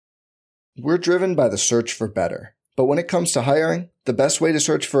We're driven by the search for better. But when it comes to hiring, the best way to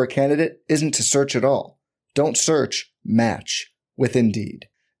search for a candidate isn't to search at all. Don't search, match with Indeed.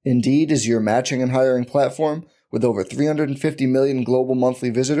 Indeed is your matching and hiring platform with over 350 million global monthly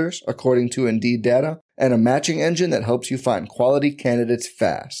visitors, according to Indeed data, and a matching engine that helps you find quality candidates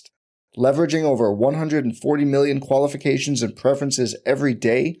fast. Leveraging over 140 million qualifications and preferences every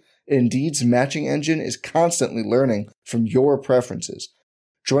day, Indeed's matching engine is constantly learning from your preferences.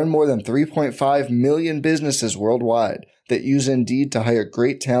 Join more than 3.5 million businesses worldwide that use Indeed to hire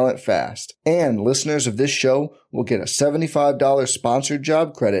great talent fast. And listeners of this show will get a $75 sponsored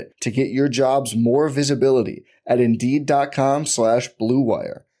job credit to get your jobs more visibility at Indeed.com/Blue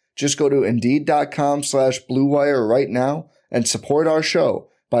Wire. Just go to Indeed.com/Blue Wire right now and support our show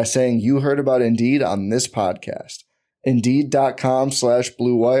by saying you heard about Indeed on this podcast.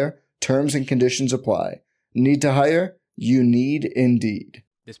 Indeed.com/Blue Wire. Terms and conditions apply. Need to hire? You need Indeed.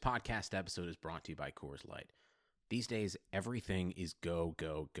 This podcast episode is brought to you by Coors Light. These days, everything is go,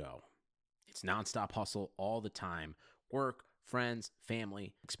 go, go. It's nonstop hustle all the time. Work, friends,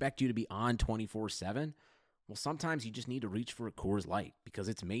 family, expect you to be on 24/7. Well, sometimes you just need to reach for a Coors Light because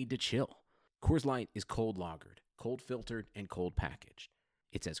it's made to chill. Coors Light is cold lagered, cold filtered, and cold packaged.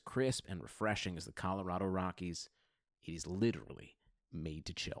 It's as crisp and refreshing as the Colorado Rockies. It is literally made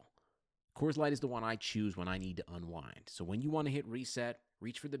to chill. Coors Light is the one I choose when I need to unwind. So when you want to hit reset,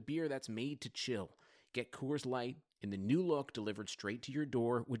 reach for the beer that's made to chill. Get Coors Light in the new look delivered straight to your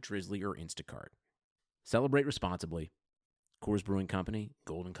door with Drizzly or Instacart. Celebrate responsibly. Coors Brewing Company,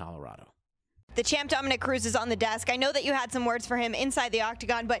 Golden, Colorado. The champ Dominic Cruz is on the desk. I know that you had some words for him inside the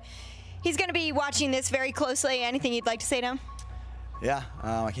octagon, but he's going to be watching this very closely. Anything you'd like to say to him? Yeah,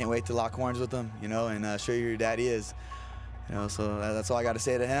 I can't wait to lock horns with him, and show you who your daddy is. So that's all I got to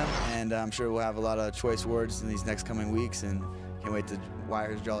say to him, and I'm sure we'll have a lot of choice words in these next coming weeks, and can't wait to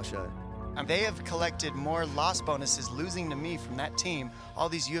wire his jaw shut. They have collected more loss bonuses losing to me from that team, all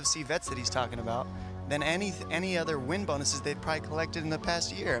these UFC vets that he's talking about, than any other win bonuses they've probably collected in the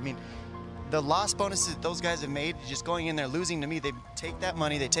past year. I mean, the loss bonuses that those guys have made, just going in there losing to me, they take that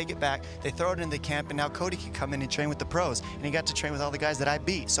money, they take it back, they throw it into the camp, and now Cody can come in and train with the pros, and he got to train with all the guys that I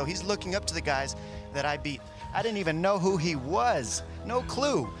beat. So he's looking up to the guys that I beat. I didn't even know who he was. No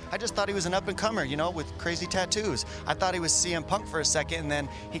clue. I just thought he was an up-and-comer, with crazy tattoos. I thought he was CM Punk for a second, and then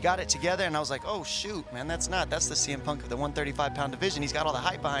he got it together, and I was like, oh, shoot, man, that's the CM Punk of the 135-pound division. He's got all the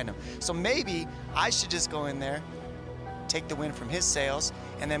hype behind him. So maybe I should just go in there, take the win from his sales,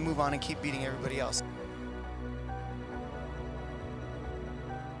 and then move on and keep beating everybody else.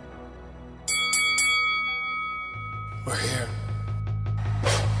 We're here.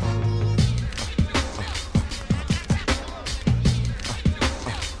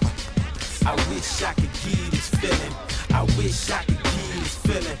 I wish I could give this feeling. I wish I could give this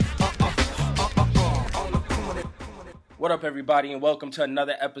feeling. On the corner. What up, everybody, and welcome to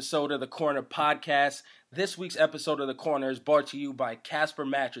another episode of the Corner Podcast. This week's episode of the Corner is brought to you by Casper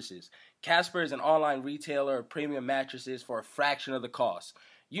Mattresses. Casper is an online retailer of premium mattresses for a fraction of the cost.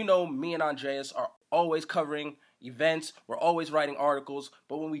 You know, me and Andreas are always covering events. We're always writing articles,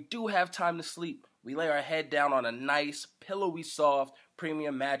 but when we do have time to sleep, we lay our head down on a nice, pillowy, soft,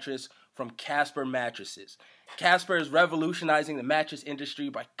 premium mattress from Casper Mattresses. Casper is revolutionizing the mattress industry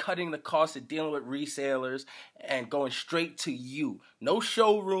by cutting the cost of dealing with resellers and going straight to you. No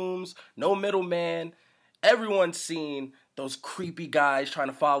showrooms, no middleman. Everyone's seen those creepy guys trying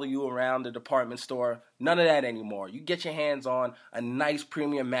to follow you around the department store. None of that anymore. You get your hands on a nice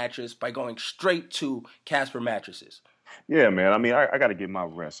premium mattress by going straight to Casper Mattresses. Yeah, man. I mean, I got to get my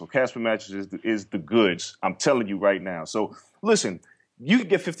rest. So Casper Mattresses is the goods. I'm telling you right now. So listen, you can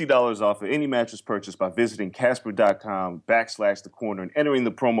get $50 off of any mattress purchase by visiting Casper.com/The Corner and entering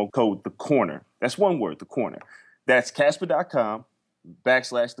the promo code The Corner. That's one word, The Corner. That's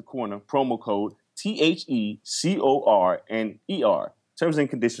Casper.com/The Corner, promo code TheCorner. Terms and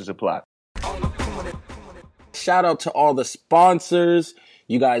conditions apply. Shout out to all the sponsors.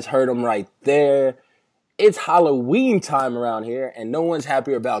 You guys heard them right there. It's Halloween time around here, and no one's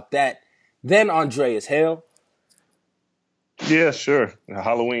happier about that than Andreas Hale. Yeah, sure.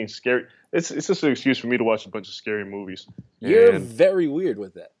 Halloween, scary. It's just an excuse for me to watch a bunch of scary movies. You're very weird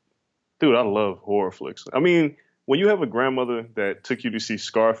with that. Dude, I love horror flicks. I mean, when you have a grandmother that took you to see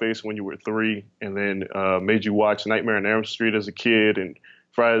Scarface when you were 3 and then made you watch Nightmare on Elm Street as a kid and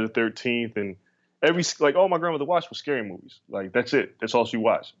Friday the 13th and all my grandmother watched was scary movies. Like, that's it. That's all she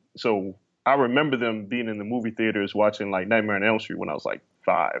watched. So I remember them being in the movie theaters watching like Nightmare on Elm Street when I was like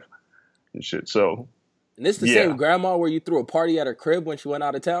 5 and shit. So. And this the same grandma where you threw a party at her crib when she went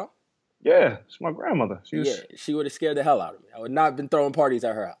out of town? Yeah, it's my grandmother. She would have scared the hell out of me. I would not have been throwing parties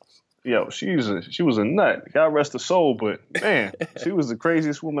at her house. Yo, she was a nut. God rest her soul, but man, she was the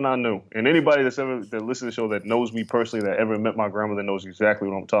craziest woman I knew. And anybody that listens to the show that knows me personally, that ever met my grandmother, knows exactly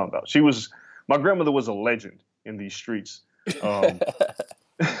what I'm talking about. My grandmother was a legend in these streets.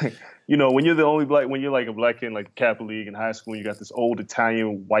 You know, when you're like a black kid in like the Capital League in high school, and you got this old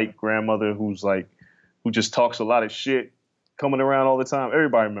Italian white grandmother who just talks a lot of shit, coming around all the time.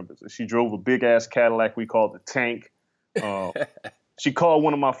 Everybody remembers it. She drove a big ass Cadillac we called the Tank. She called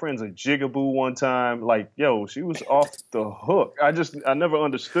one of my friends a jigaboo one time. Like, yo, she was off the hook. I never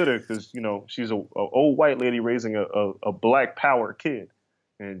understood her because, you know, she's a old white lady raising a black power kid.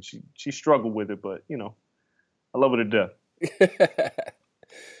 And she struggled with it, but, you know, I love her to death.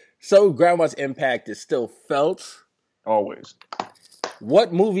 So grandma's impact is still felt? Always.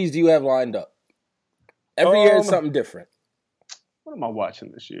 What movies do you have lined up? Every year is something different. What am I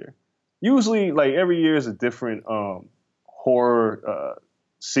watching this year? Usually, like, every year is a different horror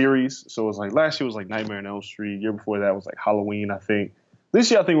series. So it's like last year was like Nightmare on Elm Street. Year before that was like Halloween, I think.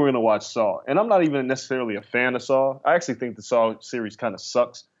 This year I think we're gonna watch Saw. And I'm not even necessarily a fan of Saw. I actually think the Saw series kind of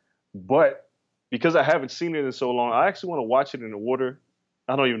sucks. But because I haven't seen it in so long, I actually want to watch it in order.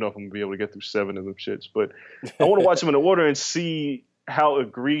 I don't even know if I'm gonna be able to get through 7 of them shits, but I want to watch them in order and see how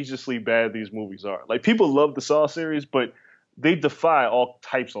egregiously bad these movies are. Like, people love the Saw series, but they defy all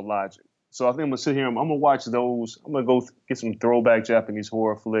types of logic. So I think I'm going to sit here and I'm going to watch those. I'm going to go get some throwback Japanese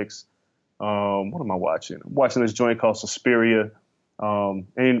horror flicks. What am I watching? I'm watching this joint called Suspiria.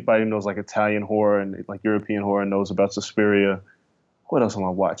 Anybody who knows like Italian horror and like European horror knows about Suspiria. What else am I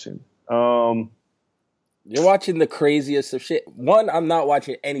watching? You're watching the craziest of shit. One, I'm not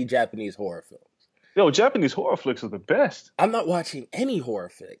watching any Japanese horror films. Yo, Japanese horror flicks are the best. I'm not watching any horror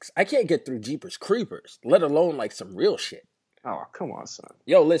flicks. I can't get through Jeepers Creepers, let alone like some real shit. Oh, come on, son.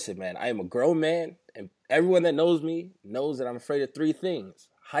 Yo, listen, man. I am a grown man, and everyone that knows me knows that I'm afraid of 3 things: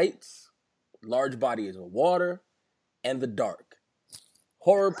 heights, large bodies of water, and the dark.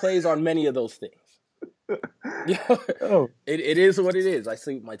 Horror plays on many of those things. It is what it is. I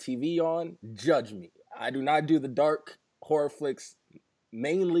sleep with my TV on. Judge me. I do not do the dark. Horror flicks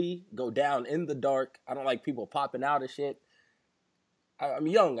mainly go down in the dark. I don't like people popping out of shit. I'm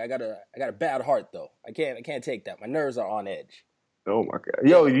young. I got a bad heart though. I can't take that. My nerves are on edge. Oh my god.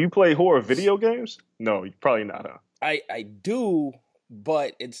 Yo, you play horror video games? No, probably not, huh? I do,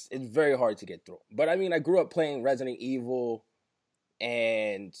 but it's very hard to get through. But I mean, I grew up playing Resident Evil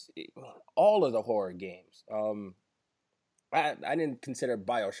and all of the horror games. I didn't consider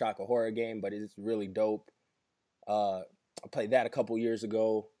BioShock a horror game, but it's really dope. I played that a couple years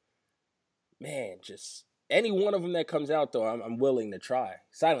ago. Man, just any one of them that comes out, though, I'm willing to try.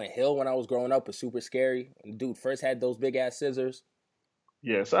 Silent Hill, when I was growing up, was super scary. When dude first had those big-ass scissors.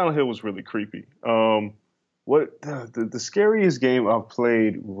 Yeah, Silent Hill was really creepy. What the scariest game I've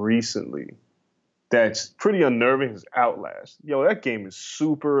played recently that's pretty unnerving is Outlast. Yo, that game is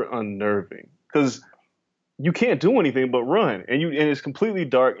super unnerving because you can't do anything but run, and it's completely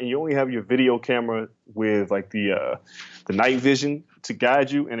dark, and you only have your video camera with like the night vision to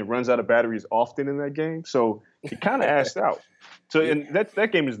guide you, and it runs out of batteries often in that game, so it kind of assed out. So and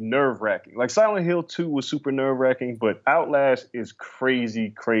that game is nerve wracking. Like Silent Hill 2 was super nerve wracking, but Outlast is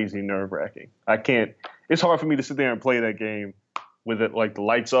crazy nerve wracking. I can't. It's hard for me to sit there and play that game with it like the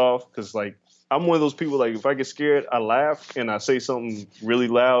lights off because like I'm one of those people, like, if I get scared, I laugh and I say something really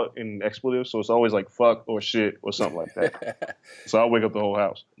loud and expletive. So it's always like fuck or shit or something like that. So I'll wake up the whole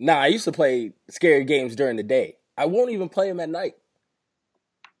house. Nah, I used to play scary games during the day. I won't even play them at night.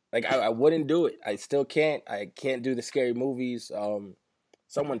 Like, I wouldn't do it. I still can't. I can't do the scary movies.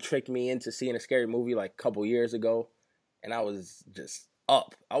 Someone tricked me into seeing a scary movie like a couple years ago, and I was just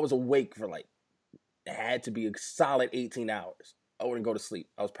up. I was awake for like, it had to be a solid 18 hours. I wouldn't go to sleep.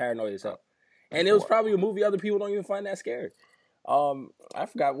 I was paranoid as hell. And it was probably a movie other people don't even find that scary. I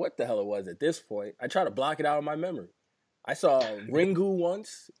forgot what the hell it was at this point. I try to block it out of my memory. I saw Ringu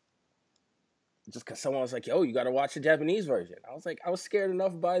once, just because someone was like, yo, you got to watch the Japanese version. I was like, I was scared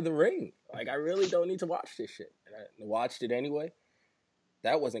enough by The Ring. Like, I really don't need to watch this shit. And I watched it anyway.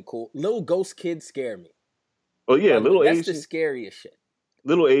 That wasn't cool. Little ghost kids scare me. Oh, yeah, that's the scariest shit.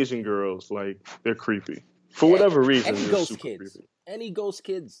 Little Asian girls, like, they're creepy. For whatever reason, any they're ghost super kids. creepy. Any ghost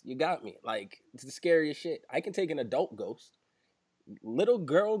kids, you got me. Like, it's the scariest shit. I can take an adult ghost. Little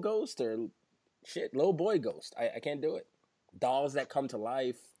girl ghost or shit, little boy ghost. I can't do it. Dolls that come to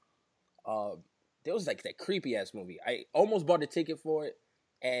life. There was like that creepy ass movie. I almost bought a ticket for it,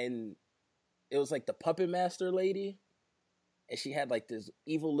 and it was like the puppet master lady, and she had like this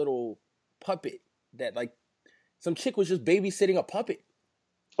evil little puppet that like some chick was just babysitting a puppet.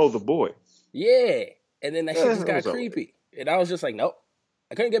 Oh, The Boy. Yeah. And then that shit just got creepy. And I was just like, nope.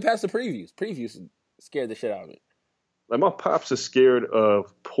 I couldn't get past the previews. Previews scared the shit out of me. Like my pops are scared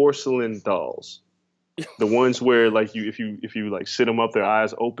of porcelain dolls. The ones where like if you like sit them up, their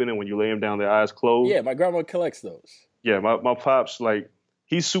eyes open, and when you lay them down, their eyes closed. Yeah, my grandma collects those. Yeah, my pops, like,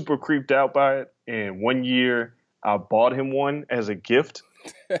 he's super creeped out by it. And one year I bought him one as a gift,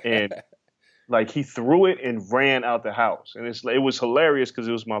 and like he threw it and ran out the house. And it was hilarious because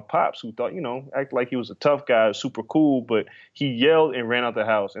it was my pops who thought, act like he was a tough guy, super cool, but he yelled and ran out the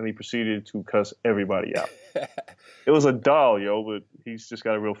house, and he proceeded to cuss everybody out. It was a doll, but he's just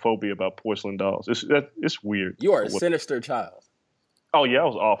got a real phobia about porcelain dolls. It's weird. You are a sinister child. Oh yeah, I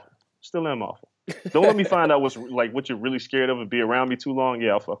was awful. Still am awful. Don't let me find out what you're really scared of and be around me too long.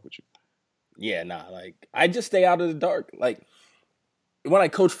 Yeah, I'll fuck with you. Yeah, nah. Like, I just stay out of the dark. Like, when I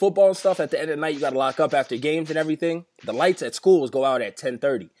coach football and stuff, at the end of the night, you got to lock up after games and everything. The lights at schools go out at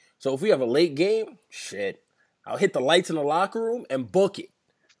 10:30. So if we have a late game, shit, I'll hit the lights in the locker room and book it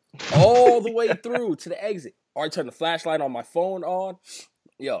all the way through to the exit. Or I turn the flashlight on my phone on.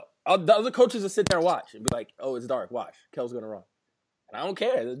 The other coaches will sit there and watch and be like, oh, it's dark. Watch. Kel's going to run. And I don't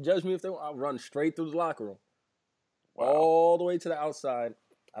care. They'll judge me if they want. I'll run straight through the locker room. Wow. All the way to the outside.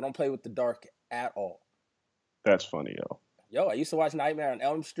 I don't play with the dark at all. That's funny, yo. I used to watch Nightmare on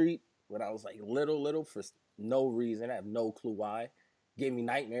Elm Street when I was like little for no reason. I have no clue why. Gave me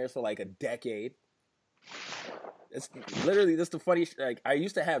nightmares for like a decade. It's literally just the funniest. Like, I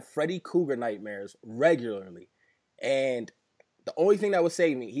used to have Freddy Krueger nightmares regularly. And the only thing that would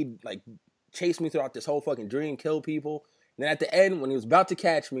save me, he'd like chase me throughout this whole fucking dream, kill people. And then at the end, when he was about to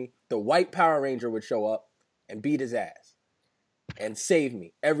catch me, the white Power Ranger would show up and beat his ass and save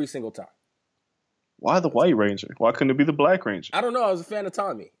me every single time. Why the White Ranger? Why couldn't it be the Black Ranger? I don't know. I was a fan of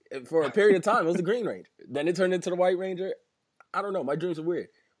Tommy. For a period of time, it was the Green Ranger. Then it turned into the White Ranger. I don't know. My dreams are weird.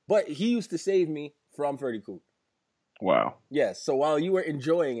 But he used to save me from Freddy Krueger. Wow. Yes. So while you were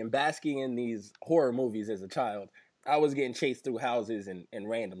enjoying and basking in these horror movies as a child, I was getting chased through houses and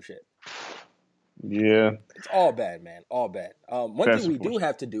random shit. Yeah. It's all bad, man. All bad. One thing we do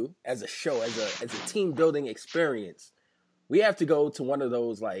have to do as a show, as a team building experience, we have to go to one of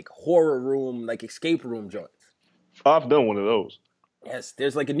those like horror room, like escape room joints. I've done one of those. Yes,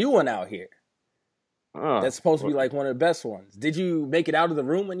 there's like a new one out here. That's supposed to be like one of the best ones. Did you make it out of the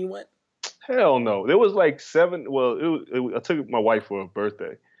room when you went? Hell no. There was like 7. Well, I took my wife for her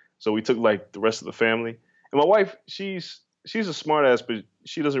birthday. So we took like the rest of the family. And my wife, she's a smart ass, but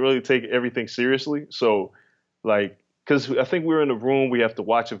she doesn't really take everything seriously. So like, because I think we were in a room, we have to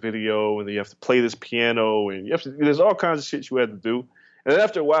watch a video and then you have to play this piano and there's all kinds of shit you had to do. And then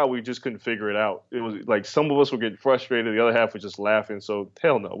after a while, we just couldn't figure it out. It was like some of us were getting frustrated. The other half were just laughing. So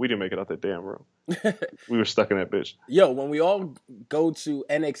hell no, we didn't make it out that damn room. We were stuck in that bitch. Yo, when we all go to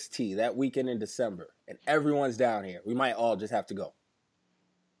NXT that weekend in December and everyone's down here, we might all just have to go.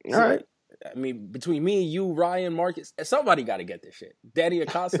 All right. I mean, between me, you, Ryan, Marcus, somebody got to get this shit. Danny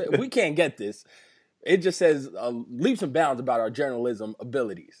Acosta, if we can't get this, it just says leaps and bounds about our journalism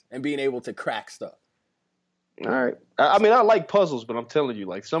abilities and being able to crack stuff. All right. I mean, I like puzzles, but I'm telling you,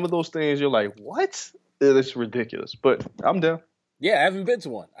 like, some of those things, you're like, what? It's ridiculous. But I'm down. Yeah, I haven't been to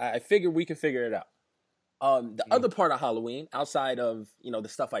one. I figured we could figure it out. The other part of Halloween, outside of, the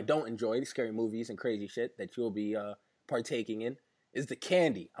stuff I don't enjoy, the scary movies and crazy shit that you'll be partaking in, is the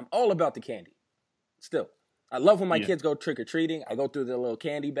candy. I'm all about the candy. Still. I love when my kids go trick-or-treating. I go through their little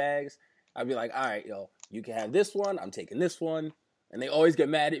candy bags. I'd be like, all right, you can have this one. I'm taking this one. And they always get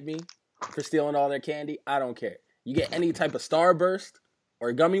mad at me for stealing all their candy. I don't care. You get any type of Starburst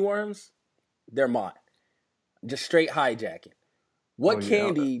or gummy worms, they're mine. Just straight hijacking. What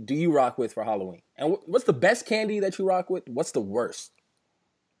candy do you rock with for Halloween? And what's the best candy that you rock with? What's the worst?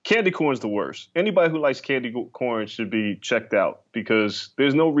 Candy corn's the worst. Anybody who likes candy corn should be checked out because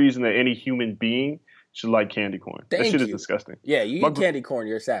there's no reason that any human being should like candy corn. That shit is disgusting. Yeah, you eat candy corn,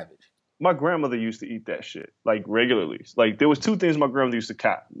 you're a savage. My grandmother used to eat that shit, like, regularly. Like, there was 2 things my grandmother used to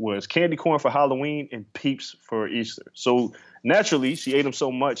cop, was candy corn for Halloween and Peeps for Easter. So, naturally, she ate them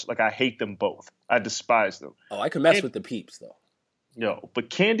so much, like, I hate them both. I despise them. Oh, I can mess with the Peeps, though. Yo, but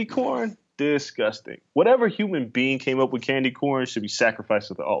candy corn, disgusting. Whatever human being came up with candy corn should be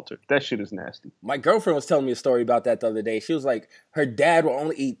sacrificed at the altar. That shit is nasty. My girlfriend was telling me a story about that the other day. She was like, her dad will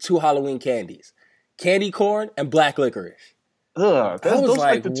only eat 2 Halloween candies. Candy corn and black licorice. Ugh, those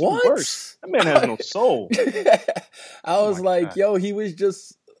like the 2 worst. That man has no soul. I was like, yo, he was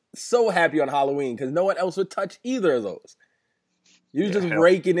just so happy on Halloween because no one else would touch either of those. You was just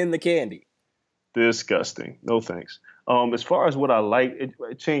raking in the candy. Disgusting. No thanks. As far as what I like,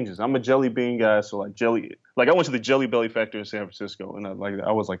 it changes. I'm a jelly bean guy, so like jelly. Like I went to the Jelly Belly factory in San Francisco, and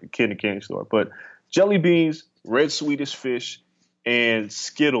I was like a kid in a candy store. But jelly beans, red Swedish fish, and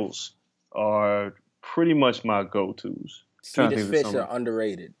Skittles are pretty much my go-tos. Swedish fish are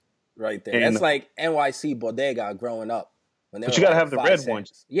underrated right there. That's like NYC Bodega growing up. When they but were you gotta like have the 5 red cents.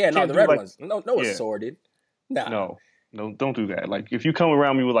 ones. Yeah, no, the red ones. No yeah. assorted. Nah. No, don't do that. Like, if you come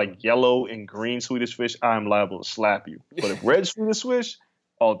around me with like yellow and green Swedish fish, I'm liable to slap you. But if red Swedish fish,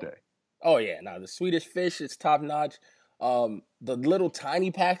 all day. Oh yeah, no, the Swedish fish is top notch. The little tiny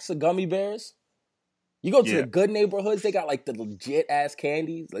packs of gummy bears. You go to the good neighborhoods, they got like the legit ass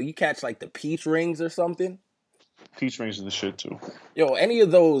candies. Like you catch like the peach rings or something. Peach rings are the shit too. Yo, any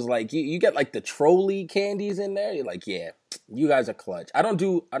of those, like you get like the trolley candies in there. You're like, yeah, you guys are clutch. I don't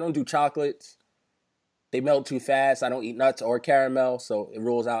do chocolates. They melt too fast. I don't eat nuts or caramel, so it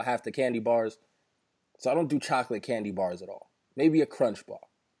rules out half the candy bars. So I don't do chocolate candy bars at all. Maybe a crunch bar.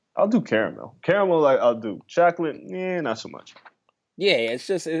 I'll do caramel. Caramel, like I'll do. Chocolate, not so much. Yeah,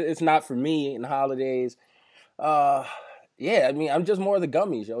 it's not for me in holidays. I mean, I'm just more of the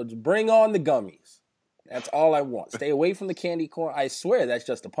gummies, yo. Just bring on the gummies. That's all I want. Stay away from the candy corn. I swear that's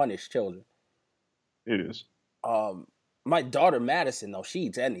just to punish children. It is. My daughter Madison, though, she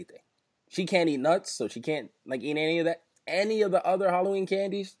eats anything. She can't eat nuts, so she can't like eat any of that. Any of the other Halloween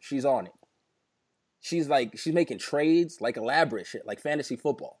candies, she's on it. She's making trades, like elaborate shit, like fantasy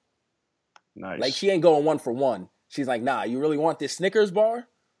football. Nice. Like she ain't going 1 for 1. She's like, nah, you really want this Snickers bar?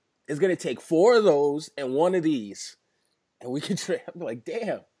 It's gonna take 4 of those and 1 of these, and we can trade. I'm like,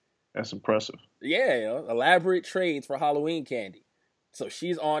 damn. That's impressive. Yeah, elaborate trades for Halloween candy. So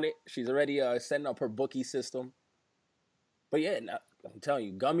she's on it. She's already setting up her bookie system. But yeah, I'm telling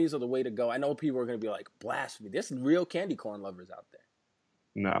you, gummies are the way to go. I know people are going to be like, blasphemy. There's real candy corn lovers out there.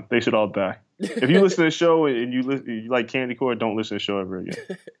 Nah, they should all die. If you listen to the show and you like candy corn, don't listen to the show ever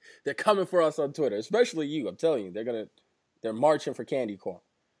again. They're coming for us on Twitter, especially you. I'm telling you, they're marching for candy corn.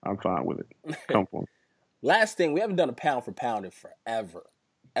 I'm fine with it. Come for me. Last thing, we haven't done a pound for pound in forever.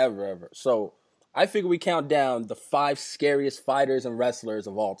 Ever. So I figure we count down the 5 scariest fighters and wrestlers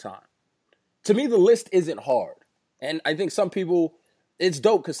of all time. To me, the list isn't hard. And I think some people, it's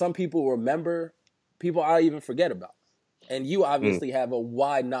dope because some people remember people I even forget about. And you obviously have a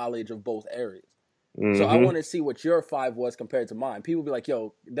wide knowledge of both areas. Mm-hmm. So I want to see what your 5 was compared to mine. People be like,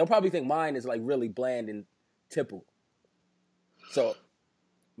 yo, they'll probably think mine is like really bland and typical. So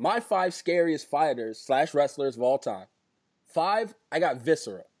my 5 scariest fighters / wrestlers of all time. 5, I got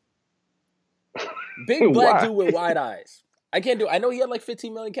Viscera. Big black dude with wide eyes. I know he had like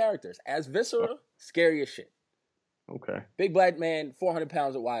 15 million characters. As Viscera, scary as shit. Okay. Big black man, 400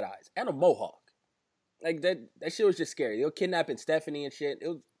 pounds with wide eyes. And a mohawk. Like, that shit was just scary. They were kidnapping Stephanie and shit. It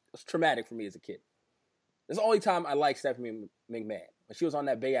was traumatic for me as a kid. It's the only time I liked Stephanie McMahon. When she was on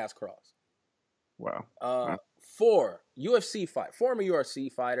that big-ass cross. Wow. 4, UFC fight. Former UFC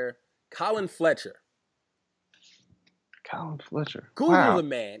fighter, Colin Fletcher. Google the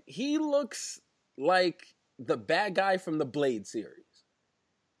man. He looks like the bad guy from the Blade series.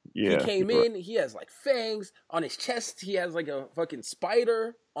 Yeah, he came in, he has like fangs on his chest. He has like a fucking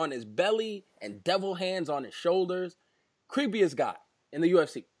spider on his belly and devil hands on his shoulders. Creepiest guy in the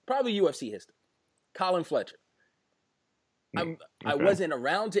UFC. Probably UFC history. Colin Fletcher. I wasn't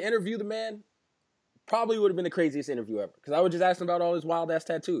around to interview the man. Probably would have been the craziest interview ever. Because I would just ask him about all his wild ass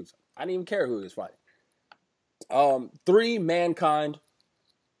tattoos. I didn't even care who he was fighting. 3, Mankind.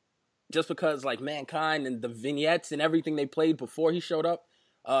 Just because like Mankind and the vignettes and everything they played before he showed up.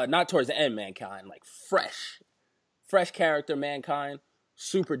 Not towards the end, Mankind. Like fresh character, Mankind.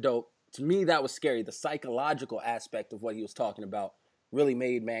 Super dope. To me, that was scary. The psychological aspect of what he was talking about really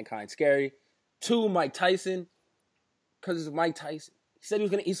made Mankind scary. 2, Mike Tyson. Because it's Mike Tyson. He said he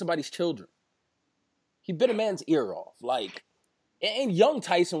was going to eat somebody's children. He bit a man's ear off. Like, and young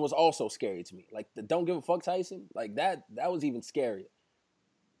Tyson was also scary to me. Like, the don't give a fuck Tyson. Like, that was even scarier.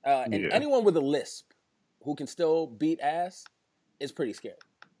 And anyone with a lisp who can still beat ass is pretty scary.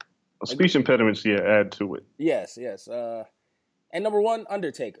 Speech impediments, add to it. Yes. And number 1,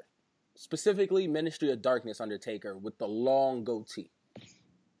 Undertaker. Specifically, Ministry of Darkness Undertaker with the long goatee.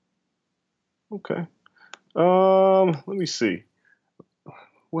 Okay. Let me see.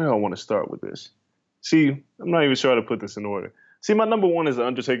 Where do I want to start with this? See, I'm not even sure how to put this in order. See, my number 1 is the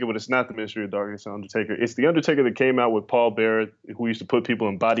Undertaker, but it's not the Ministry of Darkness Undertaker. It's the Undertaker that came out with Paul Bearer, who used to put people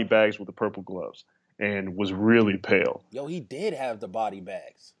in body bags with the purple gloves and was really pale. Yo, he did have the body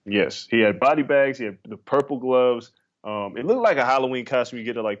bags. Yes, he had body bags. He had the purple gloves. It looked like a Halloween costume you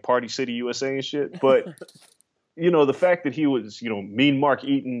get at like Party City USA and shit. But, the fact that he was, Mean Mark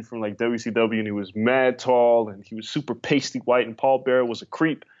Eaton from like WCW and he was mad tall and he was super pasty white and Paul Bearer was a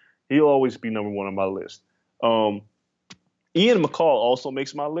creep, he'll always be number 1 on my list. Ian McCall also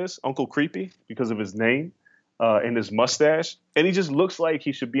makes my list, Uncle Creepy, because of his name. and his mustache, and he just looks like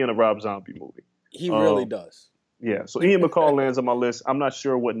he should be in a Rob Zombie movie. He really does. Yeah, so Ian McCall lands on my list. I'm not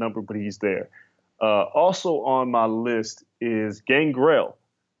sure what number, but he's there. Also on my list is Gangrel.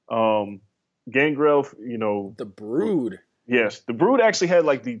 Gangrel, The Brood. Yes, the Brood actually had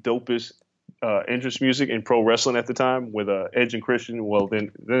like the dopest entrance music in pro wrestling at the time with Edge and Christian. Well,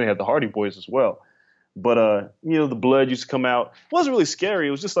 then they had the Hardy Boys as well. But the blood used to come out. It wasn't really scary.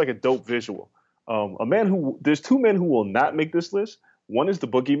 It was just like a dope visual. There's two men who will not make this list. One is the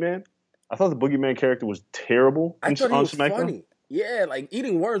Boogeyman. I thought the Boogeyman character was terrible. I thought he was SmackDown. funny. Yeah, like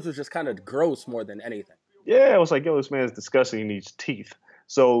eating worms was just kind of gross more than anything. Yeah, I was like, yo, this man is disgusting. He needs teeth.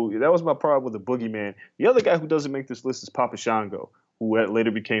 So that was my problem with the Boogeyman. The other guy who doesn't make this list is Papa Shango, who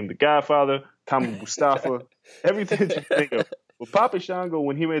later became the Godfather, Kama Mustafa, everything that you think of. But Papa Shango,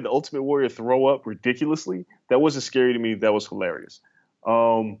 when he made the Ultimate Warrior throw up ridiculously, that wasn't scary to me. That was hilarious.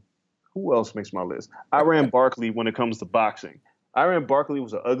 Who else makes my list? Iran Barkley when it comes to boxing. Iran Barkley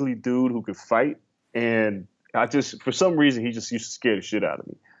was an ugly dude who could fight, and for some reason, he just used to scare the shit out of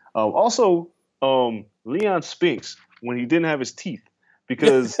me. Also, Leon Spinks when he didn't have his teeth,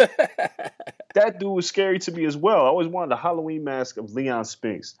 because that dude was scary to me as well. I always wanted a Halloween mask of Leon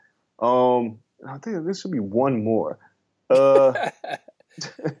Spinks. I think there should be one more.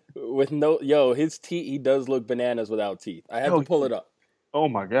 With his teeth, he does look bananas without teeth. I had to pull it up. Oh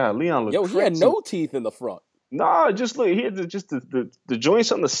my God, Leon looked crazy. He had no teeth in the front. Nah, just look. He had the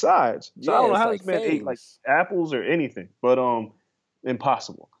joints on the sides. So I don't know how this man ate like apples or anything, but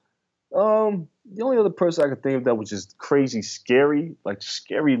impossible. The only other person I could think of that was just crazy scary, like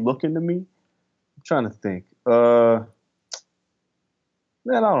scary looking to me. I'm trying to think. Man,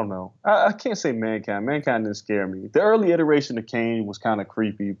 I don't know. I can't say Mankind. Mankind didn't scare me. The early iteration of Kane was kind of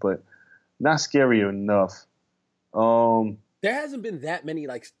creepy, but not scary enough. There hasn't been that many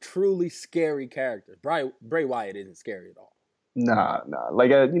like truly scary characters. Bray Wyatt isn't scary at all. Nah. Like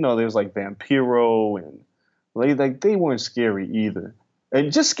there's like Vampiro and like they weren't scary either.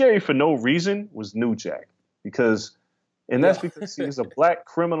 And just scary for no reason was New Jack because that's because he was a black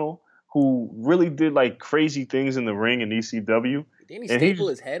criminal who really did like crazy things in the ring in ECW. Didn't he staple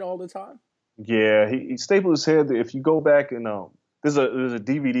his head all the time? Yeah, he stapled his head. If you go back and there's a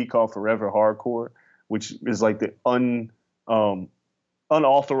DVD called Forever Hardcore, which is like the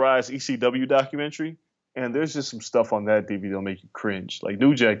unauthorized ECW documentary, and there's just some stuff on that DVD that'll make you cringe. Like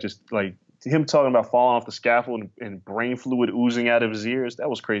New Jack, just like him talking about falling off the scaffold and brain fluid oozing out of his ears. That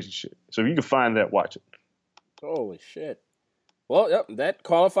was crazy shit. So if you can find that, watch it. Holy shit. Well, yep, that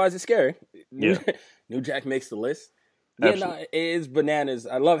qualifies as scary. Yeah. New Jack makes the list. Yeah, no, it is bananas.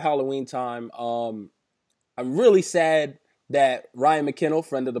 I love Halloween time. I'm really sad that Ryan McKinnell,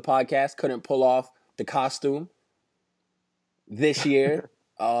 friend of the podcast, couldn't pull off the costume this year.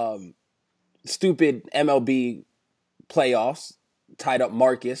 Stupid MLB playoffs tied up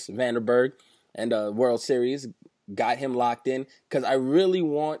Marcus Vanderberg and World Series, got him locked in, because I really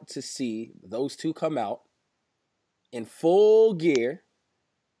want to see those two come out in full gear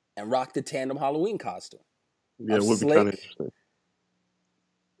and rock the tandem Halloween costume. Yeah, it would be kind of interesting.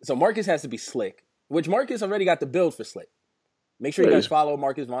 So Marcus has to be slick, which Marcus already got the build for slick. Make sure you guys follow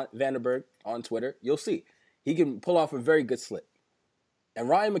Marcus Vanderberg on Twitter. You'll see. He can pull off a very good slick. And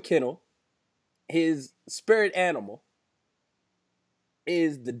Ryan McKinnell, his spirit animal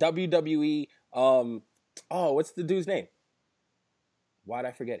is the WWE, what's the dude's name? Why'd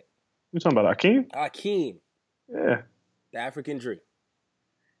I forget it? You talking about Akeem? Akeem. Yeah. The African Dream.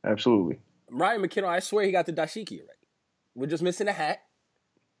 Absolutely. Ryan McKinnell, I swear he got the dashiki already. We're just missing a hat,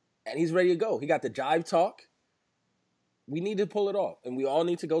 and he's ready to go. He got the jive talk. We need to pull it off, and we all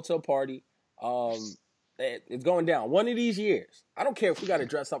need to go to a party. It's going down. One of these years. I don't care if we got to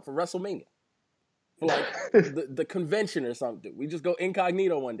dress up for WrestleMania. For like the convention or something. We just go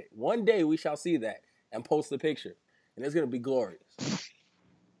incognito one day. One day we shall see that and post the picture. And it's going to be glorious.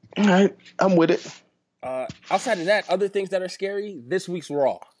 All right. I'm with it. Outside of that, other things that are scary, this week's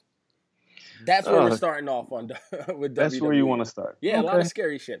Raw. That's where we're starting off on with WWE. That's where you want to start. Yeah, okay. A lot of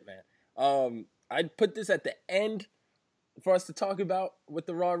scary shit, man. I'd put this at the end for us to talk about with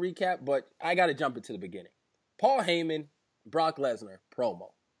the Raw recap, but I got to jump into the beginning. Paul Heyman, Brock Lesnar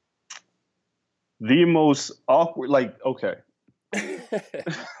promo. The most awkward, okay.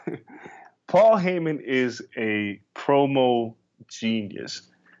 Paul Heyman is a promo genius.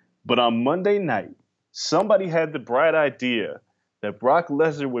 But on Monday night, somebody had the bright idea that Brock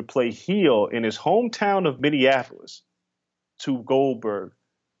Lesnar would play heel in his hometown of Minneapolis to Goldberg,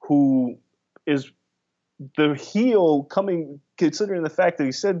 who is the heel considering the fact that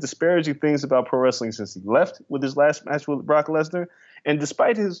he said disparaging things about pro wrestling since he left with his last match with Brock Lesnar. And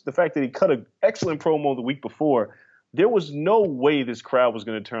despite the fact that he cut an excellent promo the week before, there was no way this crowd was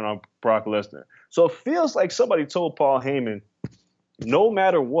going to turn on Brock Lesnar. So it feels like somebody told Paul Heyman, no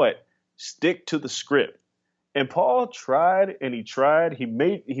matter what, stick to the script. And Paul tried and he tried. He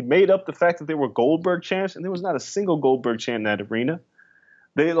made up the fact that there were Goldberg chants, and there was not a single Goldberg chant in that arena.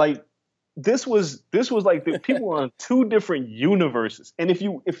 This was like the people were on two different universes. And if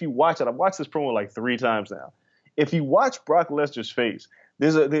you watch it, I've watched this promo like 3 times now. If you watch Brock Lesnar's face,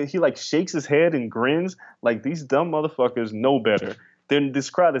 he like shakes his head and grins like these dumb motherfuckers know better. Then this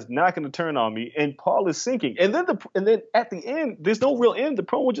crowd is not going to turn on me. And Paul is sinking. And then at the end, there's no real end. The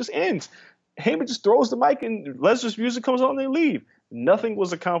promo just ends. Heyman just throws the mic and Lesnar's music comes on and they leave. Nothing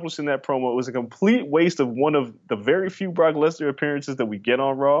was accomplished in that promo. It was a complete waste of one of the very few Brock Lesnar appearances that we get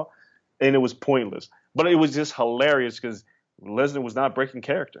on Raw. And it was pointless. But it was just hilarious because Lesnar was not breaking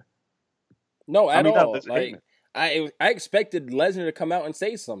character. No, at all. Like, I expected Lesnar to come out and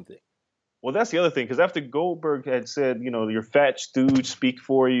say something. Well, that's the other thing, because after Goldberg had said, your fat stooge speak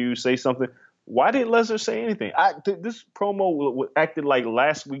for you, say something, why didn't Lesnar say anything? This promo acted like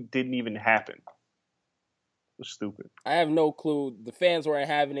last week didn't even happen. It was stupid. I have no clue. The fans weren't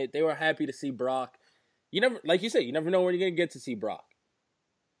having it. They were happy to see Brock. Like you said, you never know when you're going to get to see Brock.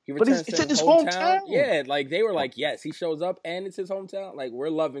 He returns it's in his hometown. Yeah, like they were like, yes, he shows up and it's his hometown. Like, we're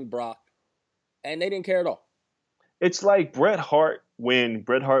loving Brock. And they didn't care at all. It's like Bret Hart, when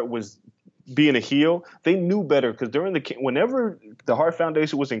Bret Hart was being a heel, they knew better because whenever the Hart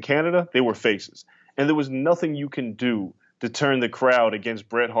Foundation was in Canada, they were faces. And there was nothing you can do to turn the crowd against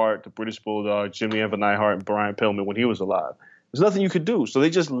Bret Hart, the British Bulldog, Jimmy Evan Neidhart, and Brian Pillman when he was alive. There's nothing you could do. So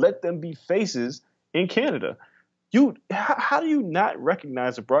they just let them be faces in Canada. How do you not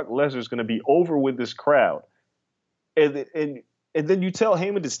recognize that Brock Lesnar is going to be over with this crowd? And then you tell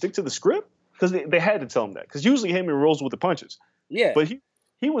Heyman to stick to the script? Because they had to tell him that. Because usually Heyman rolls with the punches. Yeah. But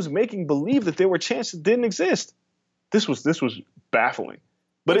he was making believe that there were chances that didn't exist. This was baffling.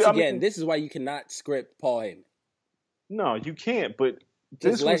 But this is why you cannot script Paul Heyman. No, you can't. But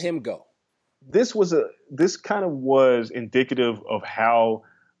just let him go. This kind of was indicative of how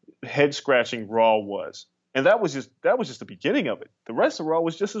head scratching Raw was. And that was just the beginning of it. The rest of Raw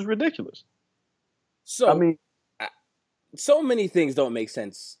was just as ridiculous. So so many things don't make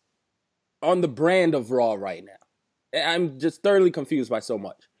sense on the brand of Raw right now. I'm just thoroughly confused by so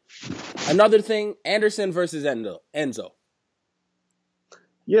much. Another thing, Anderson versus Enzo.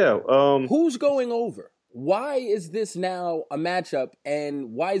 Yeah. Who's going over? Why is this now a matchup?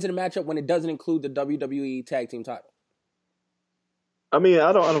 And why is it a matchup when it doesn't include the WWE Tag Team title? I mean,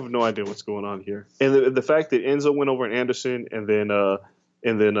 I don't have no idea what's going on here. And the fact that Enzo went over on Anderson and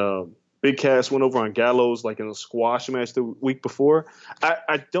then Big Cass went over on Gallows like in a squash match the week before.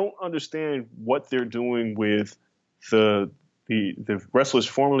 I don't understand what they're doing with the wrestlers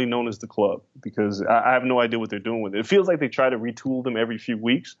formerly known as the Club, because I have no idea what they're doing with it. It feels like they try to retool them every few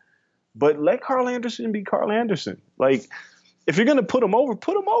weeks. But let Carl Anderson be Carl Anderson. Like, if you're gonna put him over,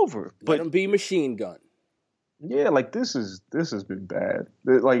 put him over. Let him be Machine Gun. Yeah, like this has been bad.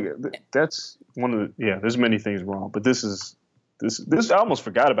 Like that's one of the there's many things wrong, but this I almost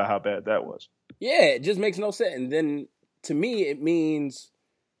forgot about how bad that was. Yeah, it just makes no sense. And then to me, it means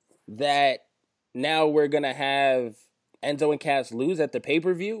that now we're gonna have Enzo and Cass lose at the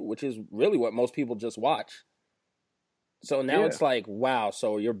pay-per-view, which is really what most people just watch. So now it's like, wow,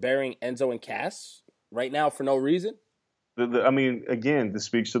 so you're burying Enzo and Cass right now for no reason? I mean, again, this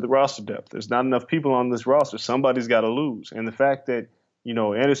speaks to the roster depth. There's not enough people on this roster. Somebody's got to lose. And the fact that,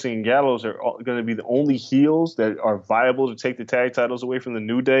 Anderson and Gallows are going to be the only heels that are viable to take the tag titles away from the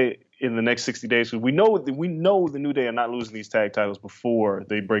New Day in the next 60 days. Because we know the New Day are not losing these tag titles before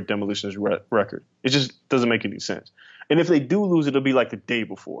they break Demolition's record. It just doesn't make any sense. And if they do lose, it'll be like the day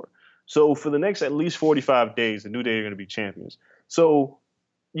before. So for the next at least 45 days, the New Day are going to be champions. So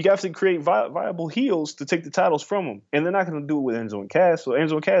you have to create viable heels to take the titles from them. And they're not going to do it with Enzo and Cass. So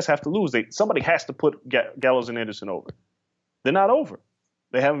Enzo and Cass have to lose. Somebody has to put Gallows and Anderson over. They're not over.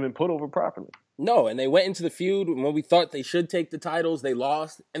 They haven't been put over properly. No, and they went into the feud when we thought they should take the titles. They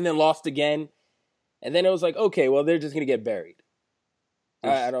lost, and then lost again. And then it was like, okay, well, they're just going to get buried.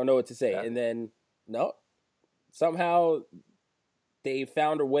 I don't know what to say. Yeah. And then, no, somehow they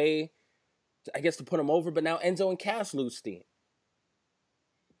found a way, to put them over. But now Enzo and Cass lose steam.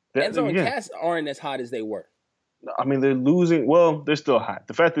 Enzo and Cass aren't as hot as they were. I mean, they're losing. Well, they're still hot.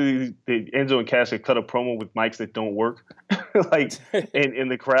 The fact that Enzo and Cass have cut a promo with mics that don't work,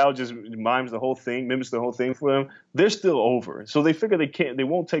 and the crowd just mimics the whole thing for them, they're still over. So they figure they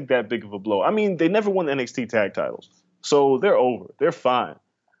won't take that big of a blow. I mean, they never won the NXT tag titles. So they're over. They're fine.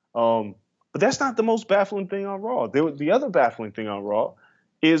 But that's not the most baffling thing on Raw. The other baffling thing on Raw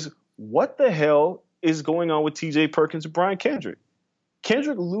is what the hell is going on with T.J. Perkins and Brian Kendrick.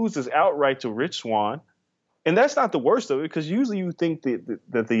 Kendrick loses outright to Rich Swann, and that's not the worst of it because usually you think that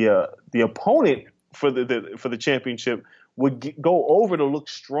the opponent for the championship would go over to look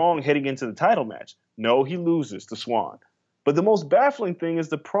strong heading into the title match. No, he loses to Swann. But the most baffling thing is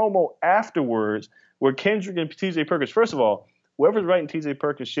the promo afterwards where Kendrick and T.J. Perkins, first of all, whoever's writing T.J.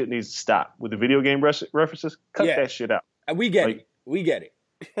 Perkins shit needs to stop with the video game references. Cut that shit out. We get it. We get it.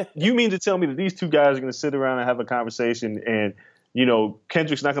 You mean to tell me that these two guys are going to sit around and have a conversation and, you know,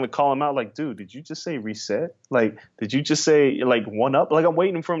 Kendrick's not going to call him out like, dude, did you just say reset? Like, did you just say, like, one up? Like, I'm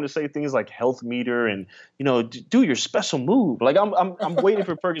waiting for him to say things like health meter and, you know, do your special move. Like, I'm waiting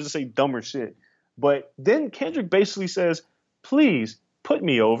for Perkins to say dumber shit. But then Kendrick basically says, please put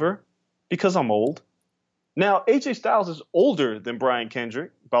me over because I'm old. Now, AJ Styles is older than Brian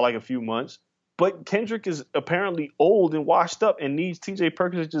Kendrick by like a few months, but Kendrick is apparently old and washed up and needs TJ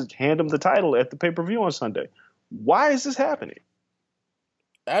Perkins to just hand him the title at the pay-per-view on Sunday. Why is this happening?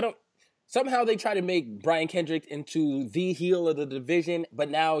 Somehow they try to make Brian Kendrick into the heel of the division, but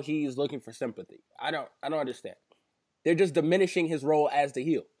now he's looking for sympathy. I don't understand. They're just diminishing his role as the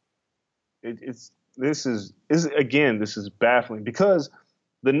heel. This is baffling because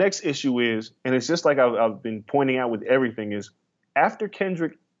the next issue is, and it's just like I've been pointing out with everything, is after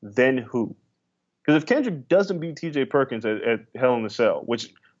Kendrick, then who? Because if Kendrick doesn't beat TJ Perkins at Hell in a Cell,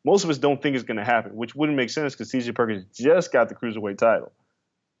 which most of us don't think is going to happen, which wouldn't make sense because TJ Perkins just got the Cruiserweight title,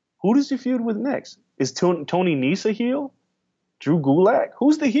 who does he feud with next? Is Tony Nese a heel? Drew Gulak?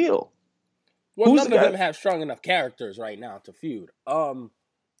 Who's the heel? Well, none of them have strong enough characters right now to feud.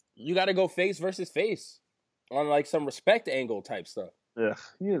 You got to go face versus face on like some respect angle type stuff. Yeah,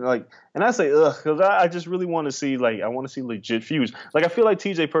 and I say because I just really want to see I want to see legit feuds. Like I feel like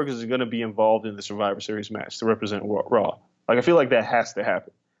TJ Perkins is going to be involved in the Survivor Series match to represent Raw. Like I feel like that has to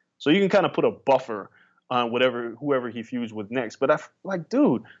happen. So you can kind of put a buffer on whoever he feuds with next. But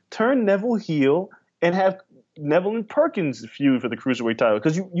dude, turn Neville heel and have Neville and Perkins feud for the Cruiserweight title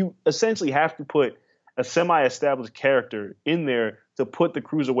because you essentially have to put a semi-established character in there to put the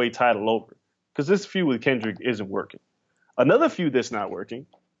Cruiserweight title over because this feud with Kendrick isn't working. Another feud that's not working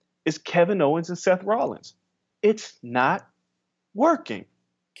is Kevin Owens and Seth Rollins. It's not working.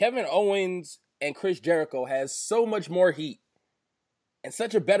 Kevin Owens and Chris Jericho has so much more heat and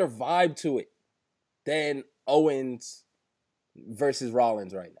such a better vibe to it than Owens versus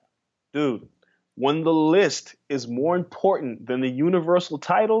Rollins right now. Dude, when the list is more important than the Universal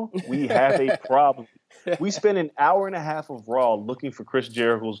title, we have a problem. We spent an hour and a half of Raw looking for Chris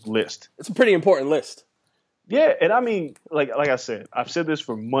Jericho's list. It's a pretty important list. Yeah, and I mean, like I said, I've said this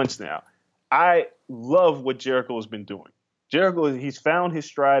for months now. I love what Jericho has been doing. Jericho, he's found his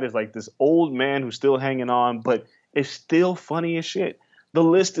stride as like this old man who's still hanging on, but it's still funny as shit. The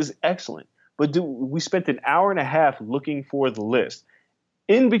list is excellent. But dude, we spent an hour and a half looking for the list.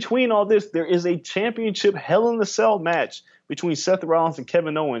 In between all this, there is a championship Hell in a Cell match between Seth Rollins and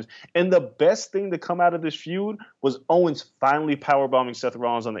Kevin Owens. And the best thing to come out of this feud was Owens finally powerbombing Seth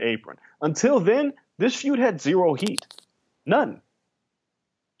Rollins on the apron. Until then, this feud had zero heat. None.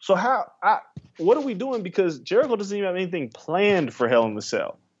 So what are we doing? Because Jericho doesn't even have anything planned for Hell in a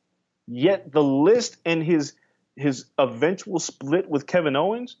Cell. Yet the list and his eventual split with Kevin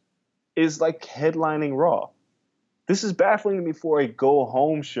Owens is like headlining Raw. This is baffling to me for a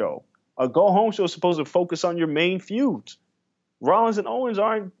go-home show. A go-home show is supposed to focus on your main feuds. Rollins and Owens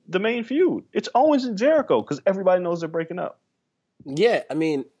aren't the main feud. It's Owens and Jericho because everybody knows they're breaking up. Yeah, I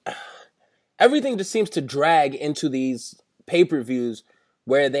mean, everything just seems to drag into these pay-per-views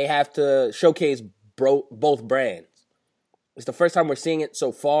where they have to showcase both brands. It's the first time we're seeing it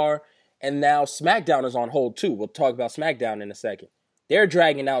so far, and now SmackDown is on hold too. We'll talk about SmackDown in a second. They're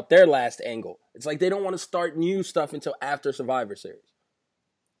dragging out their last angle. It's like they don't want to start new stuff until after Survivor Series.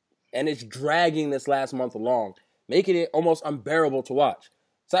 And it's dragging this last month along, making it almost unbearable to watch.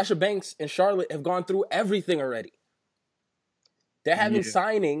 Sasha Banks and Charlotte have gone through everything already. They're having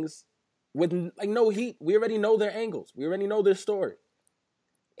signings with like no heat. We already know their angles. We already know their story.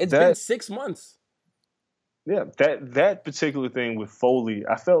 It's been 6 months. Yeah, that particular thing with Foley,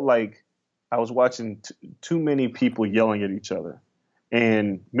 I felt like I was watching too many people yelling at each other.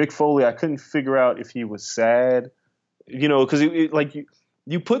 And Mick Foley, I couldn't figure out if he was sad, because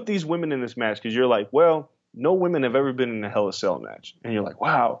you put these women in this match because you're like, well, no women have ever been in a Hell in a Cell match. And you're like,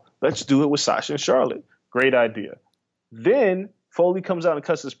 wow, let's do it with Sasha and Charlotte. Great idea. Then Foley comes out and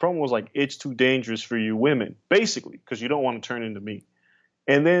cuts his promo was like, it's too dangerous for you women, basically, because you don't want to turn into me.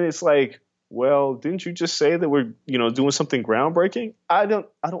 And then it's like, well, didn't you just say that we're, doing something groundbreaking? I don't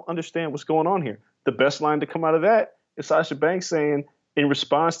understand what's going on here. The best line to come out of that is Sasha Banks saying, in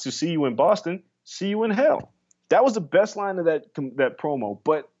response to "See you in Boston, see you in hell." That was the best line of that promo.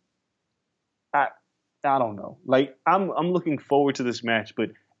 But I don't know. Like, I'm looking forward to this match, but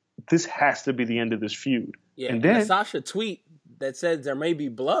this has to be the end of this feud. Yeah, and then the Sasha tweet that says there may be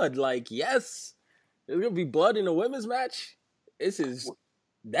blood. Like, yes, there's gonna be blood in a women's match.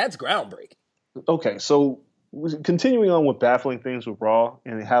 That's groundbreaking. Okay, so continuing on with baffling things with Raw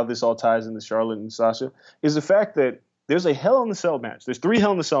and how this all ties into Charlotte and Sasha is the fact that there's a Hell in the Cell match. There's 3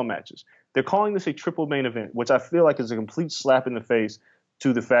 Hell in the Cell matches. They're calling this a triple main event, which I feel like is a complete slap in the face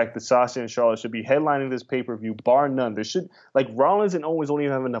to the fact that Sasha and Charlotte should be headlining this pay-per-view, bar none. Rollins and Owens don't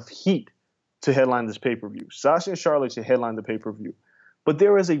even have enough heat to headline this pay-per-view. Sasha and Charlotte should headline the pay-per-view. But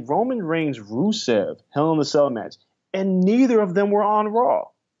there is a Roman Reigns Rusev Hell in the Cell match, and neither of them were on Raw.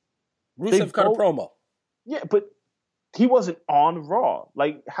 Rusev cut a promo. Yeah, but he wasn't on Raw.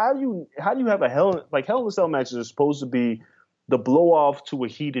 Like, how do you have a Hell in the Cell matches are supposed to be the blow off to a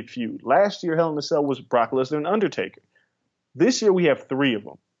heated feud. Last year, Hell in the Cell was Brock Lesnar and Undertaker. This year we have 3 of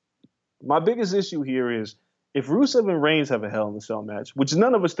them. My biggest issue here is if Rusev and Reigns have a Hell in the Cell match, which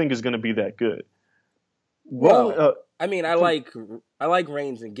none of us think is going to be that good. Well, I like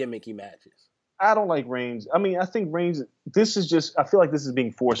Reigns in gimmicky matches. I don't like Reigns. I mean, I think Reigns, I feel like this is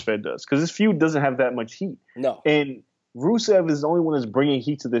being force-fed to us because this feud doesn't have that much heat. No. And Rusev is the only one that's bringing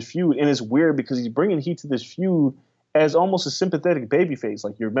heat to this feud. And it's weird because he's bringing heat to this feud as almost a sympathetic babyface.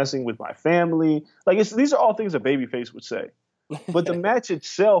 Like, you're messing with my family. Like, these are all things a babyface would say. But the match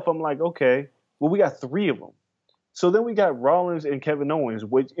itself, I'm like, okay, well, we got 3 of them. So then we got Rollins and Kevin Owens,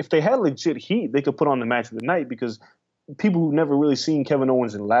 which if they had legit heat, they could put on the match of the night because people who've never really seen Kevin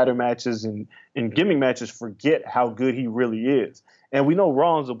Owens in ladder matches and gimmick matches forget how good he really is. And we know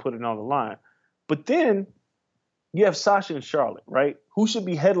Rollins will put it on the line. But then you have Sasha and Charlotte, right? Who should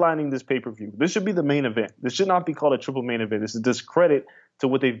be headlining this pay-per-view? This should be the main event. This should not be called a triple main event. This is discredit to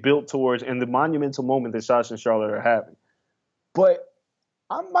what they've built towards and the monumental moment that Sasha and Charlotte are having. But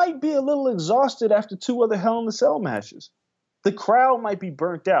I might be a little exhausted after 2 other Hell in the Cell matches. The crowd might be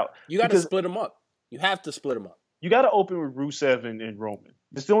burnt out. You got to split them up. You have to split them up. You got to open with Rusev and Roman.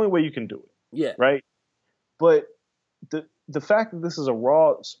 It's the only way you can do it. Yeah. Right? But the fact that this is a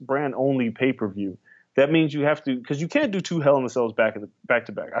Raw brand only pay-per-view, that means you have to, because you can't do 2 Hell in the Cells back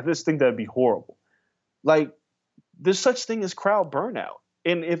to back. I just think that'd be horrible. Like, there's such thing as crowd burnout.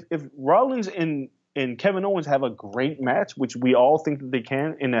 And if Rollins and Kevin Owens have a great match, which we all think that they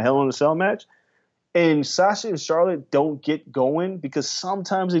can in a Hell in a Cell match, and Sasha and Charlotte don't get going because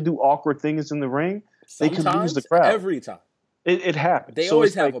sometimes they do awkward things in the ring, they can lose the crowd. Every time. It happens. They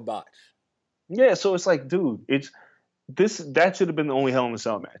always have a botch. Yeah, so it's like, dude, that should have been the only Hell in a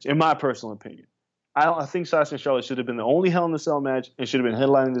Cell match, in my personal opinion. I think Sasha and Charlotte should have been the only Hell in a Cell match and should have been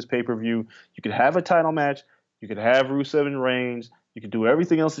headlining this pay-per-view. You could have a title match. You could have Rusev and Reigns. You could do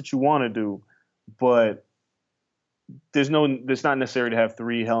everything else that you want to do. But it's not necessary to have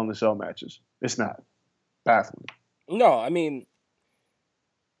 3 Hell in a Cell matches. It's not. Baffling. No, I mean,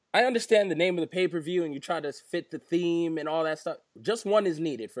 I understand the name of the pay-per-view and you try to fit the theme and all that stuff. Just one is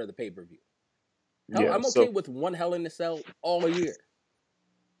needed for the pay-per-view. Yeah, I'm okay with 1 Hell in a Cell all year.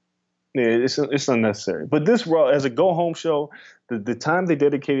 Yeah, it's unnecessary. But this Raw, as a go-home show, the time they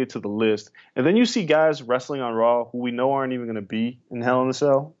dedicated to the list, and then you see guys wrestling on Raw who we know aren't even going to be in Hell in a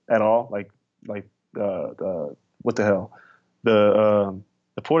Cell at all, like what the hell, the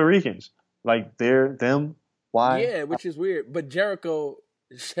Puerto Ricans, like them. Why? Yeah, which is weird. But Jericho,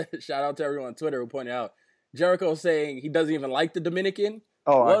 shout out to everyone on Twitter who pointed out, Jericho saying he doesn't even like the Dominican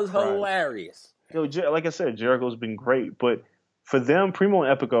was hilarious. Yo, like I said, Jericho's been great, but for them, Primo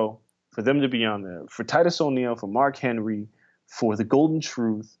and Epico, for them to be on there, for Titus O'Neil, for Mark Henry, for the Golden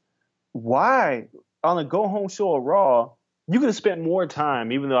Truth, why on a go-home show of Raw, you could have spent more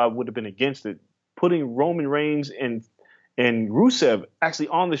time, even though I would have been against it, putting Roman Reigns and Rusev actually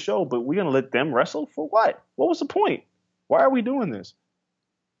on the show, but we're going to let them wrestle? For what? What was the point? Why are we doing this?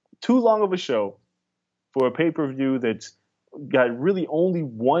 Too long of a show for a pay-per-view that's got really only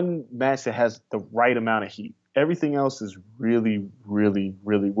one match that has the right amount of heat. Everything else is really, really,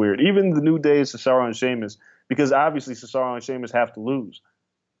 really weird. Even the New Day, Cesaro and Sheamus, because obviously Cesaro and Sheamus have to lose.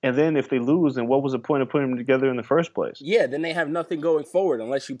 And then if they lose, then what was the point of putting them together in the first place? Yeah, then they have nothing going forward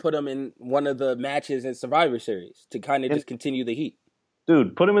unless you put them in one of the matches in Survivor Series to kind of just continue the heat.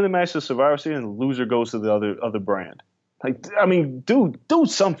 Dude, put them in the match of Survivor Series and the loser goes to the other brand. Like, I mean, dude, do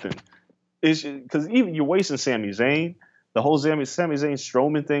something. Because even you're wasting Sami Zayn. The whole Sami Zayn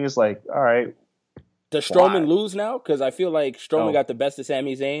Strowman thing is like, all right. Does Strowman lose now? Because I feel like Strowman got the best of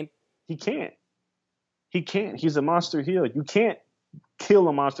Sami Zayn. He can't. He can't. He's a monster heel. You can't kill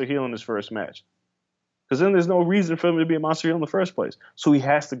a monster heel in his first match. Because then there's no reason for him to be a monster heel in the first place. So he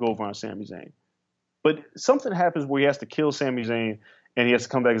has to go over on Sami Zayn. But something happens where he has to kill Sami Zayn and he has to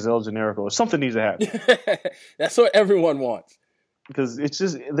come back as El Generico. Or something needs to happen. That's what everyone wants. Because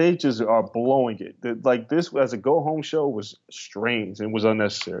they just are blowing it. Like this as a go-home show was strange and was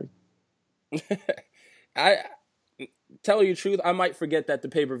unnecessary. I tell you the truth, I might forget that the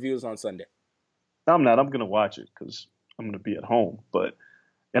pay-per-view is on Sunday. I'm not. I'm going to watch it because I'm going to be at home.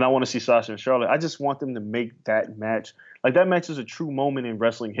 And I want to see Sasha and Charlotte. I just want them to make that match. Like, that match is a true moment in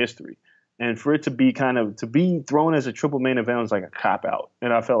wrestling history. And for it to be thrown as a triple main event was like a cop-out.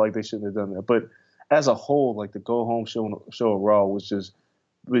 And I felt like they shouldn't have done that. But as a whole, like, the go-home show of Raw was just,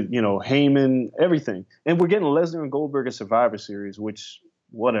 Heyman, everything. And we're getting Lesnar and Goldberg at Survivor Series, which,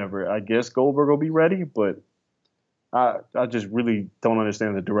 whatever. I guess Goldberg will be ready, but I just really don't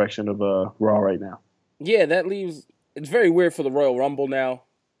understand the direction of Raw right now. Yeah, that leaves... It's very weird for the Royal Rumble now.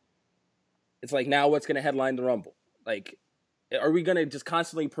 It's like, now what's going to headline the Rumble? Like, are we going to just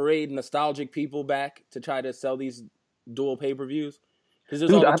constantly parade nostalgic people back to try to sell these dual pay-per-views? Because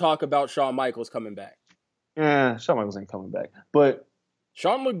there's all the talk about Shawn Michaels coming back. Yeah, Shawn Michaels ain't coming back. But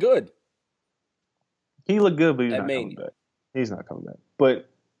Shawn looked good. He looked good, but he's not coming back. He's not coming back. But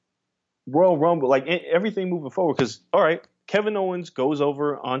Royal Rumble, like everything moving forward, because, all right, Kevin Owens goes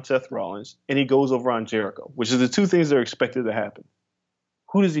over on Seth Rollins, and he goes over on Jericho, which is the two things that are expected to happen.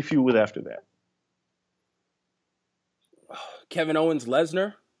 Who does he feud with after that? Kevin Owens,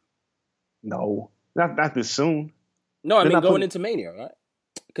 Lesnar? No, not this soon. No, I mean going into Mania, right?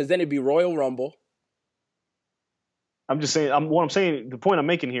 Because then it'd be Royal Rumble. I'm just saying. The point I'm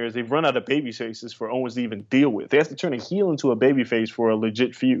making here is they've run out of baby faces for Owens to even deal with. They have to turn a heel into a baby face for a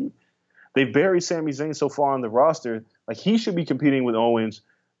legit feud. They've buried Sami Zayn so far on the roster, like he should be competing with Owens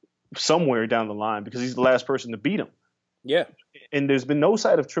somewhere down the line because he's the last person to beat him. Yeah. And there's been no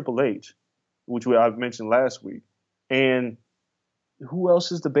sight of Triple H, which I've mentioned last week. And who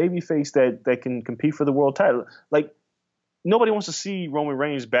else is the babyface that can compete for the world title? Like, nobody wants to see Roman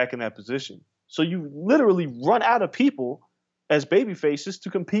Reigns back in that position. So you literally run out of people as babyfaces to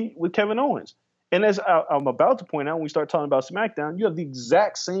compete with Kevin Owens. And as I'm about to point out when we start talking about SmackDown, you have the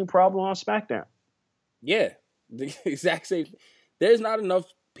exact same problem on SmackDown. Yeah, the exact same. There's not enough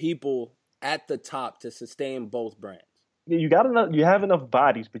people at the top to sustain both brands. You have enough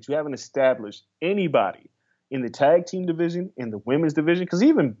bodies, but you haven't established anybody in the tag team division, in the women's division, because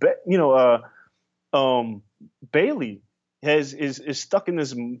even Bayley is stuck in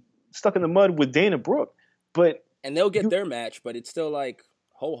the mud with Dana Brooke. And they'll get their match, but it's still like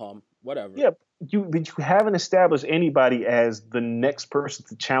ho hum, whatever. Yeah, but you haven't established anybody as the next person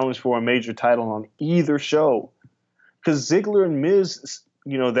to challenge for a major title on either show, because Ziggler and Miz,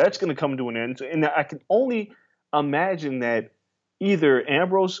 that's going to come to an end, and I can only imagine that either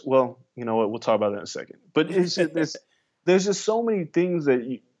Ambrose, well, you know what, we'll talk about that in a second. But it's just there's just so many things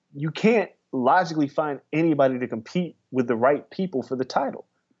that you can't logically find anybody to compete with the right people for the title.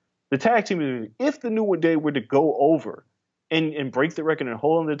 The tag team, if the New Day were to go over and break the record and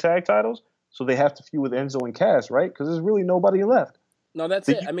hold on the tag titles, so they have to feud with Enzo and Cass, right? Because there's really nobody left. No, that's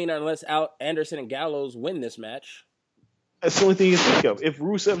it. I mean, unless Anderson and Gallows win this match. That's the only thing you can think of. If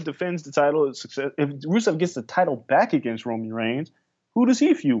Rusev defends the title, if Rusev gets the title back against Roman Reigns, who does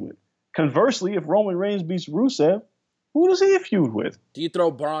he feud with? Conversely, if Roman Reigns beats Rusev, who does he feud with? Do you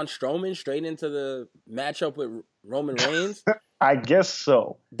throw Braun Strowman straight into the matchup with Roman Reigns? I guess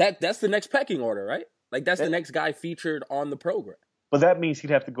so. That's the next pecking order, right? Like, that's the next guy featured on the program. But that means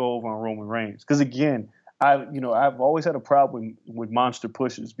he'd have to go over on Roman Reigns. Because again, I've always had a problem with monster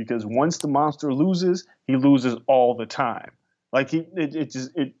pushes, because once the monster loses, he loses all the time. Like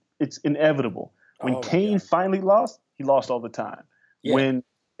it's inevitable. When Kane finally lost, he lost all the time. Yeah. When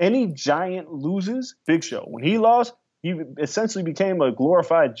any giant loses, Big Show, when he lost, he essentially became a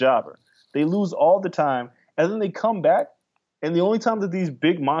glorified jobber. They lose all the time, and then they come back, and the only time that these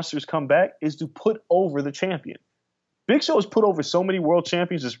big monsters come back is to put over the champion. Big Show has put over so many world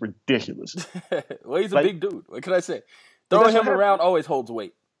champions, it's ridiculous. Well, he's a big dude. What can I say? Throwing him around always holds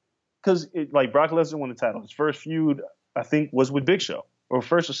weight. Because, like, Brock Lesnar won the title. His first feud, I think, was with Big Show. Or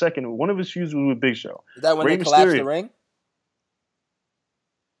first or second. One of his feuds was with Big Show. Is that when they collapsed the ring?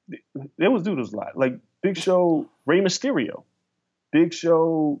 There was a lot. Like, Big Show, Rey Mysterio. Big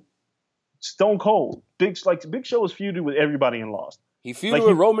Show, Stone Cold. Big Show was feuded with everybody and lost. He feuded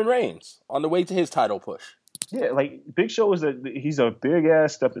with Roman Reigns on the way to his title push. Yeah, like, Big Show he's a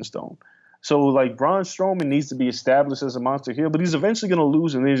big-ass stepping stone. So, like, Braun Strowman needs to be established as a monster heel, but he's eventually going to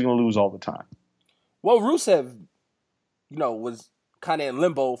lose, and then he's going to lose all the time. Well, Rusev, was kind of in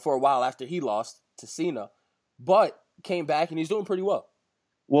limbo for a while after he lost to Cena, but came back and he's doing pretty well.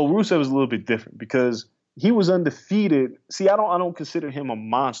 Well, Rusev is a little bit different because he was undefeated. See, I don't consider him a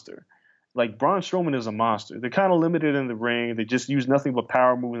monster. Like Braun Strowman is a monster. They're kind of limited in the ring. They just use nothing but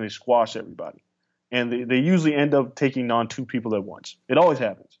power moves and they squash everybody. And they usually end up taking on two people at once. It always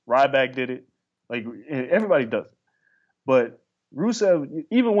happens. Ryback did it. Like everybody does it. But Rusev,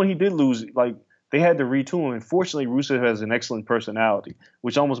 even when he did lose, like they had to retool him. And fortunately, Rusev has an excellent personality,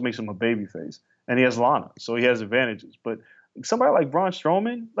 which almost makes him a babyface. And he has Lana, so he has advantages. But somebody like Braun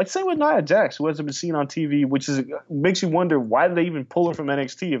Strowman, like same with Nia Jax, who hasn't been seen on TV, which makes you wonder why did they even pull her from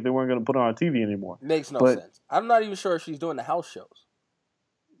NXT if they weren't going to put her on TV anymore. Makes no sense. I'm not even sure if she's doing the house shows.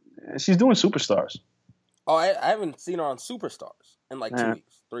 She's doing Superstars. Oh, I haven't seen her on Superstars in like 2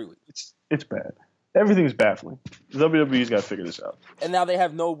 weeks, 3 weeks. It's bad. Everything's baffling. WWE's got to figure this out. And now they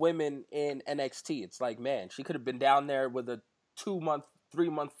have no women in NXT. It's like, man, she could have been down there with a 2-month,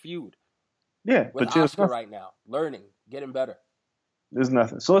 3-month feud. Yeah, with but Asuka right now, learning, getting better. There's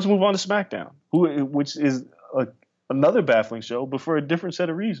nothing. So let's move on to SmackDown, which is another baffling show, but for a different set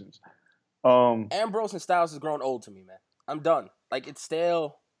of reasons. Ambrose and Styles has grown old to me, man. I'm done. Like, it's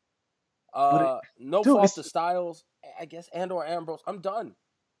stale. No fault to Styles, I guess, and/or Ambrose. I'm done.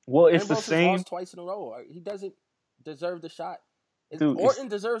 Well, it's Ambrose the same. Has lost twice in a row. He doesn't deserve the shot. Orton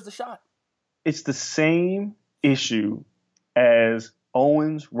deserves the shot. It's the same issue as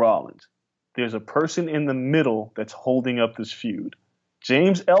Owens Rollins. There's a person in the middle that's holding up this feud.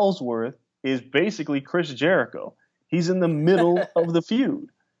 James Ellsworth is basically Chris Jericho. He's in the middle of the feud.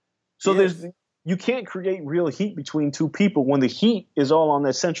 So you can't create real heat between two people when the heat is all on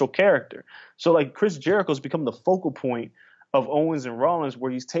that central character. So like Chris Jericho's become the focal point of Owens and Rollins,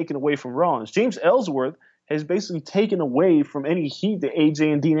 where he's taken away from Rollins. James Ellsworth has basically taken away from any heat that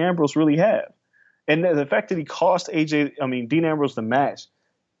AJ and Dean Ambrose really have. And the fact that he cost Dean Ambrose the match,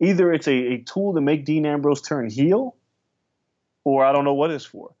 either it's a tool to make Dean Ambrose turn heel, or I don't know what it's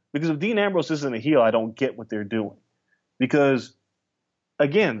for. Because if Dean Ambrose isn't a heel, I don't get what they're doing. Because,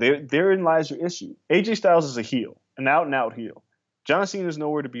 again, therein lies your issue. AJ Styles is a heel, an out-and-out heel. John Cena is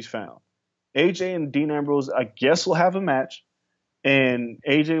nowhere to be found. AJ and Dean Ambrose, I guess, will have a match, and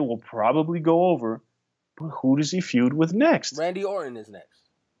AJ will probably go over, but who does he feud with next? Randy Orton is next.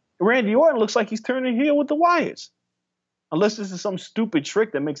 Randy Orton looks like he's turning heel with the Wyatts. Unless this is some stupid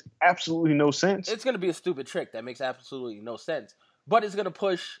trick that makes absolutely no sense. It's going to be a stupid trick that makes absolutely no sense. But it's going to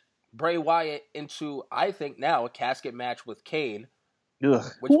push Bray Wyatt into, I think now, a casket match with Kane. Ugh.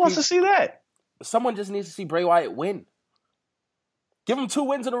 Who wants to see that? Someone just needs to see Bray Wyatt win. Give him 2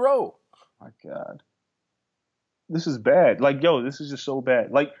 wins in a row. My God. This is bad. Like, this is just so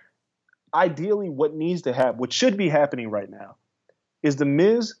bad. Like, ideally what needs to happen, what should be happening right now, is The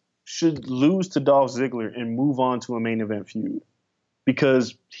Miz should lose to Dolph Ziggler and move on to a main event feud.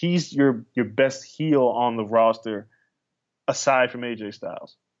 Because he's your best heel on the roster aside from AJ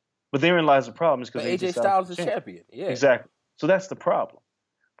Styles. But therein lies the problem, is because AJ Styles is champion. Yeah. Exactly. So that's the problem.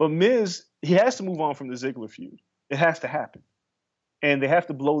 But Miz, he has to move on from the Ziggler feud. It has to happen. And they have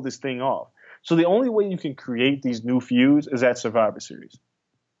to blow this thing off. So the only way you can create these new feuds is at Survivor Series.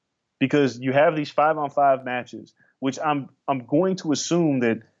 Because you have these 5-on-5 matches, which I'm going to assume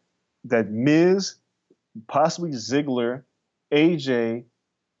that Miz, possibly Ziggler, AJ,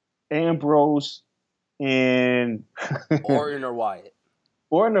 Ambrose, and Orton or Wyatt.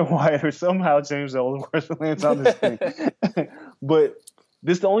 Orton or Wyatt, or somehow James Ellsworth lands on this thing. But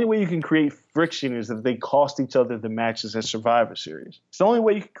the only way you can create friction is if they cost each other the matches at Survivor Series. It's the only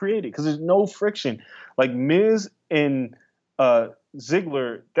way you can create it, because there's no friction. Like Miz and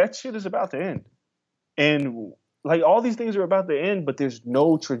Ziggler, that shit is about to end. And like all these things are about to end, but there's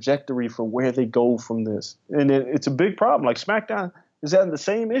no trajectory for where they go from this. And it's a big problem. Like SmackDown is having the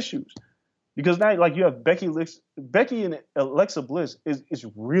same issues. Because now, like, you have Becky and Alexa Bliss is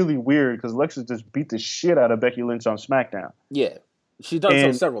really weird, because Alexa just beat the shit out of Becky Lynch on SmackDown. Yeah. She's done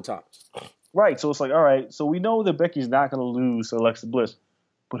so several times. Right. So it's like, all right, so we know that Becky's not going to lose to Alexa Bliss.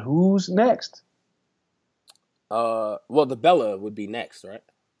 But who's next? Well, the Bella would be next, right?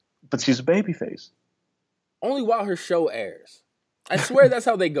 But she's a babyface. Only while her show airs. I swear that's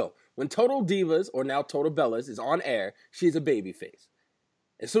how they go. When Total Divas, or now Total Bellas, is on air, she's a babyface.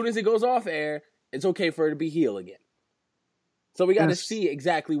 As soon as it goes off air, it's okay for her to be heel again. So we got to see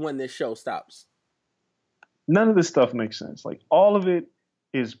exactly when this show stops. None of this stuff makes sense. Like, all of it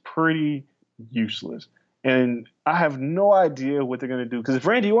is pretty useless. And I have no idea what they're going to do. Because if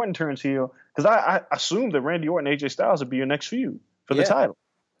Randy Orton turns heel, because I assumed that Randy Orton and AJ Styles would be your next feud for the title.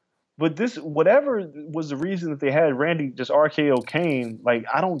 But this, whatever was the reason that they had Randy just RKO Kane, like,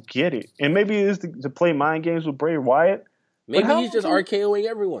 I don't get it. And maybe it is to play mind games with Bray Wyatt. Maybe he's just RKOing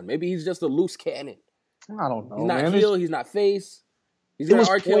everyone. Maybe he's just a loose cannon. I don't know. He's not man. heel. He's not face. He's gonna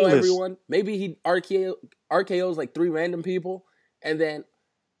RKO pointless. everyone. Maybe he RKOs like 3 random people, and then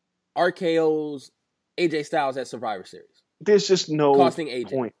RKOs AJ Styles at Survivor Series. There's just no costing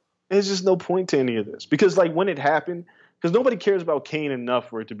AJ. point. There's just no point to any of this because, like, when it happened, because nobody cares about Kane enough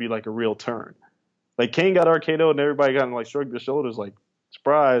for it to be like a real turn. Like, Kane got RKO'd and everybody got like shrugged their shoulders, like,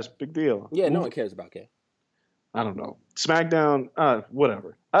 surprise, big deal. Yeah, no one cares about Kane. I don't know. SmackDown,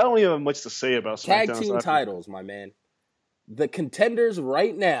 whatever. I don't even have much to say about SmackDown. Tag team titles, my man. The contenders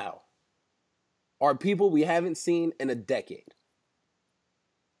right now are people we haven't seen in a decade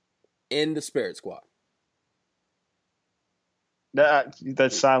in the Spirit Squad.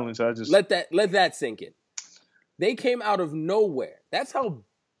 That silence. I just let that sink in. They came out of nowhere. That's how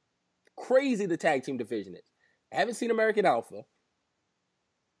crazy the tag team division is. I haven't seen American Alpha.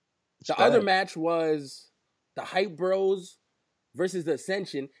 The other match was the Hype Bros versus the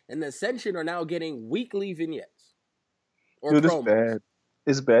Ascension, and the Ascension are now getting weekly vignettes. Dude, it's bad.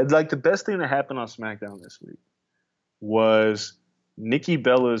 It's bad. Like, the best thing that happened on SmackDown this week was Nikki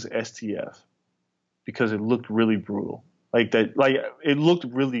Bella's STF because it looked really brutal. Like that, like it looked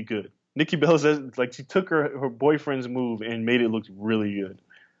really good. Nikki Bella like she took her boyfriend's move and made it look really good.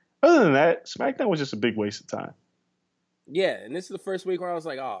 Other than that, SmackDown was just a big waste of time. Yeah, and this is the first week where I was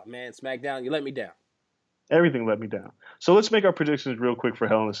like, oh man, SmackDown, you let me down. Everything let me down. So let's make our predictions real quick for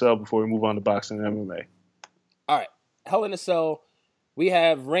Hell in a Cell before we move on to boxing and MMA. All right, Hell in a Cell. We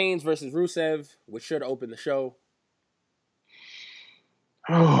have Reigns versus Rusev, which should open the show.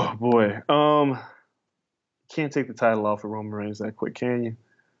 Oh boy, can't take the title off of Roman Reigns that quick, can you?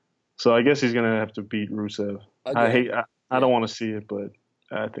 So I guess he's gonna have to beat Rusev. Again. I don't want to see it, but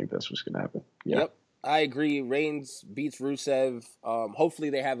I think that's what's gonna happen. Yeah. Yep, I agree. Reigns beats Rusev. Hopefully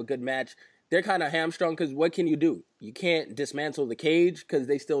they have a good match. They're kind of hamstrung because what can you do? You can't dismantle the cage because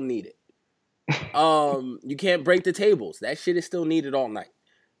they still need it. You can't break the tables. That shit is still needed all night.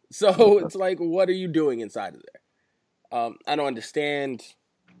 So it's like, what are you doing inside of there? I don't understand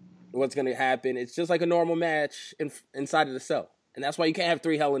what's going to happen. It's just like a normal match inside of the cell. And that's why you can't have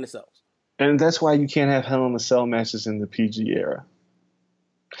 3 Hell in the Cells. And that's why you can't have Hell in the Cell matches in the PG era.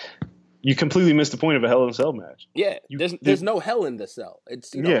 You completely missed the point of a Hell in a Cell match. Yeah, there's no Hell in the Cell.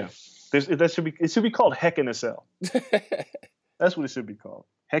 It's it should be called Heck in a Cell. That's what it should be called.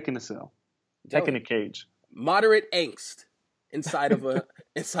 Heck in a Cell. Heck in a cage. Moderate angst inside of a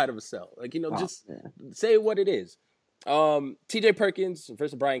cell. Like, just say what it is. TJ Perkins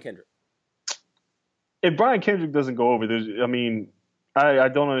versus Brian Kendrick. If Brian Kendrick doesn't go over, I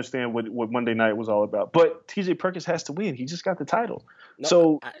don't understand what Monday night was all about. But TJ Perkins has to win. He just got the title.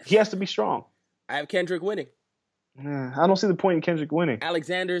 He has to be strong. I have Kendrick winning. I don't see the point in Kendrick winning.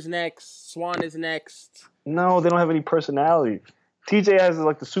 Alexander's next. Swan is next. No, they don't have any personality. TJ has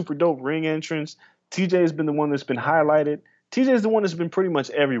like the super dope ring entrance. TJ has been the one that's been highlighted. TJ is the one that's been pretty much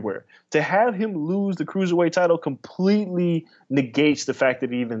everywhere. To have him lose the Cruiserweight title completely negates the fact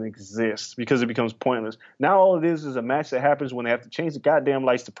that it even exists because it becomes pointless. Now all it is a match that happens when they have to change the goddamn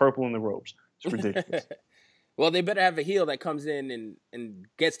lights to purple in the ropes. It's ridiculous. Well, they better have a heel that comes in and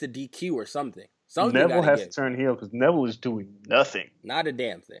gets the DQ or something. Neville has to turn heel because Neville is doing nothing. Not a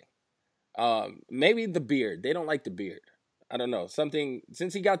damn thing. Maybe the beard. They don't like the beard. I don't know. Something,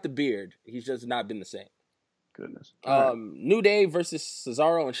 since he got the beard, he's just not been the same. Goodness. New Day versus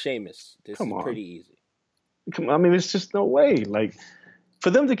Cesaro and Sheamus. This is pretty easy. There's just no way. Like, for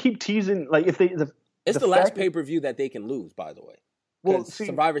them to keep teasing, like, if they... It's the last pay-per-view that they can lose, by the way. Well,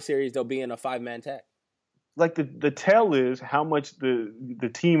 Survivor Series, they'll be in a 5-man tag. Like, the tell is how much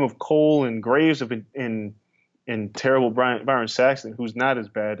the team of Cole and Graves have been in terrible Byron Saxton, who's not as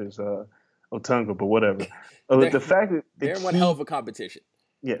bad as Otunga, but whatever. The fact that they're in one hell of a competition.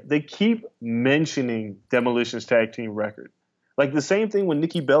 Yeah, they keep mentioning Demolition's tag team record. Like, the same thing when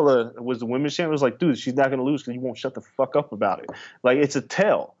Nikki Bella was the women's champion. It was like, dude, she's not going to lose because you won't shut the fuck up about it. Like, it's a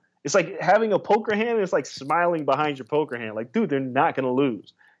tell. It's like having a poker hand, and it's like smiling behind your poker hand. Like, dude, they're not going to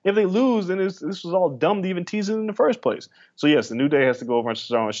lose. If they lose, then this was all dumb to even tease it in the first place. So, yes, the New Day has to go over on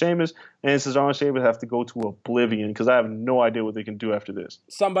Cesaro and Sheamus, and Cesaro and Sheamus have to go to oblivion because I have no idea what they can do after this.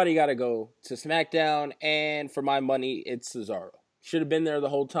 Somebody got to go to SmackDown, and for my money, it's Cesaro. Should have been there the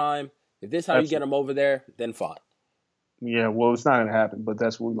whole time. If this is how you get him over there, then fine. Yeah, well, it's not going to happen, but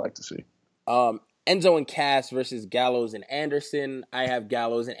that's what we'd like to see. Enzo and Cass versus Gallows and Anderson. I have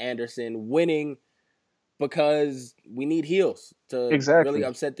Gallows and Anderson winning because we need heels to really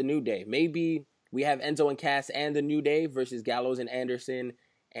upset the New Day. Maybe we have Enzo and Cass and the New Day versus Gallows and Anderson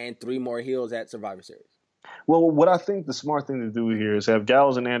and 3 more heels at Survivor Series. Well, what I think the smart thing to do here is have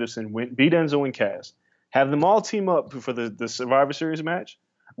Gallows and Anderson beat Enzo and Cass. Have them all team up for the Survivor Series match,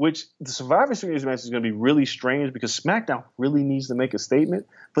 which the Survivor Series match is going to be really strange because SmackDown really needs to make a statement,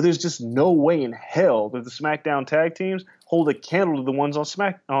 but there's just no way in hell that the SmackDown tag teams hold a candle to the ones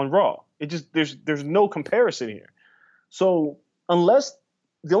on Raw. It just there's no comparison here. So unless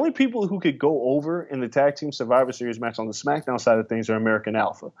the only people who could go over in the tag team Survivor Series match on the SmackDown side of things are American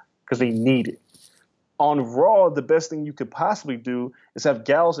Alpha because they need it. On Raw, the best thing you could possibly do is have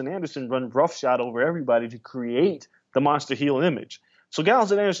Gallows and Anderson run roughshod over everybody to create the monster heel image. So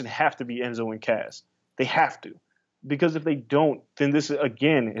Gallows and Anderson have to be Enzo and Cass. They have to. Because if they don't, then this,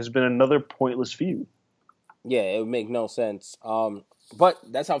 again, has been another pointless feud. Yeah, it would make no sense. But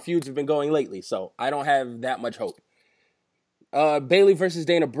that's how feuds have been going lately, so I don't have that much hope. Bayley versus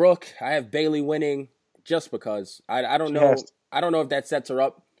Dana Brooke. I have Bayley winning just because. I don't know. I don't know if that sets her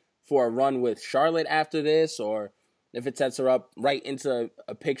up for a run with Charlotte after this, or if it sets her up right into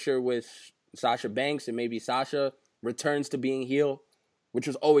a picture with Sasha Banks, and maybe Sasha returns to being heel, which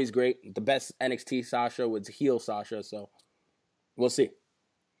was always great. The best NXT Sasha was heel Sasha, so we'll see.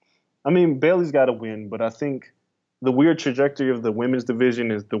 I mean, Bayley's got to win, but I think the weird trajectory of the women's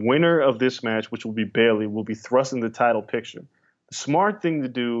division is the winner of this match, which will be Bayley, will be thrust in the title picture. The smart thing to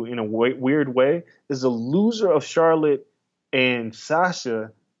do in a weird way is the loser of Charlotte and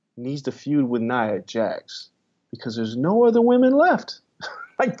Sasha needs to feud with Nia Jax because there's no other women left.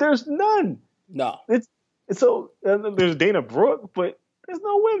 Like, there's none. No. It's so there's Dana Brooke, but there's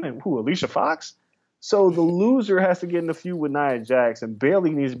no women. Who, Alicia Fox? So the loser has to get in a feud with Nia Jax, and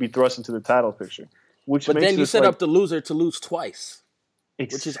Bayley needs to be thrust into the title picture. But then you set up the loser to lose twice,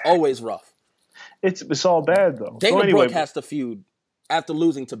 which is always rough. It's all bad, though. Dana Brooke has to feud after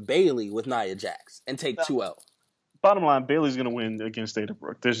losing to Bayley with Nia Jax and take 2L. Bottom line, Bayley's going to win against Dana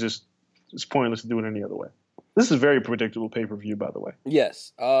Brooke. It's pointless to do it any other way. This is a very predictable pay-per-view, by the way.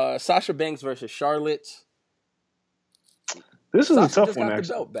 Yes. Sasha Banks versus Charlotte. This is Sasha a tough just one, got actually.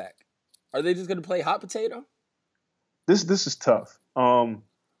 the belt back. Are they just going to play hot potato? This is tough.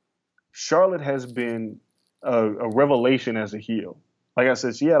 Charlotte has been a revelation as a heel. Like I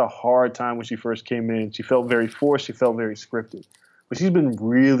said, she had a hard time when she first came in. She felt very forced. She felt very scripted. But she's been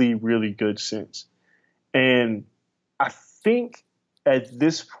really, really good since. And I think at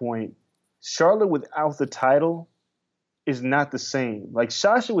this point, Charlotte without the title is not the same. Like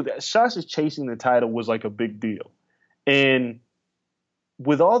Sasha chasing the title was like a big deal. And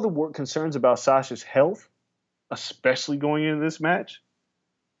with all the concerns about Sasha's health, especially going into this match,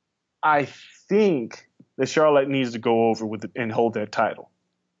 I think that Charlotte needs to go over with it and hold that title.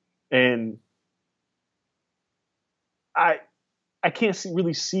 And I can't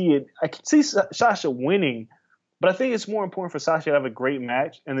really see it. I can see Sasha winning, but I think it's more important for Sasha to have a great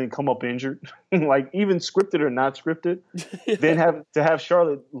match and then come up injured, like even scripted or not scripted, than have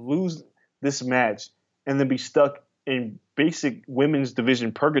Charlotte lose this match and then be stuck in basic women's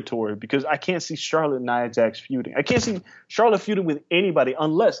division purgatory, because I can't see Charlotte and Nia Jax feuding. I can't see Charlotte feuding with anybody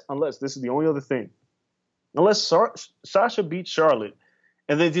unless this is the only other thing. Unless Sasha beats Charlotte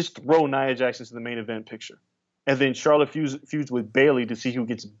and then just throw Nia Jax into the main event picture. And then Charlotte feuds with Bayley to see who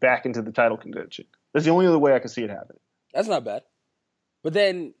gets back into the title contention. That's the only other way I can see it happening. That's not bad. But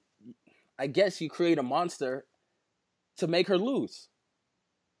then I guess you create a monster to make her lose.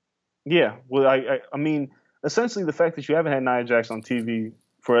 Yeah. Well, I mean, essentially the fact that you haven't had Nia Jax on TV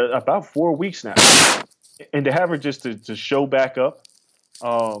for about 4 weeks now, and to have her just to show back up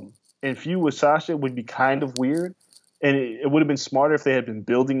and feud with Sasha would be kind of weird. And it would have been smarter if they had been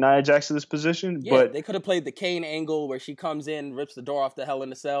building Nia Jax to this position. Yeah, but they could have played the Kane angle where she comes in, rips the door off the Hell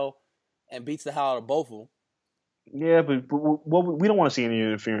in a Cell, and beats the hell out of both of them. Yeah, but we don't want to see any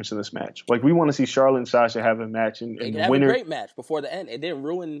interference in this match. Like, we want to see Charlotte and Sasha have a match, and They the could have winner. a great match before the end. It didn't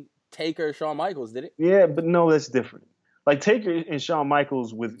ruin Taker, Shawn Michaels, did it? Yeah, but no, that's different. Like, Taker and Shawn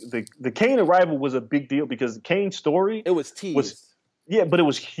Michaels with the Kane arrival was a big deal because the Kane story. It was teased. Yeah, but it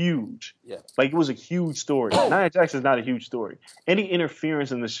was huge. Yeah. Like, it was a huge story. Nia Jax is not a huge story. Any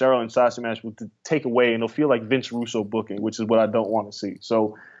interference in the Charlotte and Sasha match would take away, and it'll feel like Vince Russo booking, which is what I don't want to see.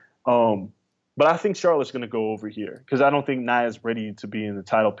 So, but I think Charlotte's going to go over here because I don't think Nia's ready to be in the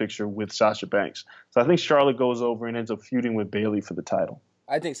title picture with Sasha Banks. So I think Charlotte goes over and ends up feuding with Bayley for the title.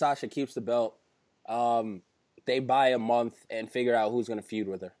 I think Sasha keeps the belt. They buy a month and figure out who's going to feud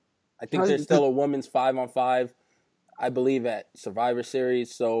with her. I think there's still a women's 5-on-5, I believe, at Survivor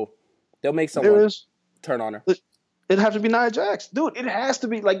Series. So they'll make someone turn on her. It'd have to be Nia Jax. Dude, it has to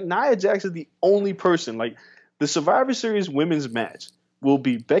be. Like, Nia Jax is the only person. Like, the Survivor Series women's match will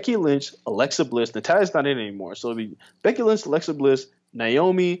be Becky Lynch, Alexa Bliss. Natalia's not in anymore. So it'll be Becky Lynch, Alexa Bliss,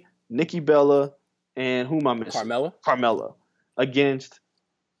 Naomi, Nikki Bella, and who am I missing? Carmella. Carmella against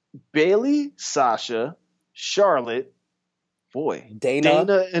Bayley, Sasha, Charlotte,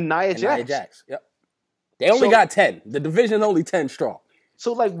 Dana and Nia Jax. Jax. Yep. They only got 10. The division only 10 strong.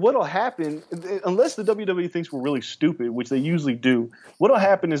 So, like, what'll happen, unless the WWE thinks we're really stupid, which they usually do, what'll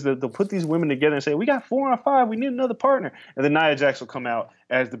happen is that they'll put these women together and say, we got 4 on 5, we need another partner. And then Nia Jax will come out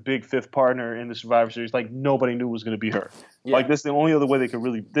as the big 5th partner in the Survivor Series, like nobody knew was going to be her. Yeah. Like, that's the only other way they could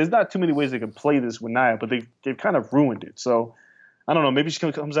really – there's not too many ways they could play this with Nia, but they've kind of ruined it. So, I don't know, maybe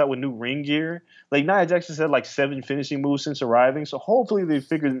she comes out with new ring gear. Like, Nia Jax has had, like, 7 finishing moves since arriving, so hopefully they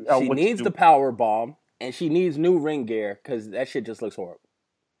figured out what to do. She needs the power bomb, and she needs new ring gear because that shit just looks horrible.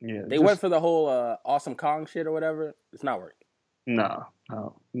 Yeah, they went for the whole Awesome Kong shit or whatever. It's not working.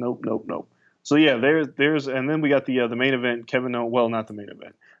 Nope. So yeah, there's and then we got the main event. Kevin Owens, well, not the main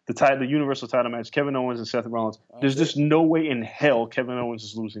event. The Universal title match. Kevin Owens and Seth Rollins. There's just no way in hell Kevin Owens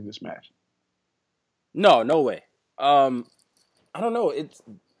is losing this match. No way. I don't know.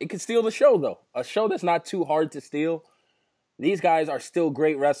 It could steal the show though. A show that's not too hard to steal. These guys are still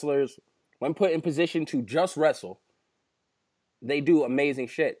great wrestlers. When put in position to just wrestle, they do amazing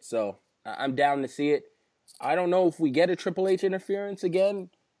shit, so I'm down to see it. I don't know if we get a Triple H interference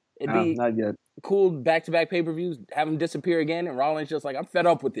again. It'd be not yet. Cool back-to-back pay-per-views, have him disappear again, and Rollins just like, I'm fed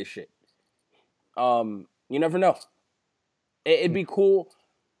up with this shit. You never know. It'd be cool.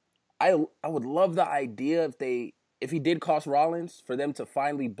 I would love the idea if he did cost Rollins, for them to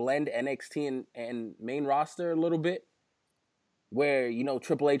finally blend NXT and main roster a little bit, where, you know,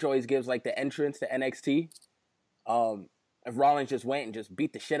 Triple H always gives like the entrance to NXT. If Rollins just went and just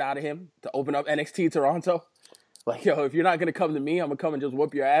beat the shit out of him to open up NXT Toronto. Like, yo, if you're not going to come to me, I'm going to come and just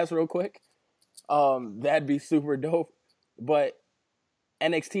whoop your ass real quick. That'd be super dope. But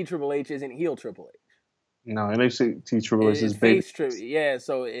NXT Triple H isn't heel Triple H. No, NXT Triple H is face yeah,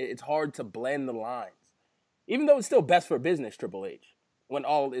 so it's hard to blend the lines. Even though it's still best for business Triple H. When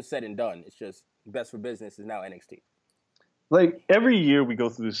all is said and done, it's just best for business is now NXT. Like, every year we go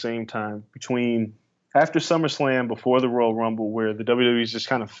through the same time between after SummerSlam, before the Royal Rumble, where the WWE is just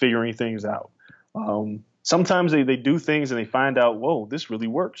kind of figuring things out. Sometimes they do things and they find out, whoa, this really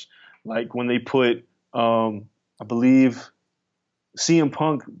works. Like when they put, I believe, CM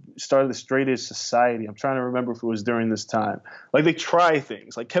Punk started the Straight Edge Society. I'm trying to remember if it was during this time. Like, they try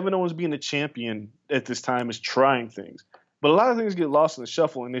things. Like, Kevin Owens being a champion at this time is trying things. But a lot of things get lost in the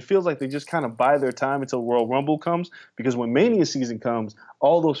shuffle, and it feels like they just kind of buy their time until Royal Rumble comes, because when Mania season comes,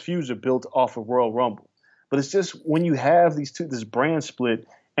 all those feuds are built off of Royal Rumble. But it's just when you have this brand split,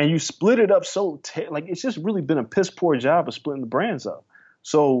 and you split it up it's just really been a piss poor job of splitting the brands up.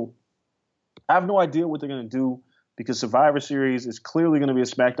 So I have no idea what they're going to do, because Survivor Series is clearly going to be a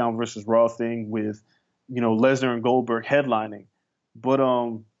SmackDown versus Raw thing with, you know, Lesnar and Goldberg headlining. But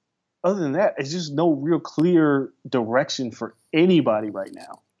other than that, it's just no real clear direction for anybody right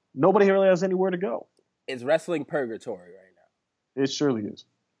now. Nobody really has anywhere to go. It's wrestling purgatory right now. It surely is.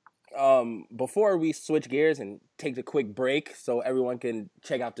 Before we switch gears and take a quick break so everyone can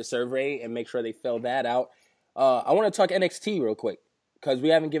check out the survey and make sure they fill that out, I want to talk NXT real quick because we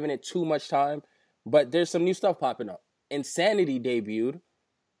haven't given it too much time, but there's some new stuff popping up. Insanity debuted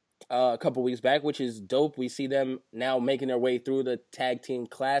a couple weeks back, which is dope. We see them now making their way through the Tag Team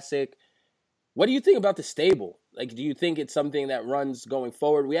Classic. What do you think about the stable? Like, do you think it's something that runs going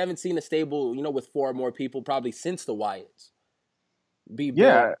forward? We haven't seen a stable, you know, with 4 more people probably since the Wyatts.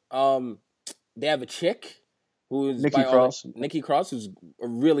 Yeah. They have a chick who's Nikki Cross, who's a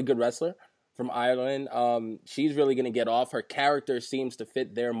really good wrestler from Ireland. She's really going to get off. Her character seems to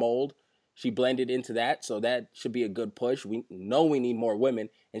fit their mold. She blended into that, so that should be a good push. We know we need more women,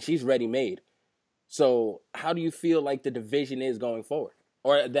 and she's ready-made. So how do you feel like the division is going forward,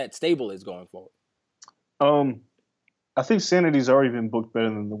 or that stable is going forward? I think Sanity's already been booked better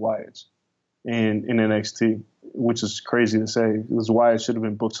than the Wyatts in NXT, which is crazy to say. Because the Wyatts should have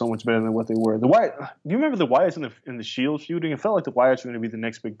been booked so much better than what they were. Do you remember the Wyatts in the Shield feuding? It felt like the Wyatts were going to be the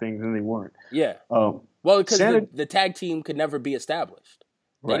next big thing, and they weren't. Yeah. Well, because the tag team could never be established.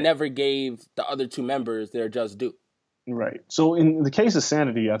 They never gave the other 2 members their just due. Right. So in the case of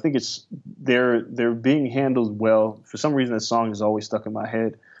Sanity, I think they're being handled well. For some reason, that song is always stuck in my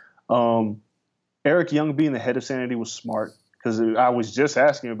head. Eric Young being the head of Sanity was smart, because I was just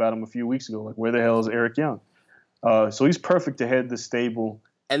asking about him a few weeks ago. Like, where the hell is Eric Young? So he's perfect to head the stable.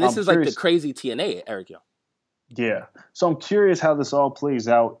 And this is like the crazy TNA Eric Young. Yeah. So I'm curious how this all plays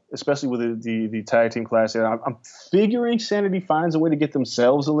out, especially with the Tag Team Classic. I'm figuring Sanity finds a way to get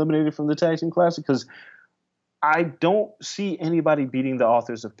themselves eliminated from the Tag Team Classic, because I don't see anybody beating the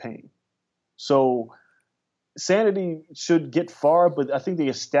Authors of Pain. So Sanity should get far, but I think they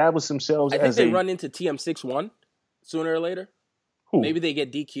establish themselves I think they run into TM61 sooner or later. Who? Maybe they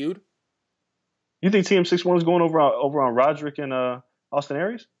get DQ'd. You think TM61 is going over on Roderick and Austin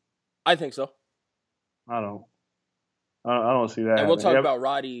Aries? I think so. I don't see that. And we'll talk Yeah. about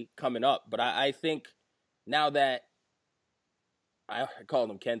Roddy coming up, but I think now that I called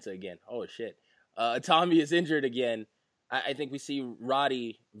him Kenta again. Oh shit. Tommy is injured again. I think we see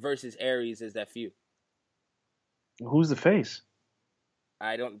Roddy versus Aries as that feud. Who's the face?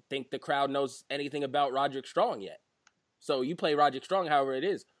 I don't think the crowd knows anything about Roderick Strong yet. So you play Roderick Strong however it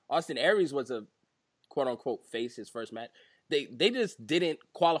is. Austin Aries was a quote-unquote face his first match. They just didn't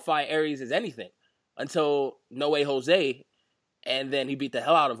qualify Aries as anything until No Way Jose, and then he beat the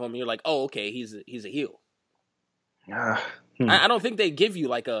hell out of him. And you're like, oh, okay, he's a heel. I don't think they give you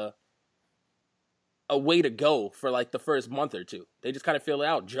like a way to go for like the first month or two. They just kind of fill it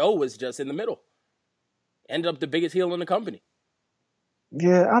out. Joe was just in the middle. Ended up the biggest heel in the company.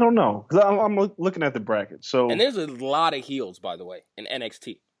 Yeah, I don't know. 'Cause I'm looking at the bracket. And there's a lot of heels, by the way, in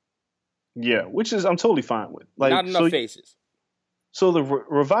NXT. Yeah, which is I'm totally fine with. Like, not enough faces. So the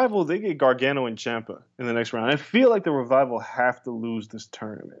Revival, they get Gargano and Ciampa in the next round. I feel like the Revival have to lose this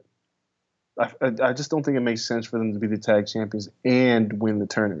tournament. I just don't think it makes sense for them to be the tag champions and win the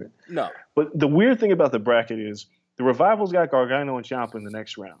tournament. No. But the weird thing about the bracket is the Revival's got Gargano and Ciampa in the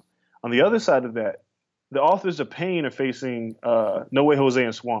next round. On the other side of that, the Authors of Pain are facing No Way Jose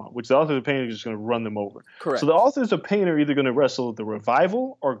and Swan, which the Authors of Pain are just going to run them over. Correct. So the Authors of Pain are either going to wrestle the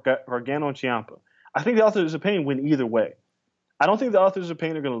Revival or Gargano and Ciampa. I think the Authors of Pain win either way. I don't think the Authors of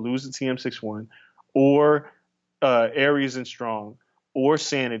Pain are going to lose to TM61 or Aries and Strong or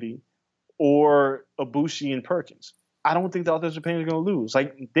Sanity or Ibushi and Perkins. I don't think the Authors of Pain are going to lose.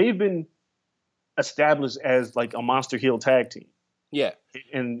 Like, they've been established as like a monster heel tag team. Yeah.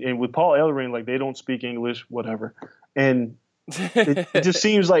 And with Paul Ellering, like, they don't speak English, whatever. And it just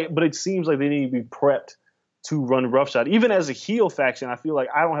seems like, but it seems like they need to be prepped to run roughshod. Even as a heel faction, I feel like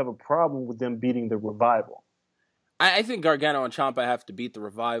I don't have a problem with them beating the Revival. I think Gargano and Ciampa have to beat the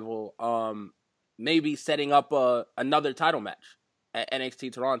Revival. Maybe setting up another title match at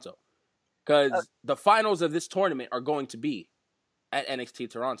NXT Toronto. Because the finals of this tournament are going to be at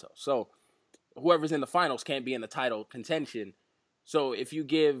NXT Toronto. So whoever's in the finals can't be in the title contention. So if you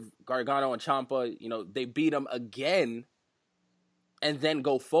give Gargano and Ciampa, they beat them again and then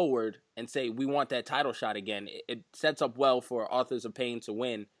go forward and say, we want that title shot again, it sets up well for Authors of Pain to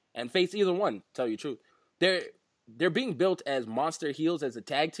win and face either one, to tell you the truth. They're being built as monster heels as a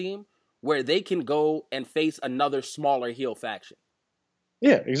tag team where they can go and face another smaller heel faction.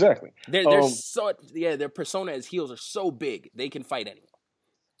 Yeah, exactly. Their persona as heels are so big, they can fight anyone.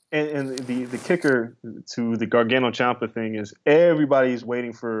 And the kicker to the Gargano Ciampa thing is everybody's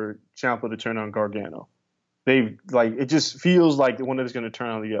waiting for Ciampa to turn on Gargano. It just feels like one is going to turn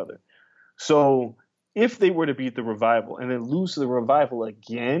on the other. So if they were to beat the Revival and then lose to the Revival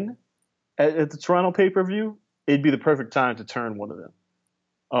again at the Toronto pay-per-view, it'd be the perfect time to turn one of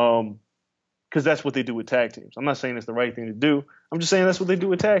them. Because that's what they do with tag teams. I'm not saying it's the right thing to do. I'm just saying that's what they do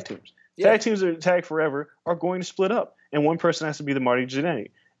with tag teams. Yeah. Tag teams that are tagged forever are going to split up, and one person has to be the Marty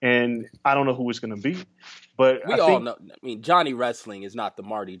Jannetty. And I don't know who it's going to be, but we all know. I mean, Johnny Wrestling is not the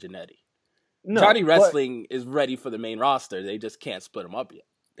Marty Jannetty. No, Johnny Wrestling is ready for the main roster. They just can't split them up yet.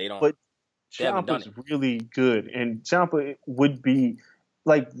 They don't. But Ciampa's really good, and Ciampa would be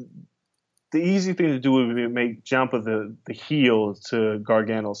like the easy thing to do would be make Ciampa the heel to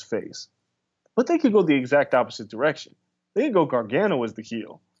Gargano's face. But they could go the exact opposite direction. They could go Gargano as the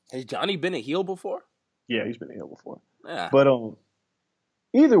heel. Has Johnny been a heel before? Yeah, he's been a heel before. Yeah. But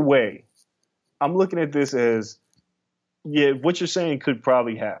either way, I'm looking at this as, what you're saying could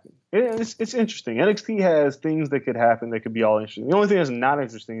probably happen. It's interesting. NXT has things that could happen that could be all interesting. The only thing that's not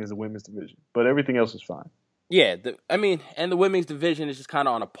interesting is the women's division, but everything else is fine. Yeah, and the women's division is just kind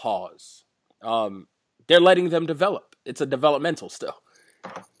of on a pause. They're letting them develop. It's a developmental still.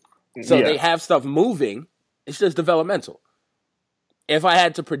 So They have stuff moving. It's just developmental. If I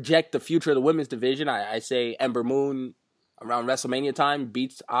had to project the future of the women's division, I say Ember Moon around WrestleMania time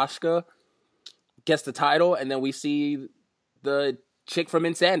beats Asuka, gets the title, and then we see the chick from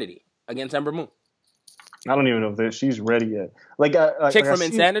Insanity against Ember Moon. I don't even know if she's ready yet. Chick from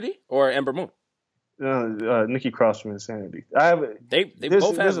Insanity or Ember Moon? Nikki Cross from Insanity. They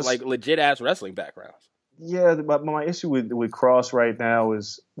both have legit ass wrestling backgrounds. Yeah, but my issue with Cross right now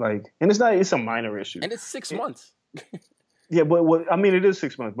is and it's a minor issue. And it's 6 months. Yeah, but it is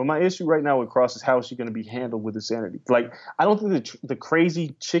 6 months. But my issue right now with Cross is how is she going to be handled with Insanity? I don't think the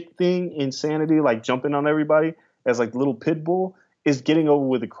crazy chick thing, Insanity, jumping on everybody as the little pit bull, is getting over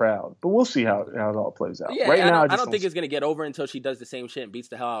with the crowd. But we'll see how it all plays out. Yeah, right now, I don't think it's going to get over until she does the same shit and beats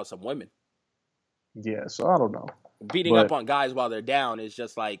the hell out of some women. Yeah, so I don't know. Beating up on guys while they're down is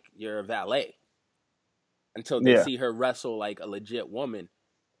just like you're a valet. until they see her wrestle like a legit woman.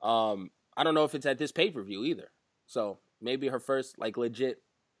 I don't know if it's at this pay-per-view either. So maybe her first like legit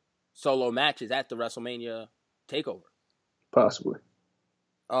solo match is at the WrestleMania TakeOver. Possibly.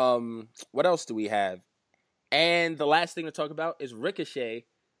 What else do we have? And the last thing to talk about is Ricochet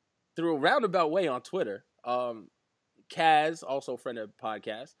through a roundabout way on Twitter. Kaz, also a friend of the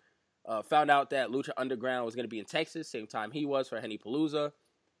podcast, found out that Lucha Underground was going to be in Texas, same time he was for Henny Palooza.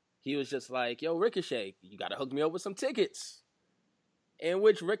 He was just like, yo, Ricochet, you got to hook me up with some tickets. In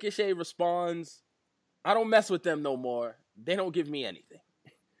which Ricochet responds, I don't mess with them no more. They don't give me anything.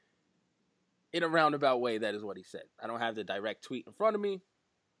 In a roundabout way, that is what he said. I don't have the direct tweet in front of me,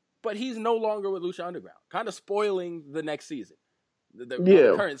 but he's no longer with Lucha Underground, kind of spoiling the next season,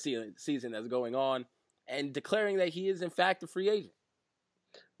 the current season that's going on, and declaring that he is, in fact, a free agent.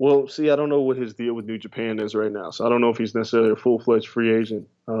 Well, see, I don't know what his deal with New Japan is right now, so I don't know if he's necessarily a full-fledged free agent,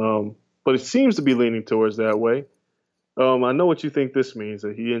 but it seems to be leaning towards that way. I know what you think this means,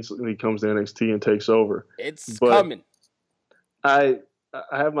 that he instantly comes to NXT and takes over. It's coming. I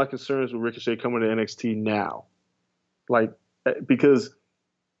have my concerns with Ricochet coming to NXT now. Because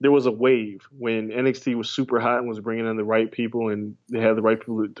there was a wave when NXT was super hot and was bringing in the right people and they had the right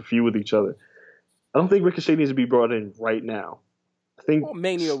people to feud with each other. I don't think Ricochet needs to be brought in right now. I think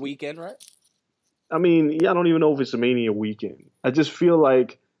Mania weekend, right? I mean, I don't even know if it's a Mania weekend. I just feel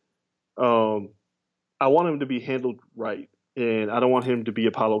like I want him to be handled right, and I don't want him to be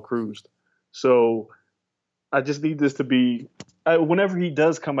Apollo Crews. So I just need this to be whenever he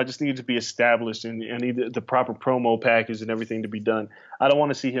does come, I just need it to be established and I need the proper promo package and everything to be done. I don't want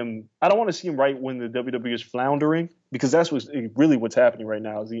to see him right when the WWE is floundering, because that's what's happening right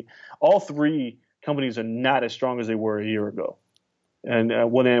now. All three companies are not as strong as they were a year ago.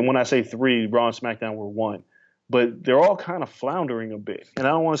 And when I say three, Raw and SmackDown were one. But they're all kind of floundering a bit. And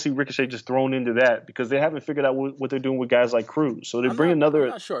I don't want to see Ricochet just thrown into that because they haven't figured out what they're doing with guys like Crews. So I'm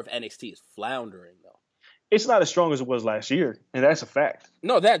not sure if NXT is floundering, though. It's not as strong as it was last year, and that's a fact.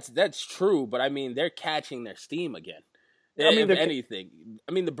 No, that's true, but I mean, they're catching their steam again. If anything.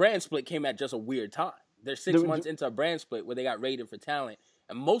 I mean, the brand split came at just a weird time. They're 6 months into a brand split where they got rated for talent,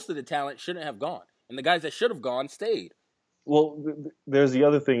 and most of the talent shouldn't have gone. And the guys that should have gone stayed. Well, there's the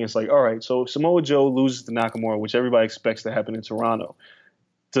other thing. It's like, all right, so Samoa Joe loses to Nakamura, which everybody expects to happen in Toronto.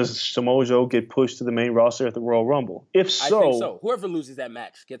 Does Samoa Joe get pushed to the main roster at the Royal Rumble? If so, I think so. Whoever loses that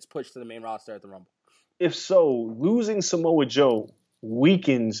match gets pushed to the main roster at the Rumble. If so, losing Samoa Joe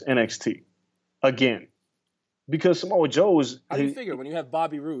weakens NXT again. Because Samoa Joe is... How do you figure when you have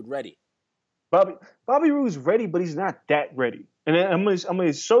Bobby Roode ready? Bobby Roode's ready, but he's not that ready. And I'm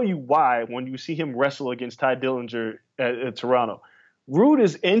gonna show you why when you see him wrestle against Ty Dillinger at Toronto.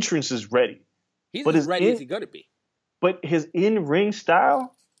 Roode's entrance is ready. He's as ready as he's going to be. But his in-ring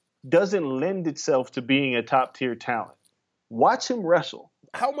style doesn't lend itself to being a top-tier talent. Watch him wrestle.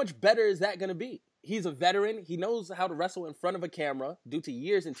 How much better is that going to be? He's a veteran. He knows how to wrestle in front of a camera due to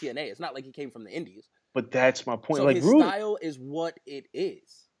years in TNA. It's not like he came from the Indies. But that's my point. So his style is what it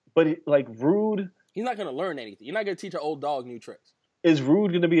is. But Roode... He's not going to learn anything. You're not going to teach an old dog new tricks. Is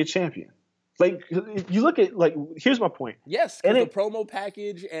Roode going to be a champion? You look at, here's my point. Yes, because the promo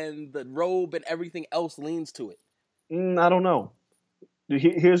package and the robe and everything else leans to it. I don't know.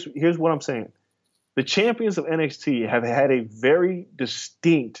 Here's what I'm saying. The champions of NXT have had a very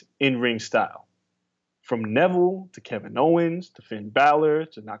distinct in-ring style. From Neville to Kevin Owens to Finn Balor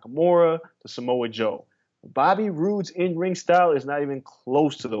to Nakamura to Samoa Joe. Bobby Roode's in-ring style is not even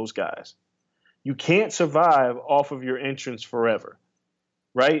close to those guys. You can't survive off of your entrance forever,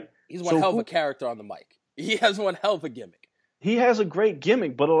 right? He's one hell of a character on the mic. He has one hell of a gimmick. He has a great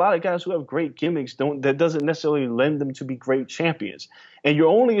gimmick, but a lot of guys who have great gimmicks that doesn't necessarily lend them to be great champions. And you're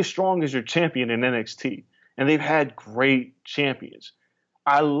only as strong as your champion in NXT. And they've had great champions.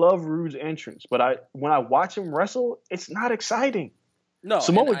 I love Roode's entrance, but when I watch him wrestle, it's not exciting. No,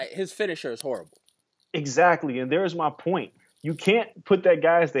 his finisher is horrible. Exactly, and there's my point. You can't put that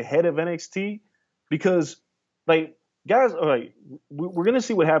guy as the head of NXT because, guys are we're going to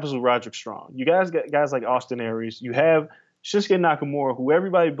see what happens with Roderick Strong. You guys got guys like Austin Aries. You have Shinsuke Nakamura, who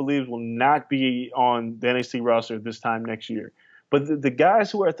everybody believes will not be on the NXT roster this time next year. But the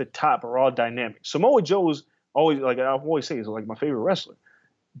guys who are at the top are all dynamic. Samoa Joe is always, I always say, is my favorite wrestler.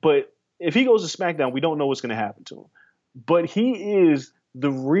 But if he goes to SmackDown, we don't know what's going to happen to him. But he is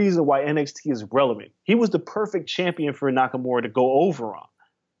the reason why NXT is relevant. He was the perfect champion for Nakamura to go over on.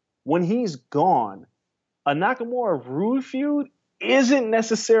 When he's gone, a Nakamura-Roode feud isn't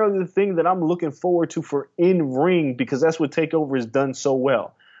necessarily the thing that I'm looking forward to for in-ring because that's what TakeOver has done so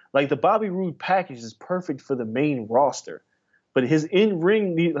well. The Bobby Roode package is perfect for the main roster, but his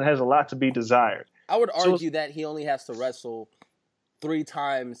in-ring has a lot to be desired. I would argue that he only has to wrestle 3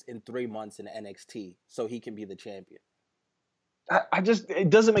 times in 3 months in NXT so he can be the champion. It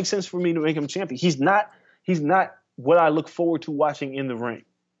doesn't make sense for me to make him champion. He's not what I look forward to watching in the ring.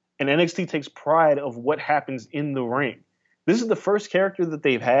 And NXT takes pride of what happens in the ring. This is the first character that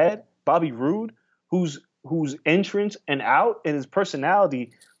they've had, Bobby Roode, whose entrance and out and his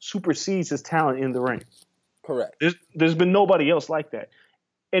personality supersedes his talent in the ring. Correct. There's been nobody else like that.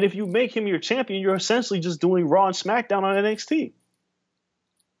 And if you make him your champion, you're essentially just doing Raw and SmackDown on NXT.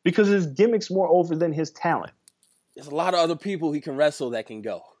 Because his gimmick's more over than his talent. There's a lot of other people he can wrestle that can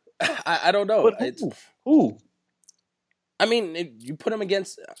go. I don't know. But who? I mean, you put him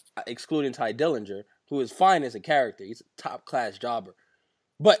against, excluding Ty Dillinger, who is fine as a character. He's a top-class jobber.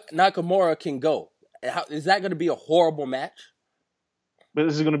 But Nakamura can go. Is that going to be a horrible match? But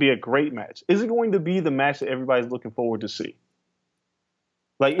this is going to be a great match. Is it going to be the match that everybody's looking forward to see?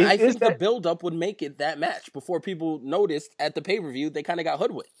 I think the build-up would make it that match. Before people noticed at the pay-per-view, they kind of got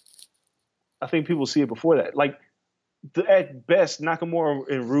hoodwinked. I think people see it before that. At best, Nakamura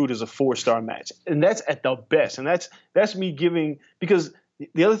and Roode is a 4-star match. And that's at the best. And that's me giving – because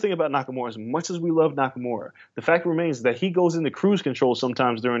the other thing about Nakamura, as much as we love Nakamura, the fact remains that he goes into cruise control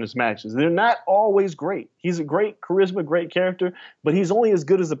sometimes during his matches. They're not always great. He's a great charisma, great character, but he's only as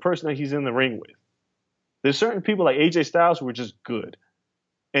good as the person that he's in the ring with. There's certain people like AJ Styles who are just good.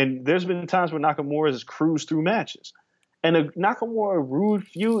 And there's been times where Nakamura has cruised through matches. And a Nakamura-Roode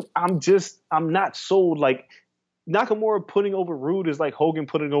feud, I'm not sold. Like, Nakamura putting over Roode is like Hogan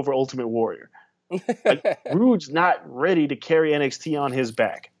putting over Ultimate Warrior. Roode's not ready to carry NXT on his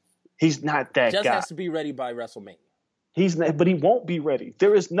back. He's not that guy. Just has to be ready by WrestleMania. But he won't be ready.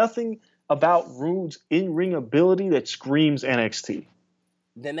 There is nothing about Roode's in-ring ability that screams NXT.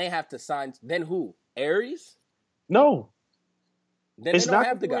 Then they have to sign. Then who? Aries? No. Then they don't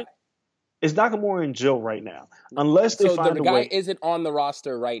have the guy. It's Nakamura and Joe right now. Unless they find a way. So the guy isn't on the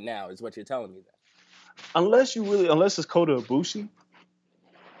roster right now, is what you're telling me. Then. Unless it's Kota Ibushi.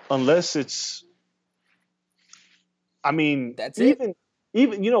 Unless it's. I mean, that's even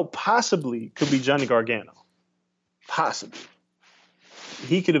possibly could be Johnny Gargano. Possibly.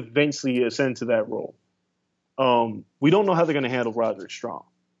 He could eventually ascend to that role. We don't know how they're going to handle Roderick Strong.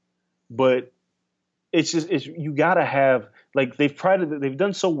 But it's you got to have, like, they've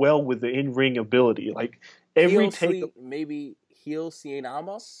done so well with the in-ring ability. Like, every maybe heel Cien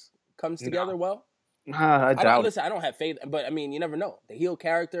Amos comes together well. I doubt listen, I don't have faith, but I mean, you never know. The heel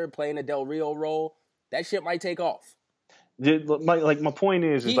character playing a Del Rio role, that shit might take off. My point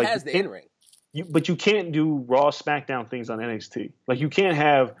is he has the in-ring. But you can't do Raw, SmackDown things on NXT. Like, you can't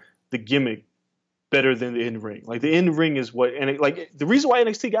have the gimmick better than the in-ring. Like, the in-ring is what, the reason why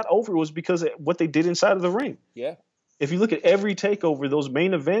NXT got over was because of what they did inside of the ring. Yeah. If you look at every takeover, those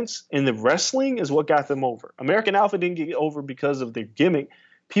main events and the wrestling is what got them over. American Alpha didn't get over because of their gimmick.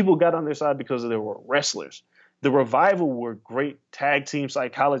 People got on their side because they were wrestlers. The Revival were great tag team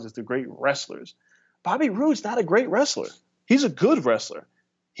psychologists. They're great wrestlers. Bobby Roode's not a great wrestler. He's a good wrestler.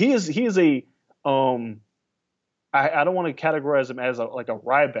 He is a I don't want to categorize him as like a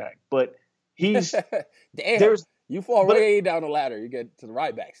Ryback, but he's damn. You fall way down the ladder. You get to the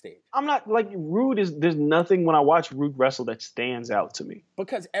Ryback stage. I'm not like Roode is. There's nothing when I watch Roode wrestle that stands out to me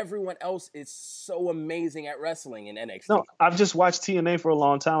because everyone else is so amazing at wrestling in NXT. No, I've just watched TNA for a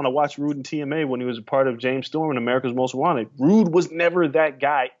long time. I watched Roode in TMA when he was a part of James Storm and America's Most Wanted. Roode was never that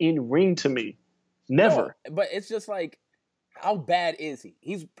guy in ring to me. Never. No, but it's just like, how bad is he?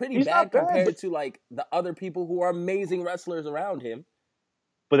 He's pretty bad compared to like the other people who are amazing wrestlers around him.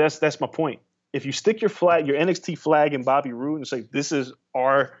 But that's my point. If you stick your NXT flag in Bobby Roode and say this is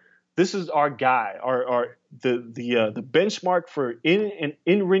our guy, the benchmark for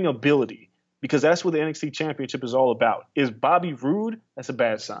in-ring ability, because that's what the NXT Championship is all about, is Bobby Roode, that's a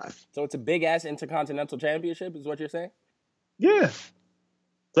bad sign. So it's a big ass Intercontinental Championship, is what you're saying? Yeah.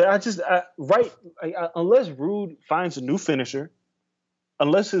 But unless Roode finds a new finisher,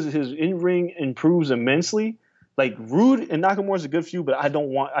 unless his in-ring improves immensely. Like, Roode and Nakamura is a good feud, but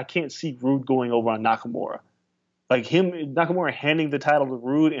I can't see Roode going over on Nakamura. Like, Nakamura handing the title to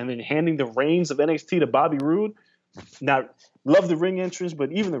Roode and then handing the reins of NXT to Bobby Roode. Now, love the ring entrance,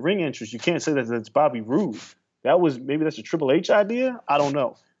 but even the ring entrance, you can't say that that's Bobby Roode. Maybe that's a Triple H idea? I don't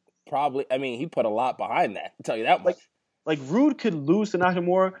know. Probably. I mean, he put a lot behind that. I'll tell you that much. Like, Roode could lose to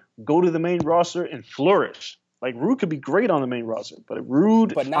Nakamura, go to the main roster, and flourish. Like, Roode could be great on the main roster, but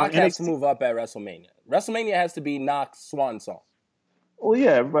Knox has to move up at WrestleMania. WrestleMania has to be Knox's swan song. Well,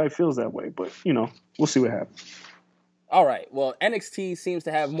 yeah, everybody feels that way, but, we'll see what happens. All right. Well, NXT seems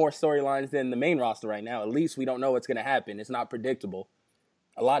to have more storylines than the main roster right now. At least we don't know what's going to happen. It's not predictable.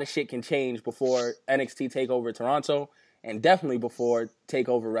 A lot of shit can change before NXT TakeOver Toronto, and definitely before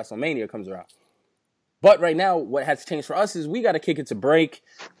TakeOver WrestleMania comes around. But right now, what has changed for us is we got to kick it to break.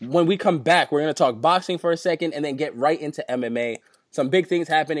 When we come back, we're going to talk boxing for a second and then get right into MMA. Some big things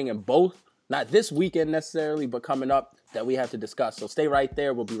happening in both, not this weekend necessarily, but coming up that we have to discuss. So stay right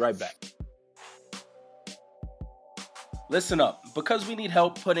there. We'll be right back. Listen up, because we need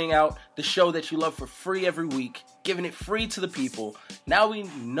help putting out the show that you love for free every week, giving it free to the people. Now we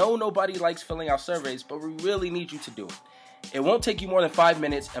know nobody likes filling out surveys, but we really need you to do it. It won't take you more than 5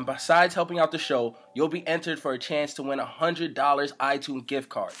 minutes, and besides helping out the show, you'll be entered for a chance to win a $100 iTunes gift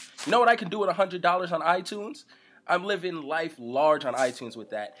card. You know what I can do with $100 on iTunes? I'm living life large on iTunes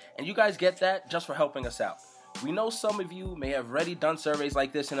with that, and you guys get that just for helping us out. We know some of you may have already done surveys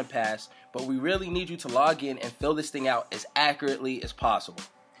like this in the past, but we really need you to log in and fill this thing out as accurately as possible.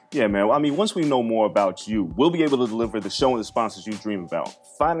 Yeah, man. I mean, once we know more about you, we'll be able to deliver the show and the sponsors you dream about.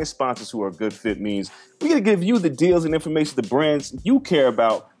 Finding sponsors who are a good fit means we're going to give you the deals and information the brands you care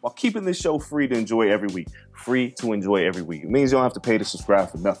about while keeping this show free to enjoy every week. Free to enjoy every week. It means you don't have to pay to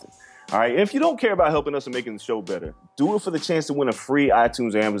subscribe for nothing. All right? And if you don't care about helping us and making the show better, do it for the chance to win a free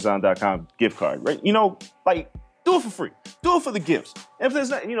iTunes or Amazon.com gift card, right? You know, like, do it for free. Do it for the gifts. And if there's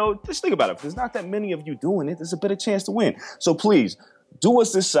not, you know, just think about it. If there's not that many of you doing it, there's a better chance to win. So please, do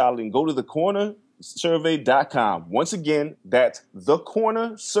us this solid and go to thecornersurvey.com. Once again, that's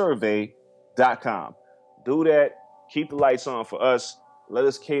thecornersurvey.com. Do that. Keep the lights on for us. Let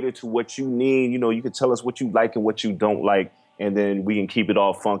us cater to what you need. You know, you can tell us what you like and what you don't like, and then we can keep it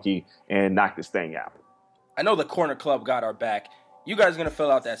all funky and knock this thing out. I know the Corner Club got our back. You guys are going to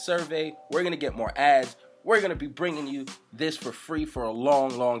fill out that survey. We're going to get more ads. We're going to be bringing you this for free for a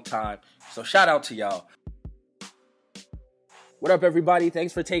long, long time. So shout out to y'all. What up, everybody?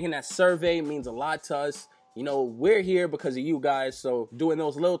 Thanks for taking that survey. It means a lot to us. You know, we're here because of you guys, so doing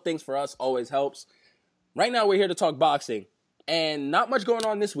those little things for us always helps. Right now, we're here to talk boxing, and not much going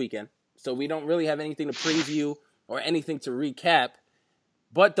on this weekend, so we don't really have anything to preview or anything to recap,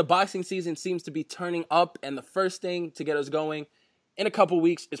 but the boxing season seems to be turning up, and the first thing to get us going in a couple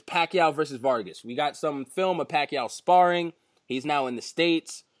weeks is Pacquiao versus Vargas. We got some film of Pacquiao sparring. He's now in the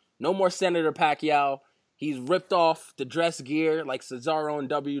States. No more Senator Pacquiao. He's ripped off the dress gear like Cesaro in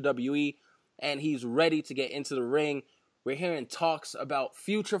WWE, and he's ready to get into the ring. We're hearing talks about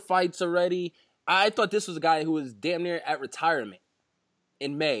future fights already. I thought this was a guy who was damn near at retirement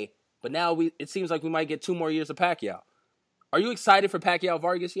in May, but now it seems like we might get 2 more years of Pacquiao. Are you excited for Pacquiao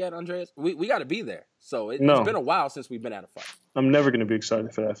Vargas yet, Andreas? We got to be there. So it's been a while since we've been at a fight. I'm never going to be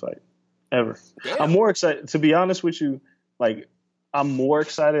excited for that fight, ever. Damn. I'm more excited, to be honest with you, like, I'm more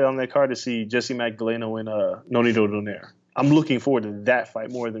excited on that card to see Jesse Magdaleno and Nonito Donaire. I'm looking forward to that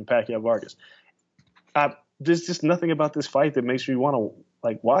fight more than Pacquiao Vargas. There's just nothing about this fight that makes me want to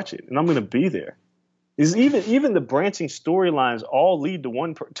watch it, and I'm going to be there. Is even the branching storylines all lead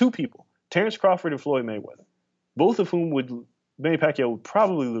to two people, Terrence Crawford and Floyd Mayweather, both of whom Manny Pacquiao would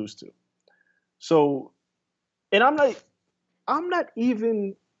probably lose to. So, and I'm not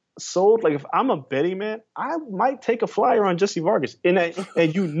even sold. Like, if I'm a betting man, I might take a flyer on Jesse Vargas,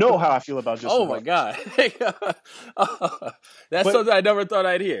 and you know how I feel about Jesse. Oh Vargas. my God, that's something I never thought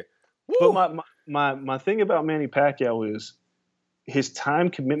I'd hear. Woo. But my thing about Manny Pacquiao is his time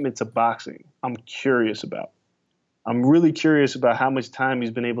commitment to boxing. I'm curious about. I'm really curious about how much time he's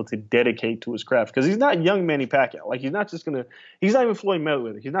been able to dedicate to his craft, because he's not young Manny Pacquiao. Like, he's not even Floyd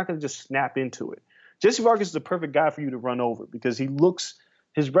Mayweather. He's not gonna just snap into it. Jesse Vargas is the perfect guy for you to run over because his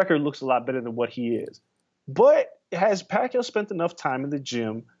record looks a lot better than what he is. But has Pacquiao spent enough time in the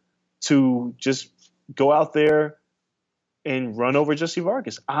gym to just go out there and run over Jesse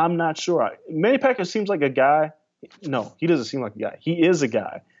Vargas? I'm not sure. Manny Pacquiao seems like a guy. No, he doesn't seem like a guy. He is a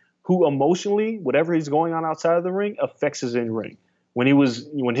guy who emotionally, whatever he's going on outside of the ring, affects his in-ring. When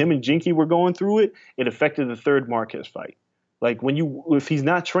him and Jinky were going through it, it affected the third Marquez fight. Like, if he's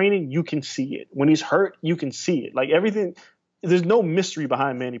not training, you can see it. When he's hurt, you can see it. Like, everything. There's no mystery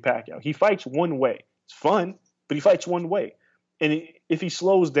behind Manny Pacquiao. He fights one way. It's fun, but he fights one way. And if he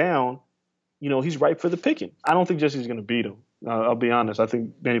slows down, he's ripe for the picking. I don't think Jesse's going to beat him. I'll be honest. I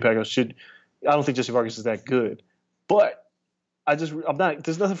think Manny Pacquiao should. I don't think Jesse Vargas is that good. But I'm not.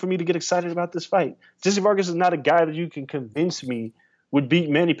 There's nothing for me to get excited about this fight. Jesse Vargas is not a guy that you can convince me would beat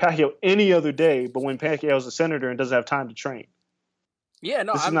Manny Pacquiao any other day, but when Pacquiao's a senator and doesn't have time to train. Yeah,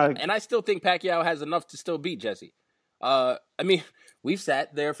 no, and I still think Pacquiao has enough to still beat Jesse. I mean, we've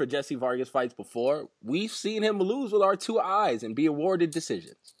sat there for Jesse Vargas fights before. We've seen him lose with our 2 eyes and be awarded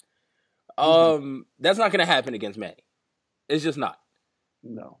decisions. That's not going to happen against Manny. It's just not.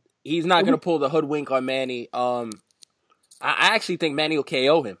 No. He's not going to pull the hoodwink on Manny. I actually think Manny will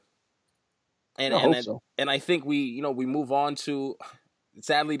KO him. And I hope so. And I think we move on to,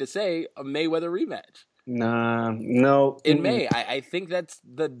 sadly to say, a Mayweather rematch. Nah, no. In May. I think that's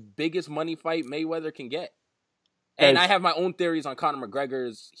the biggest money fight Mayweather can get. And I have my own theories on Conor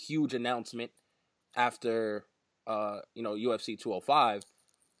McGregor's huge announcement after UFC 205.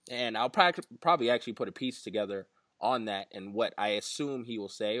 And I'll probably actually put a piece together on that and what I assume he will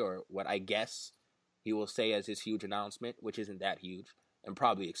say, or what I guess he will say as his huge announcement, which isn't that huge and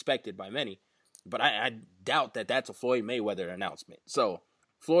probably expected by many. But I doubt that that's a Floyd Mayweather announcement. So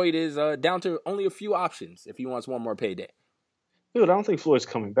Floyd is down to only a few options if he wants one more payday. Dude, I don't think Floyd's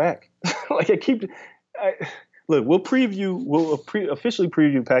coming back. Look, we'll officially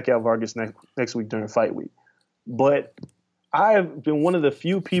preview Pacquiao Vargas next week during fight week. But I've been one of the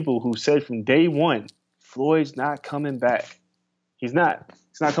few people who said from day one, Floyd's not coming back. He's not.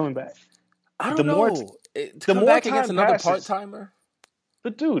 He's not coming back. I don't know. To come back against another part-timer?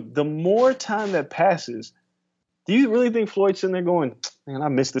 But, dude, the more time that passes, do you really think Floyd's sitting there going, man, I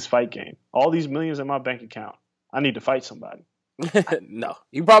missed this fight game. All these millions in my bank account. I need to fight somebody. No.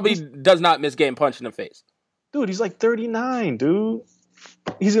 He probably does not miss getting punched in the face. Dude, he's like 39, dude.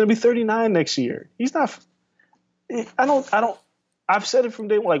 He's going to be 39 next year. He's not – I've said it from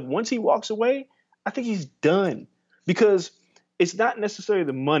day one. Like, once he walks away, I think he's done. Because it's not necessarily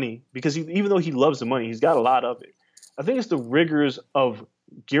the money, because even though he loves the money, he's got a lot of it. I think it's the rigors of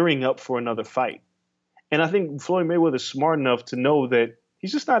gearing up for another fight. And I think Floyd Mayweather is smart enough to know that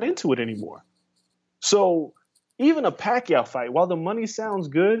he's just not into it anymore. So even a Pacquiao fight, while the money sounds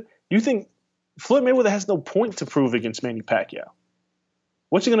good, you think Floyd Mayweather has no point to prove against Manny Pacquiao?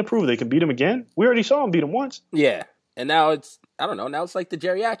 What's he going to prove? They can beat him again? We already saw him beat him once. Yeah. And now it's like the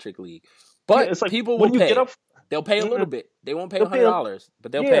geriatric league. But it's like, people will pay. They'll pay a little bit. They won't pay $100,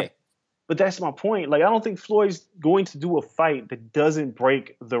 but they'll pay. But that's my point. Like, I don't think Floyd's going to do a fight that doesn't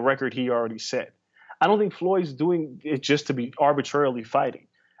break the record he already set. I don't think Floyd's doing it just to be arbitrarily fighting.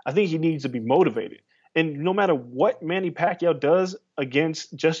 I think he needs to be motivated. And no matter what Manny Pacquiao does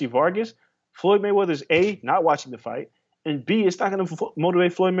against Jesse Vargas, Floyd Mayweather's A, not watching the fight, and B, it's not going to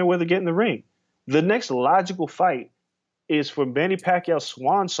motivate Floyd Mayweather to get in the ring. The next logical fight is for Manny Pacquiao's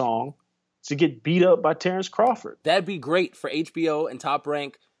swan song to get beat up by Terrence Crawford. That'd be great for HBO and Top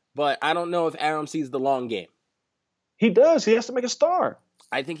Rank, but I don't know if Arum sees the long game. He does. He has to make a star.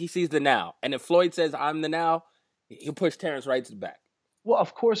 I think he sees the now. And if Floyd says, I'm the now, he'll push Terrence right to the back. Well,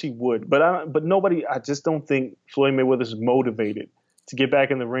 of course he would. But I just don't think Floyd Mayweather is motivated to get back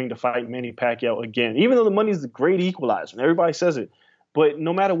in the ring to fight Manny Pacquiao again. Even though the money's the great equalizer, and everybody says it. But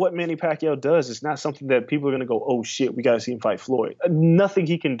no matter what Manny Pacquiao does, it's not something that people are going to go, oh, shit, we got to see him fight Floyd. Nothing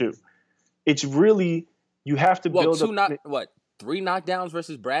he can do. It's really, you have to build up. 3 knockdowns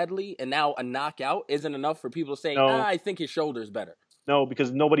versus Bradley, and now a knockout isn't enough for people to say, I think his shoulder's better. No,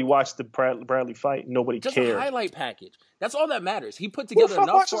 because nobody watched the Bradley fight. Nobody cared. Just a highlight package. That's all that matters. He put together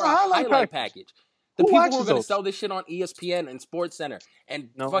enough for a highlight package. The people who are going to sell this shit on ESPN and SportsCenter and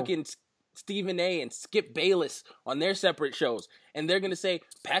fucking Stephen A. and Skip Bayless on their separate shows. And they're going to say,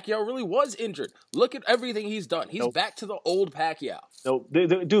 Pacquiao really was injured. Look at everything he's done. He's back to the old Pacquiao. No,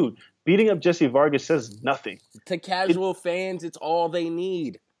 dude, beating up Jesse Vargas says nothing. To casual fans, it's all they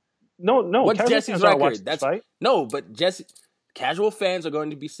need. No. What's Jesse's record? Casual fans are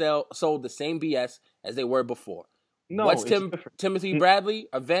going to be sold the same BS as they were before. No, what's Timothy Bradley?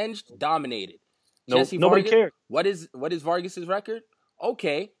 Avenged, dominated. Jesse nobody Vargas, cared. What is Vargas's record?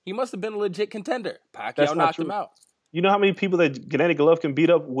 Okay, he must have been a legit contender. Pacquiao knocked him out. You know how many people that Gennady Golovkin beat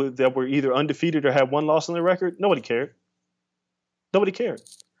up that were either undefeated or had one loss on their record? Nobody cared. Nobody cared.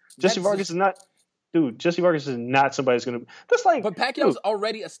 Jesse Vargas is not somebody who's going to. That's like. But Pacquiao's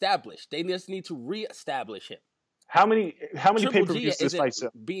already established. They just need to reestablish him. How many pay-per-views does this fight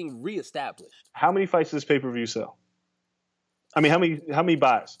sell? Being reestablished. How many fights does this pay-per-view sell? I mean, how many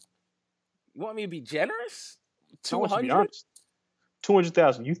buys? You want me to be generous? 200?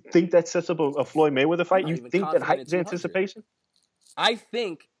 200,000. You think that sets up a Floyd Mayweather fight? You think that heightens anticipation? I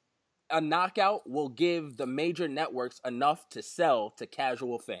think a knockout will give the major networks enough to sell to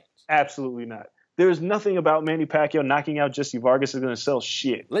casual fans. Absolutely not. There's nothing about Manny Pacquiao knocking out Jesse Vargas is going to sell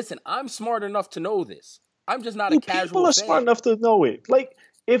shit. Listen, I'm smart enough to know this. I'm just not a casual fan. People are smart enough to know it. Like,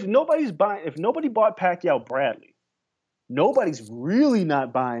 if nobody bought Pacquiao Bradley, nobody's really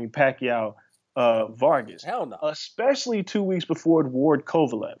not buying Pacquiao Vargas. Hell no. Especially 2 weeks before Ward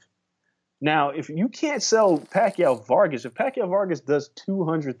Kovalev. Now, if you can't sell Pacquiao Vargas, if Pacquiao Vargas does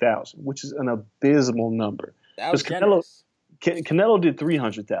 200,000, which is an abysmal number. That was Canelo did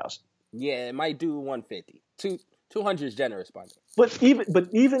 300,000. Yeah, it might do 150. 200 is generous by me. But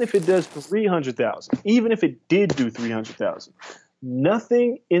even if it does 300,000, even if it did do 300,000,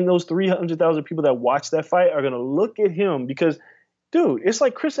 nothing in those 300,000 people that watch that fight are going to look at him because, dude, it's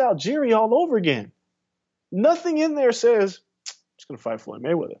like Chris Algieri all over again. Nothing in there says, I'm just going to fight Floyd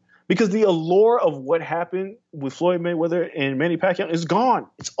Mayweather. Because the allure of what happened with Floyd Mayweather and Manny Pacquiao is gone.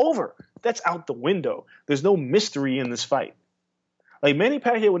 It's over. That's out the window. There's no mystery in this fight. Like, Manny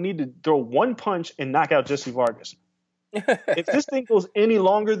Pacquiao would need to throw one punch and knock out Jesse Vargas. If this thing goes any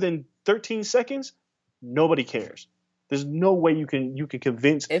longer than 13 seconds, nobody cares. There's no way you can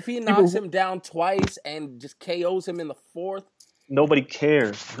convince. If he knocks him down twice and just KOs him in the fourth, nobody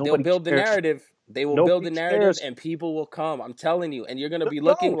cares. They'll build the narrative. They will build the narrative, and people will come. I'm telling you. And you're going to be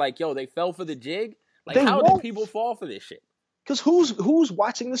looking like, yo, they fell for the jig? Like, how did people fall for this shit? Because who's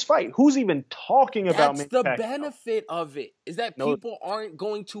watching this fight? Who's even talking about Manny Pacquiao? That's the benefit of it, is that people aren't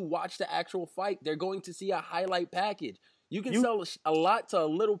going to watch the actual fight. They're going to see a highlight package. You can sell a lot to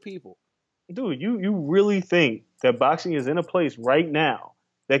little people. Dude, you really think that boxing is in a place right now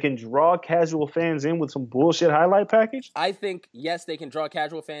that can draw casual fans in with some bullshit highlight package? I think, yes, they can draw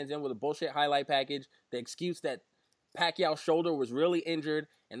casual fans in with a bullshit highlight package. The excuse that Pacquiao's shoulder was really injured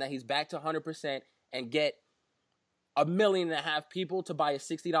and that he's back to 100% and get 1.5 million people to buy a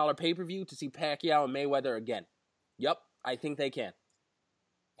 $60 pay-per-view to see Pacquiao and Mayweather again. Yep, I think they can.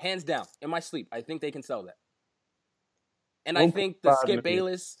 Hands down, in my sleep, I think they can sell that. And I think the Skip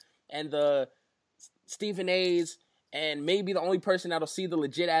Bayless and the Stephen A's and maybe the only person that'll see the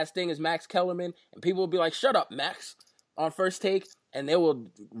legit-ass thing is Max Kellerman. And people will be like, shut up, Max, on First Take. And they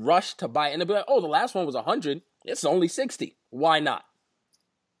will rush to buy it. And they'll be like, oh, the last one was 100. It's only 60. Why not?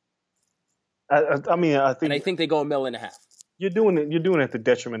 I think they go 1.5 million. You're doing it at the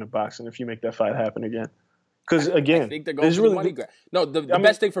detriment of boxing if you make that fight happen again. Because, again, I think they're going for the money grab. No, the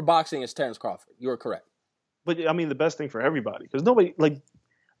best thing for boxing is Terrence Crawford. You're correct. But, I mean, the best thing for everybody. Because nobody,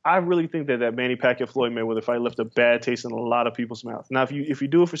 I really think that Manny Pacquiao-Floyd Mayweather fight left a bad taste in a lot of people's mouths. Now, if you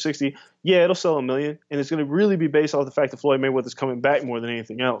do it for 60, yeah, it'll sell 1 million, and it's going to really be based off the fact that Floyd Mayweather's coming back more than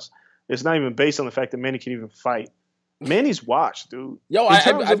anything else. It's not even based on the fact that Manny can even fight. Manny's watched, dude. Yo,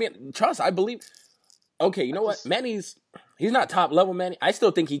 I mean, trust, I believe. Okay, you know what? Manny's, he's not top level Manny. I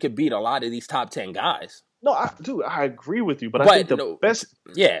still think he could beat a lot of these top 10 guys. No, I agree with you, but I think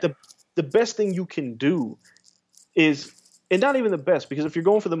the best thing you can do is. And not even the best, because if you're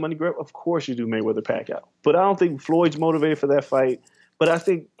going for the money grab, of course you do Mayweather Pacquiao. But I don't think Floyd's motivated for that fight. But I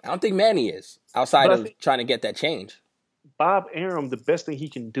don't think Manny is, outside of trying to get that change. Bob Arum, the best thing he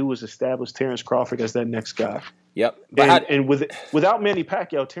can do is establish Terrence Crawford as that next guy. Yep. Without Manny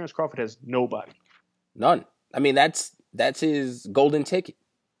Pacquiao, Terrence Crawford has nobody. None. I mean, that's his golden ticket.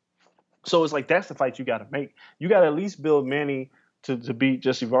 So it's like that's the fight you got to make. You got to at least build Manny to beat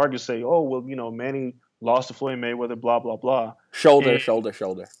Jesse Vargas. Say, oh well, Manny lost to Floyd Mayweather, blah, blah, blah. Shoulder.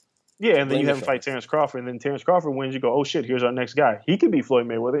 Yeah, and then you have him fight Terrence Crawford, and then Terrence Crawford wins. You go, oh, shit, here's our next guy. He could be Floyd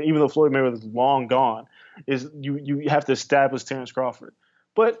Mayweather, even though Floyd Mayweather's long gone. You have to establish Terrence Crawford.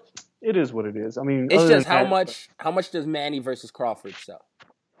 But it is what it is. I mean, it's just how much does Manny versus Crawford sell?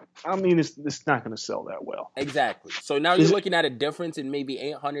 I mean, it's not going to sell that well. Exactly. So now you're looking at a difference in maybe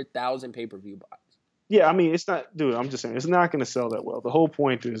 800,000 pay-per-view buys. Yeah, I mean, it's not, dude, I'm just saying, it's not going to sell that well. The whole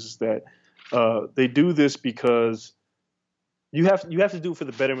point is that they do this because you have to do it for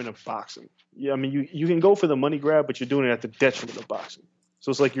the betterment of boxing. Yeah, I mean, you can go for the money grab, but you're doing it at the detriment of boxing. So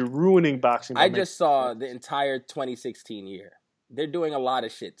it's like you're ruining boxing. I just saw the entire 2016 year. They're doing a lot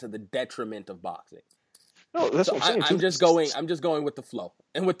of shit to the detriment of boxing. No, that's what I'm saying. I'm just going with the flow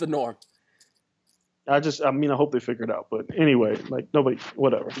and with the norm. I hope they figure it out. But anyway, nobody,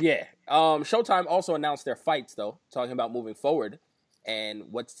 whatever. Yeah. Showtime also announced their fights, though, talking about moving forward and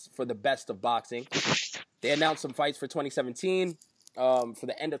what's for the best of boxing. They announced some fights for 2017, for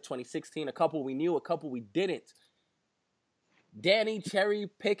the end of 2016. A couple we knew, a couple we didn't. Danny Cherry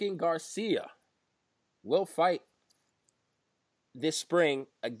Picking Garcia will fight this spring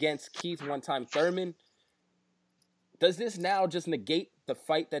against Keith One-Time Thurman. Does this now just negate the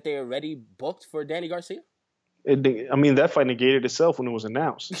fight that they already booked for Danny Garcia? That fight negated itself when it was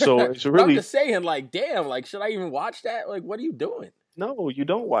announced. So it's really. I'm just saying, damn, should I even watch that? What are you doing? No, you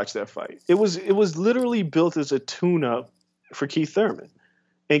don't watch that fight. It was literally built as a tune-up for Keith Thurman,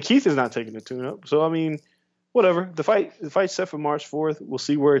 and Keith is not taking the tune-up. So I mean, whatever. The fight's set for March 4th. We'll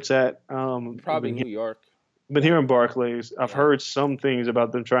see where it's at. Probably New York. But here in Barclays, I've heard some things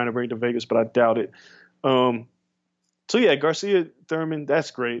about them trying to bring it to Vegas, but I doubt it. So yeah, Garcia Thurman,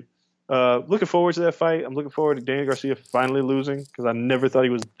 that's great. Looking forward to that fight. I'm looking forward to Danny Garcia finally losing because I never thought he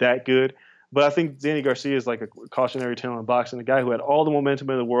was that good. But I think Danny Garcia is like a cautionary tale in boxing, a guy who had all the momentum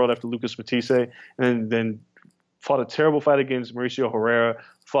in the world after Lucas Matisse, and then fought a terrible fight against Mauricio Herrera,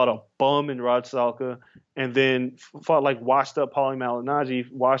 fought a bum in Rod Salka, and then fought like washed up Paulie Malignaggi,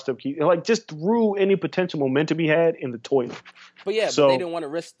 washed up Keith, like just threw any potential momentum he had in the toilet. But yeah, so, but they didn't want to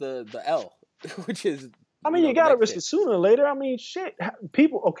risk the L, which is. I mean, you got to risk it sooner or later. I mean, shit,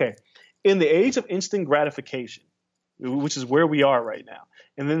 people. Okay, in the age of instant gratification, which is where we are right now,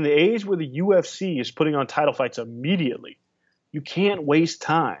 and then the age where the UFC is putting on title fights immediately. You can't waste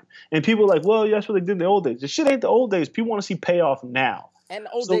time. And people are like, well, that's what they did in the old days. The shit ain't the old days. People want to see payoff now. And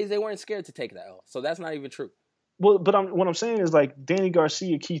the old days, they weren't scared to take the L. So that's not even true. Well, but what I'm saying is like Danny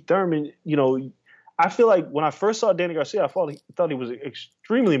Garcia, Keith Thurman, you know, I feel like when I first saw Danny Garcia, I thought he was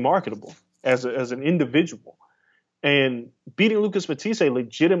extremely marketable as an individual. And beating Lucas Matisse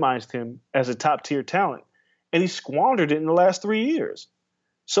legitimized him as a top-tier talent. And he squandered it in the last 3 years.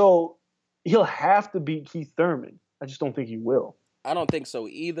 So he'll have to beat Keith Thurman. I just don't think he will. I don't think so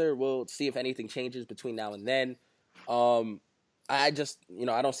either. We'll see if anything changes between now and then. I just,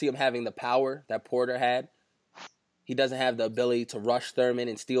 I don't see him having the power that Porter had. He doesn't have the ability to rush Thurman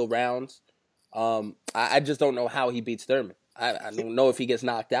and steal rounds. I just don't know how he beats Thurman. I don't know if he gets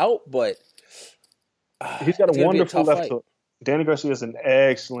knocked out, but he's got a wonderful left hook. Danny Garcia has an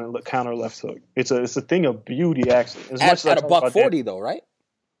excellent counter left hook. It's a thing of beauty, actually. At a $140 though, right?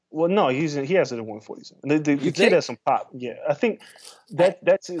 Well, no, he has it at 147. The kid has some pop. Yeah, I think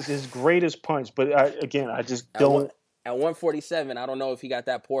that's his greatest punch. But I just don't. At 147, I don't know if he got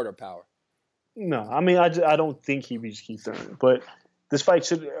that Porter power. No, I mean, I don't think he beats Keith Thurman. But this fight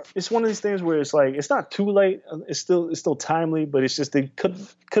it's one of these things where it's like it's not too late. It's still timely, but it's just they could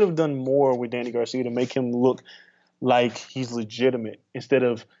have done more with Danny Garcia to make him look like he's legitimate instead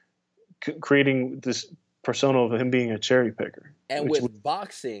of creating this persona of him being a cherry picker. And with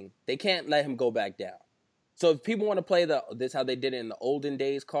boxing, they can't let him go back down. So if people want to play this how they did it in the olden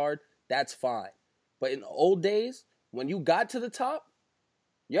days card, that's fine. But in the old days, when you got to the top,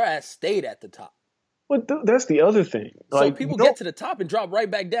 your ass stayed at the top. But that's the other thing. So people get to the top and drop right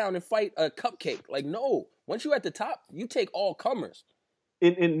back down and fight a cupcake. Like, no. Once you're at the top, you take all comers.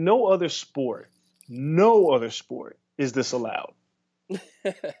 In no other sport is this allowed.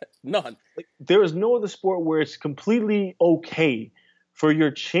 None. There is no other sport where it's completely okay for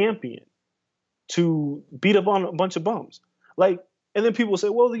your champion to beat up on a bunch of bums. And then people say,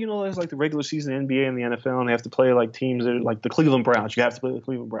 well, there's like the regular season NBA and the NFL, and they have to play like teams that are like the Cleveland Browns. You have to play the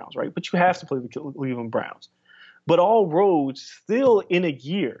Cleveland Browns, right? But you have to play the Cleveland Browns. But all roads still in a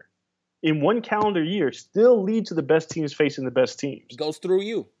year, in one calendar year, still lead to the best teams facing the best teams. It goes through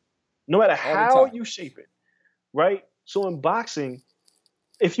you. No matter how you shape it, right? So in boxing,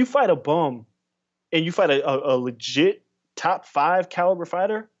 if you fight a bum and you fight a legit top 5 caliber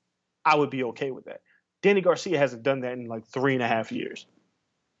fighter, I would be okay with that. Danny Garcia hasn't done that in like 3.5 years.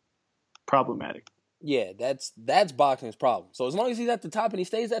 Problematic. Yeah, that's boxing's problem. So as long as he's at the top and he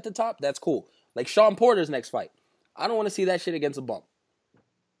stays at the top, that's cool. Like Sean Porter's next fight. I don't want to see that shit against a bum.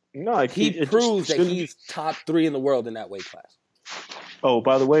 No, he proves that he's top 3 in the world in that weight class. Oh,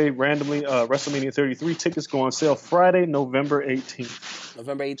 by the way, randomly, WrestleMania 33 tickets go on sale Friday, November 18th.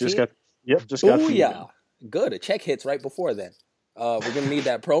 November 18th? Just got Ooh, yeah. Good. A check hits right before then. We're going to need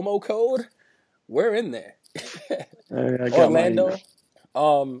that promo code. We're in there. Orlando.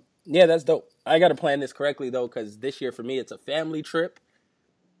 Yeah, that's dope. I got to plan this correctly, though, because this year for me, it's a family trip.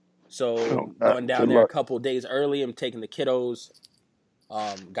 So going down there a couple days early, I'm taking the kiddos.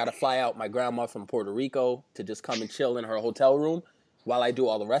 Got to fly out my grandma from Puerto Rico to just come and chill in her hotel room while I do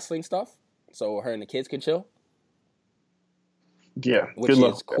all the wrestling stuff. So her and the kids can chill. Yeah, which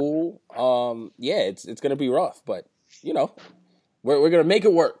is cool. Yeah, it's going to be rough, but, we're going to make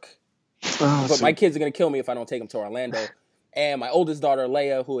it work. But my kids are going to kill me if I don't take them to Orlando. And my oldest daughter,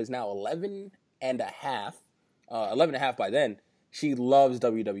 Leia, who is now 11 and a half by then, she loves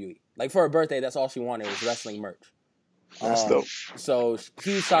WWE. Like, for her birthday, that's all she wanted was wrestling merch. That's dope. So,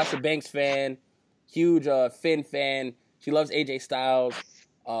 huge Sasha Banks fan, huge Finn fan. She loves AJ Styles.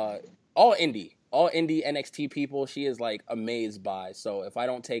 All indie NXT people she is, like, amazed by. So, if I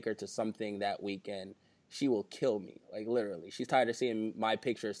don't take her to something that weekend, she will kill me, like literally. She's tired of seeing my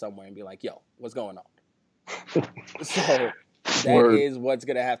picture somewhere and be like, yo, what's going on? So that is what's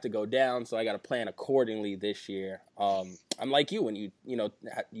going to have to go down. So I got to plan accordingly this year. I'm like you when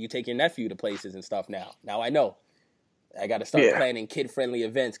you take your nephew to places and stuff now. Now I know. I got to start planning kid-friendly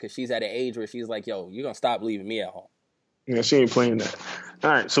events because she's at an age where she's like, yo, you're going to stop leaving me at home. Yeah, she ain't playing that. All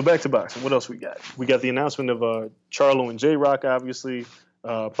right, so back to boxing. What else we got? We got the announcement of Charlo and J-Rock, obviously.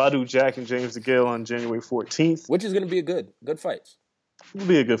 Badu Jack and James DeGale on January 14th. Which is going to be a good fight. It'll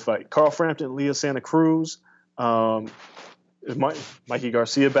be a good fight. Carl Frampton, Leah Santa Cruz. Mikey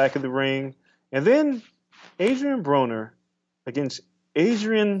Garcia back in the ring. And then Adrian Broner against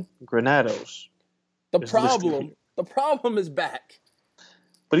Adrian Granados. The problem is back.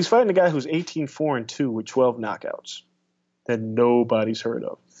 But he's fighting a guy who's 18-4-2 with 12 knockouts that nobody's heard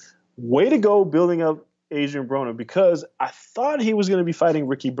of. Way to go building up Adrian Broner, because I thought he was going to be fighting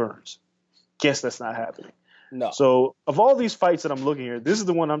Ricky Burns. Guess that's not happening. No. So of all these fights that I'm looking here, this is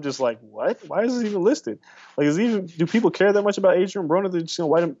the one I'm just like, what? Why is this even listed? Like, do people care that much about Adrian Broner? They're just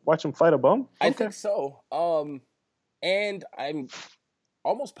going to watch him fight a bum? Okay. I think so. And I'm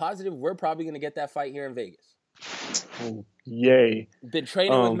almost positive we're probably going to get that fight here in Vegas. Oh, yay. Been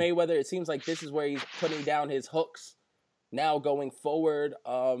training with Mayweather. It seems like this is where he's putting down his hooks now going forward.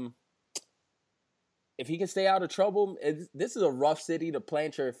 If he can stay out of trouble, this is a rough city to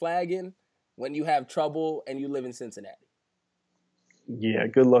plant your flag in when you have trouble and you live in Cincinnati. Yeah,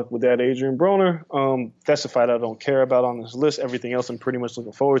 good luck with that, Adrian Broner. That's a fight I don't care about on this list. Everything else I'm pretty much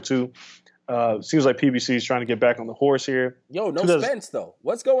looking forward to. Seems like PBC is trying to get back on the horse here. Yo, no Spence, though.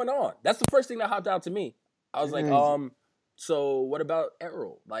 What's going on? That's the first thing that hopped out to me. I was like, so what about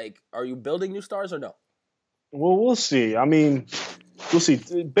Errol? Like, are you building new stars or no? Well, we'll see. I mean, we'll see.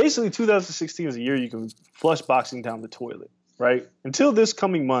 Basically, 2016 is a year you can flush boxing down the toilet, right? Until this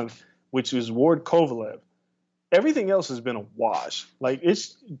coming month, which is Ward Kovalev, everything else has been a wash. Like,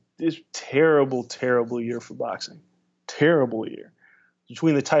 it's terrible, terrible year for boxing. Terrible year.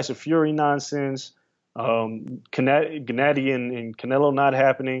 Between the Tyson Fury nonsense, Gennady and Canelo not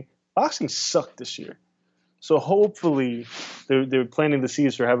happening, boxing sucked this year. So hopefully they're planting the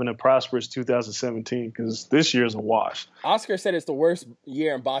seeds for having a prosperous 2017, because this year's a wash. Oscar said it's the worst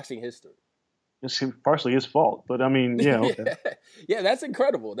year in boxing history. It's partially his fault, but I mean, yeah, okay. Yeah, that's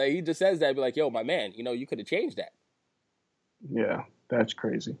incredible that he just says that. Be like, yo, my man, you could have changed that. Yeah, that's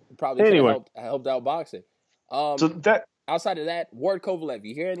crazy. Probably could have helped out boxing. So that outside of that, Ward Kovalev,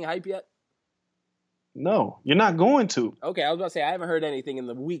 you hear any hype yet? No, you're not going to. Okay, I was about to say I haven't heard anything in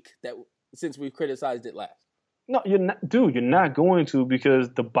the week since we've criticized it last. No, you're not, dude. You're not going to,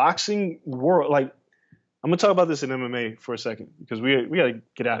 because the boxing world. Like, I'm gonna talk about this in MMA for a second, because we got to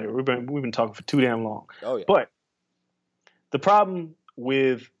get out of here. We've been talking for too damn long. Oh yeah. But the problem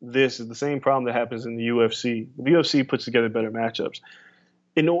with this is the same problem that happens in the UFC. The UFC puts together better matchups.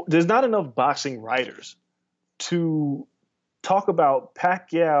 There's not enough boxing writers to talk about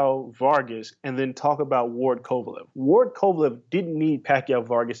Pacquiao Vargas and then talk about Ward Kovalev. Ward Kovalev didn't need Pacquiao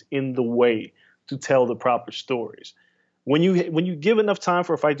Vargas in the way to tell the proper stories. When you give enough time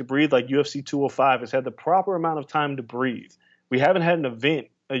for a fight to breathe, like UFC 205 has had the proper amount of time to breathe. We haven't had an event,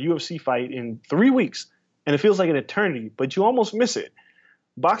 a UFC fight, in 3 weeks, and it feels like an eternity, but you almost miss it.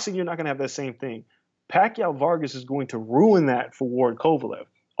 Boxing, you're not going to have that same thing. Pacquiao Vargas is going to ruin that for Ward Kovalev.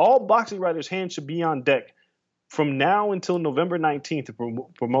 All boxing writers' hands should be on deck from now until November 19th to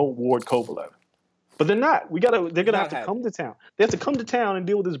promote Ward Kovalev. But they're not. They're gonna have to come to town. They have to come to town and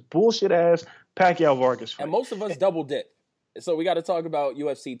deal with this bullshit ass Pacquiao Vargas fight. And most of us double dip, so we got to talk about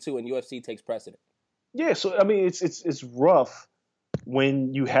UFC too, and UFC takes precedent. Yeah, so I mean, it's rough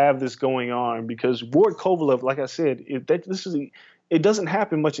when you have this going on, because Ward Kovalev, like I said, it doesn't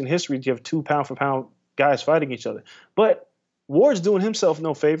happen much in history to have 2 pound for pound guys fighting each other. But Ward's doing himself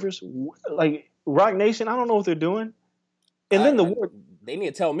no favors. Like, Rock Nation, I don't know what they're doing. And then Ward. They need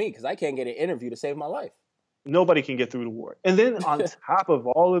to tell me, because I can't get an interview to save my life. Nobody can get through the Ward. And then on top of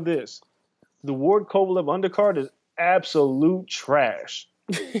all of this, the Ward Kovalev undercard is absolute trash.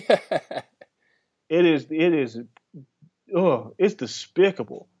 It is. It's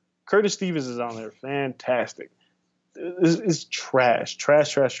despicable. Curtis Stevens is on there. Fantastic. It's trash.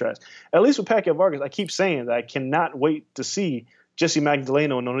 At least with Pacquiao Vargas, I keep saying that I cannot wait to see Jesse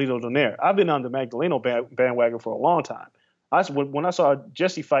Magdaleno and Nonito Donaire. I've been on the Magdaleno bandwagon for a long time. When I saw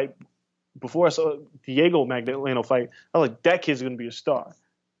Jesse fight, before I saw Diego Magdaleno fight, I was like, that kid's going to be a star.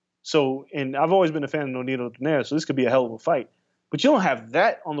 So, and I've always been a fan of Nonito Donaire, so this could be a hell of a fight. But you don't have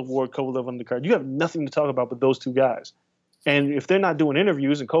that on the Ward Kovalev undercard. You have nothing to talk about but those two guys. And if they're not doing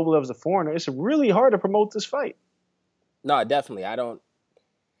interviews and Kovalev's a foreigner, it's really hard to promote this fight. No, definitely. It's going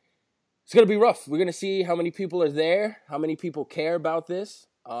to be rough. We're going to see how many people are there, how many people care about this.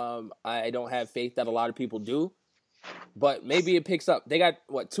 I don't have faith that a lot of people do. But maybe it picks up. They got,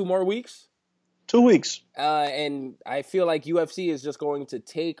 2 more weeks? 2 weeks. And I feel like UFC is just going to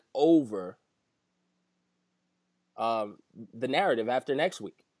take over the narrative after next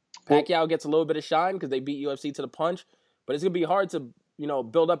week. Pacquiao gets a little bit of shine because they beat UFC to the punch. But it's going to be hard to,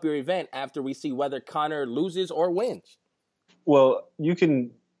 build up your event after we see whether Conor loses or wins. Well, you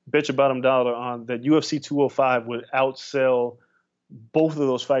can bet your bottom dollar on that UFC 205 would outsell both of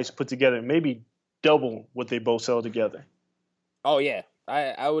those fights put together, maybe double what they both sell together. Oh, yeah.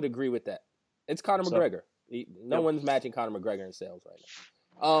 I would agree with that. It's Conor McGregor. No one's matching Conor McGregor in sales right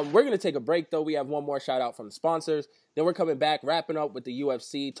now. We're going to take a break, though. We have one more shout-out from the sponsors. Then we're coming back, wrapping up with the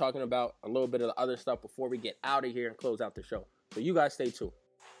UFC, talking about a little bit of the other stuff before we get out of here and close out the show. So you guys stay tuned.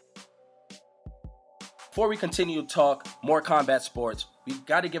 Before we continue to talk more combat sports, we've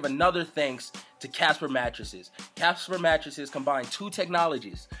got to give another thanks to Casper Mattresses. Casper Mattresses combine two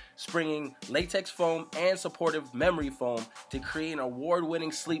technologies, springing latex foam and supportive memory foam to create an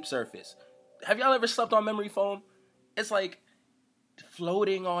award-winning sleep surface. Have y'all ever slept on memory foam? It's like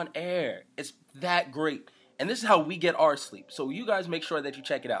floating on air. It's that great. And this is how we get our sleep. So you guys make sure that you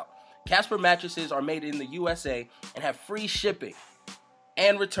check it out. Casper Mattresses are made in the USA and have free shipping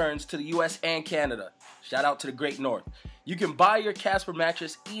and returns to the US and Canada. Shout out to the Great North. You can buy your Casper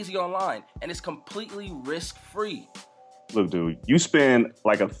mattress easy online, and it's completely risk-free. Look, dude, you spend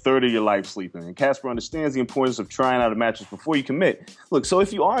like a third of your life sleeping, and Casper understands the importance of trying out a mattress before you commit. Look, so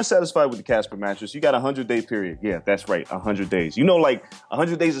if you aren't satisfied with the Casper mattress, you got a 100-day period. Yeah, that's right, 100 days. You know, like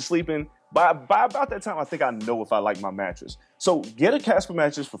 100 days of sleeping, by about that time, I think I know if I like my mattress. So get a Casper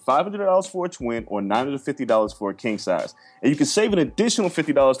mattress for $500 for a twin or $950 for a king size. And you can save an additional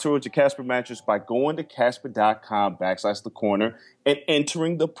 $50 towards your Casper mattress by going to Casper.com/thecorner and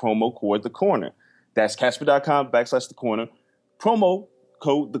entering the promo code TheCorner. That's Casper.com/thecorner. Promo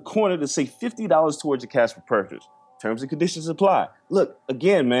code TheCorner to save $50 towards your Casper purchase. Terms and conditions apply. Look,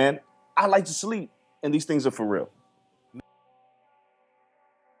 again, man, I like to sleep, and these things are for real.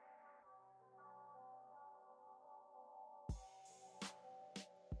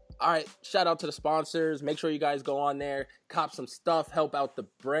 All right, shout out to the sponsors. Make sure you guys go on there, cop some stuff, help out the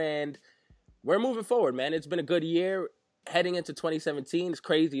brand. We're moving forward, man. It's been a good year. Heading into 2017, it's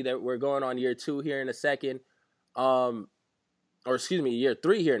crazy that we're going on year 2 here in a second. Year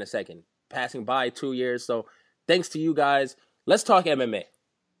 3 here in a second. Passing by 2 years. So thanks to you guys. Let's talk MMA.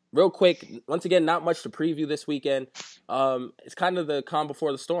 Real quick, once again, not much to preview this weekend. It's kind of the calm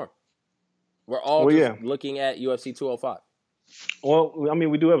before the storm. We're all looking at UFC 205. Well, I mean,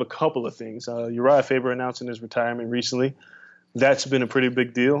 we do have a couple of things. Uriah Faber announcing his retirement recently. That's been a pretty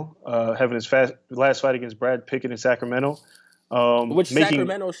big deal. Having his last fight against Brad Pickett in Sacramento.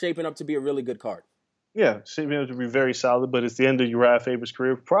 Sacramento is shaping up to be a really good card. Yeah, shaping up to be very solid, but it's the end of Uriah Faber's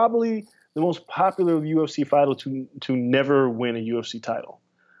career. Probably the most popular UFC fighter to never win a UFC title.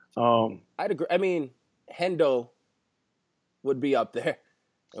 I'd agree. I mean, Hendo would be up there.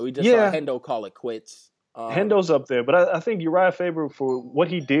 We just saw Hendo call it quits. Hendo's up there, but I think Uriah Faber, for what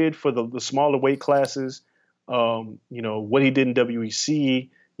he did for the smaller weight classes, what he did in WEC,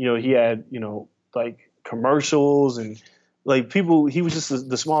 he had, like commercials and like people, he was just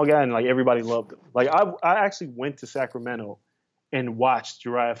the small guy and like everybody loved him. Like I actually went to Sacramento and watched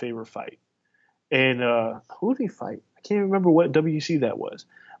Uriah Faber fight. And who did he fight? I can't remember what WEC that was,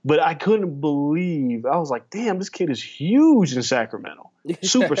 but I couldn't believe, I was like, damn, this kid is huge in Sacramento.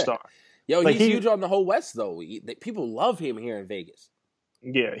 Superstar. Yo, like he's huge on the whole West, though. People love him here in Vegas.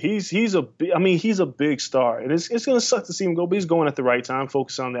 Yeah, he's a big star, and it's gonna suck to see him go, but he's going at the right time,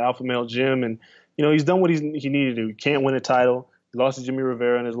 focusing on the Alpha Male gym, and he's done what he needed to do. He can't win a title. He lost to Jimmy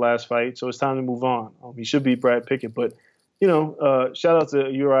Rivera in his last fight, so it's time to move on. He should beat Brad Pickett, but shout out to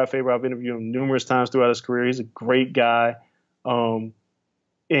Uriah Faber. I've interviewed him numerous times throughout his career. He's a great guy, and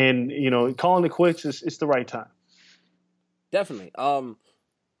calling it quits it's the right time. Definitely.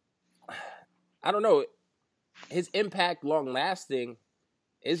 I don't know. His impact long lasting.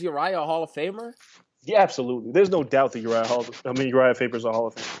 Is Uriah a Hall of Famer? Yeah, absolutely. There's no doubt that Uriah Faber's a Hall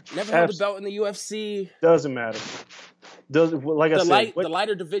of Famer. Never held a belt in the UFC. Doesn't matter. The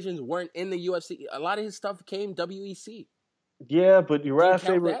lighter divisions weren't in the UFC. A lot of his stuff came WEC. Yeah, but Uriah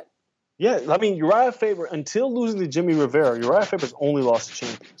Faber. Yeah, I mean Uriah Faber, until losing to Jimmy Rivera, Uriah Faber's only lost to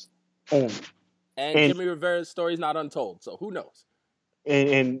champions. Only. And Jimmy Rivera's story's not untold, so who knows?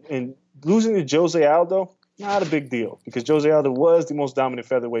 And losing to Jose Aldo, not a big deal, because Jose Aldo was the most dominant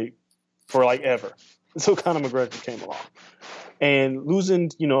featherweight for like ever until Conor McGregor came along. And losing,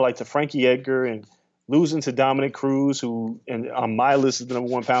 to Frankie Edgar and losing to Dominic Cruz, who on my list is the number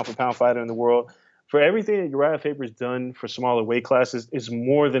 1 pound-for-pound fighter in the world. For everything that Uriah Faber's done for smaller weight classes is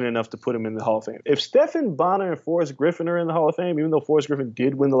more than enough to put him in the Hall of Fame. If Stephen Bonner and Forrest Griffin are in the Hall of Fame, even though Forrest Griffin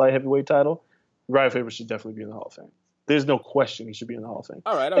did win the light heavyweight title, Uriah Faber should definitely be in the Hall of Fame. There's no question he should be in the Hall of Fame.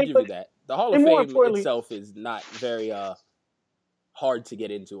 All right, I'll give you that. The Hall of Fame itself is not very hard to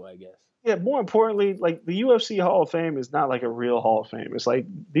get into, I guess. Yeah, more importantly, like the UFC Hall of Fame is not like a real Hall of Fame. It's like,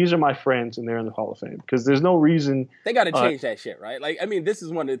 these are my friends and they're in the Hall of Fame. Because there's no reason... They got to change that shit, right? Like, I mean, this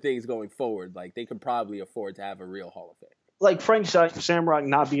is one of the things going forward. Like, they could probably afford to have a real Hall of Fame. Like, Frank Shamrock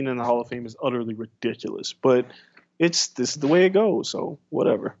not being in the Hall of Fame is utterly ridiculous. But this is the way it goes, so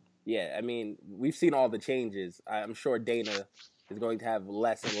whatever. Yeah, I mean, we've seen all the changes. I'm sure Dana is going to have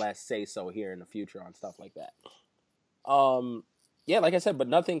less and less say-so here in the future on stuff like that. Yeah, like I said, but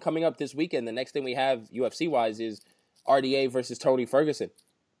nothing coming up this weekend. The next thing we have UFC-wise is RDA versus Tony Ferguson.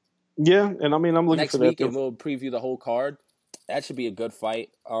 Yeah, and I mean, I'm looking next for that. Next weekend, we'll preview the whole card. That should be a good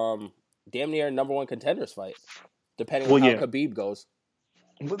fight. Damn near number one contenders fight, depending on how Khabib goes.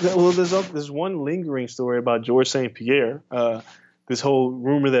 Well, there's one lingering story about George St. Pierre. This whole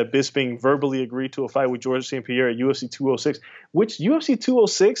rumor that Bisping verbally agreed to a fight with George St. Pierre at UFC 206, which UFC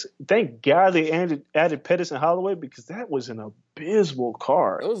 206, thank God they added Pettis and Holloway because that was an abysmal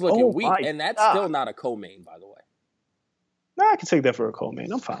card. It was looking weak, and that's still not a co-main, by the way. Nah, I can take that for a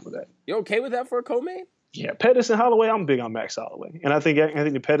co-main. I'm fine with that. You okay with that for a co-main? Yeah, Pettis and Holloway, I'm big on Max Holloway. And I think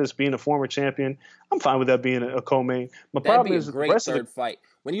Anthony Pettis being a former champion, I'm fine with that being a co-main. That'd be a great third fight.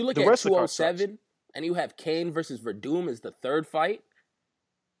 When you look at 207 and you have Kane versus Verdum as the third fight.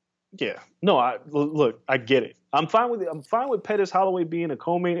 Yeah. No, I get it. I'm fine with Pettis Holloway being a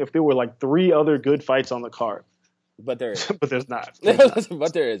co-main if there were like 3 other good fights on the card. But there isn't. But there's not.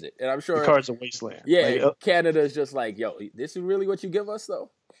 But there isn't. And I'm sure the card's a wasteland. Yeah, Canada's just like, yo, this is really what you give us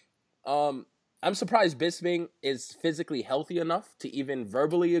though? I'm surprised Bisping is physically healthy enough to even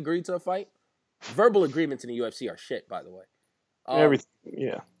verbally agree to a fight. Verbal agreements in the UFC are shit, by the way. Everything,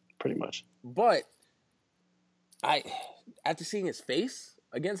 yeah, pretty much. But after seeing his face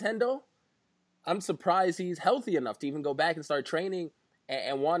against Hendo, I'm surprised he's healthy enough to even go back and start training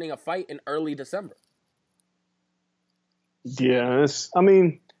and wanting a fight in early December. Yeah, I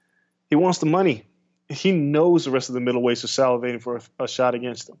mean, he wants the money. He knows the rest of the middleweights are salivating for a shot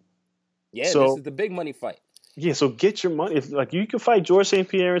against him. Yeah, this is the big money fight. Yeah, so get your money. If you can fight George St.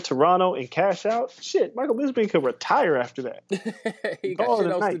 Pierre in Toronto and cash out, shit, Michael Bisping could retire after that. He got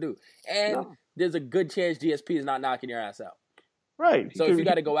shit else to do. And there's a good chance GSP is not knocking your ass out. Right. So if you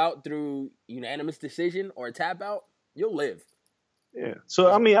got to go out through unanimous decision or a tap out, you'll live. Yeah. So,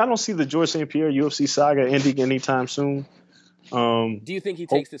 I mean, I don't see the George St. Pierre UFC saga ending anytime soon. Do you think he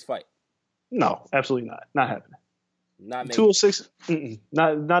takes this fight? No, absolutely not. Not happening. Not maybe. 206,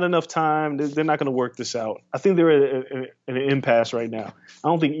 not enough time. They're not going to work this out. I think they're at an impasse right now. I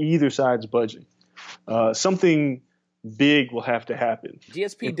don't think either side's budging. Something big will have to happen.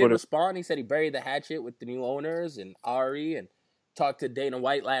 GSP did respond. He said he buried the hatchet with the new owners and Ari and talked to Dana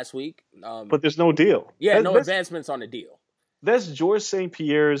White last week. But there's no deal. Yeah, no advancements on the deal. That's George St.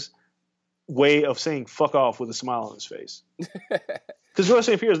 Pierre's way of saying fuck off with a smile on his face. Because George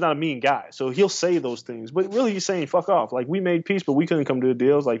St. Pierre is not a mean guy, so he'll say those things. But really, he's saying fuck off. Like, we made peace, but we couldn't come to a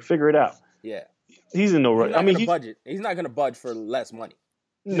deal. It's like, figure it out. Yeah. He's in no rush. I mean, he's not going to budge for less money.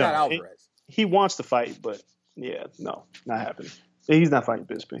 He's not Alvarez. He wants to fight, but yeah, no, not happening. He's not fighting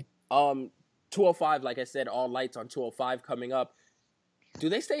Bisping. 205, like I said, all lights on 205 coming up. Do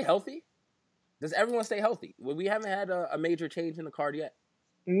they stay healthy? Does everyone stay healthy? Well, we haven't had a major change in the card yet.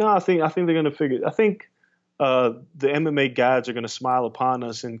 No, I think they're going to figure. I think the MMA gods are going to smile upon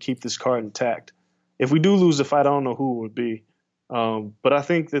us and keep this card intact. If we do lose the fight, I don't know who it would be. But I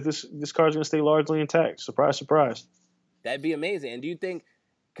think that this card's going to stay largely intact. Surprise, surprise. That'd be amazing. And do you think,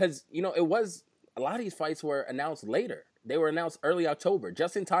 because, it was, a lot of these fights were announced later. They were announced early October,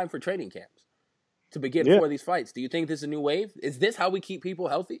 just in time for training camps to begin for these fights. Do you think this is a new wave? Is this how we keep people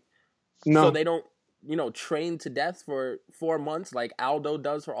healthy? No. So they don't, train to death for 4 months like Aldo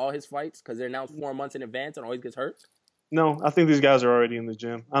does for all his fights because they're announced 4 months in advance and always gets hurt? No, I think these guys are already in the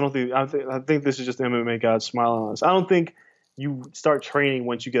gym. I think this is just the MMA gods smiling on us. I don't think you start training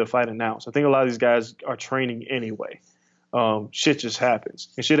once you get a fight announced. I think a lot of these guys are training anyway. Shit just happens.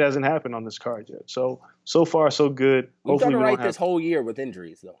 And shit hasn't happened on this card yet. So far, so good. We've done it right this whole year with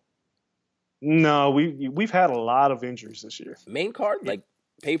injuries, though. No, we've had a lot of injuries this year. Main card? Like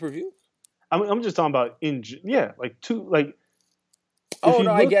pay-per-view? I'm just talking about I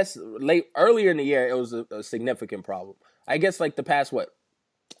guess earlier in the year it was a significant problem. I guess like the past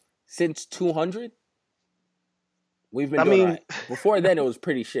since 200, we've been doing all right. Before then it was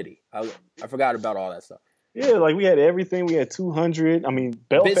pretty shitty. I forgot about all that stuff. Yeah, like we had everything. We had 200. I mean,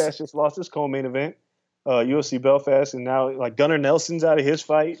 Belfast just lost his co-main event, UFC Belfast, and now like Gunnar Nelson's out of his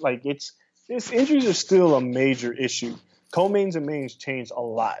fight. Like it's injuries are still a major issue. Co-mains and mains change a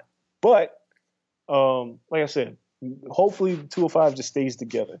lot, but like I said, hopefully 205 just stays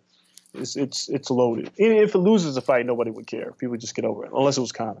together. It's loaded. Even if it loses a fight, nobody would care. People just get over it, unless it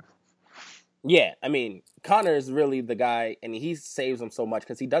was Conor. Yeah, I mean, Conor is really the guy, and he saves them so much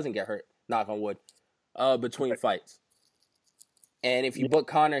because he doesn't get hurt, knock on wood, between fights. And if you book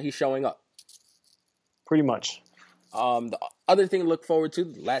Conor, he's showing up. Pretty much. The other thing to look forward to,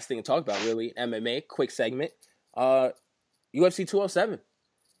 the last thing to talk about, really, MMA, quick segment, UFC 207.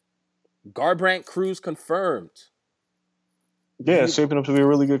 Garbrandt Cruz confirmed. Yeah, it's shaping up to be a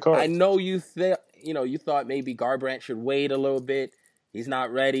really good card. I know you thought maybe Garbrandt should wait a little bit. He's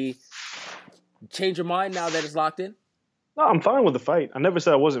not ready. Change your mind now that it's locked in? No, I'm fine with the fight. I never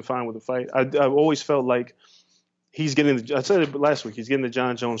said I wasn't fine with the fight. I've always felt like he's getting I said it last week, he's getting the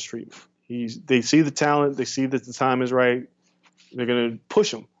John Jones treatment. They see the talent, they see that the time is right. They're going to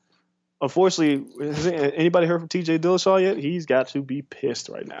push him. Unfortunately, has anybody heard from TJ Dillashaw yet? He's got to be pissed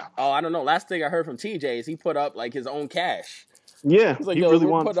right now. Oh, I don't know. Last thing I heard from TJ is he put up like his own cash. Yeah, he's like, he really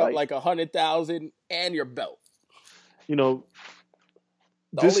we'll wanted put to up fight. like 100,000 and your belt. You know,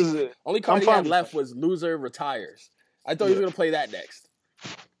 the only card he had left was loser retires. I thought he was going to play that next.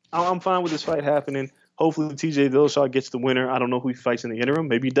 I'm fine with this fight happening. Hopefully, TJ Dillashaw gets the winner. I don't know who he fights in the interim.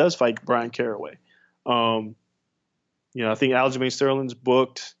 Maybe he does fight Brian Caraway. I think Aljamain Sterling's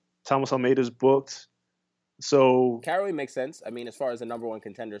booked. Thomas Almeida's booked. So Caraway makes sense. I mean, as far as the number one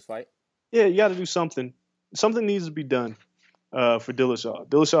contenders fight. Yeah, you got to do something. Something needs to be done for Dillashaw.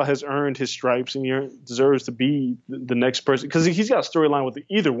 Dillashaw has earned his stripes, and he deserves to be the next person because he's got a storyline with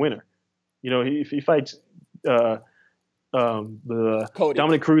either winner. If he fights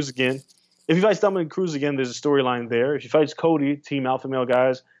Dominic Cruz again, if he fights Dominic Cruz again, there's a storyline there. If he fights Cody, Team Alpha Male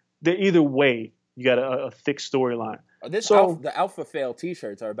guys, either way, you got a thick storyline. The Alpha Fail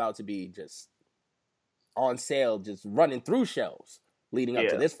T-shirts are about to be just on sale, just running through shelves leading up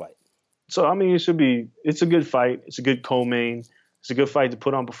to this fight. So, I mean, it's a good fight. It's a good co-main. It's a good fight to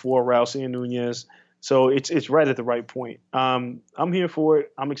put on before Rousey and Nunez. So it's right at the right point. I'm here for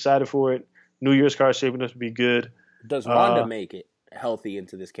it. I'm excited for it. New Year's card shaping up to be good. Does Ronda make it healthy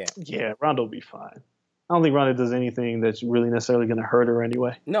into this camp? Yeah, Ronda will be fine. I don't think Ronda does anything that's really necessarily going to hurt her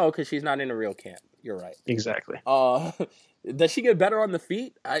anyway. No, because she's not in a real camp. You're right. Exactly. Does she get better on the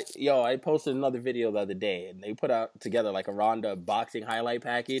feet? I posted another video the other day, and they put out together like a Ronda boxing highlight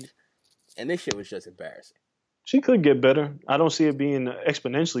package, and this shit was just embarrassing. She could get better. I don't see it being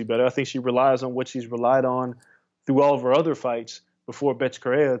exponentially better. I think she relies on what she's relied on through all of her other fights before Betch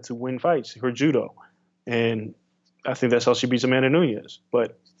Correa to win fights, her judo. And I think that's how she beats Amanda Nunez.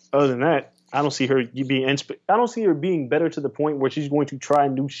 But other than that, I don't see her being better to the point where she's going to try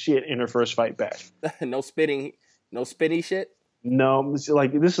new shit in her first fight back. No spinny shit? No, this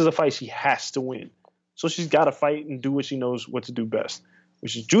is a fight she has to win. So she's got to fight and do what she knows what to do best,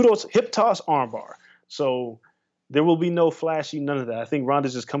 which is judo, hip toss, armbar. So there will be no flashy, none of that. I think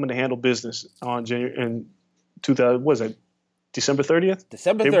Ronda's just coming to handle business on December 30th?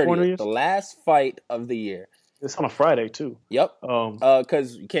 December 30th, the last fight of the year. It's on a Friday, too. Yep.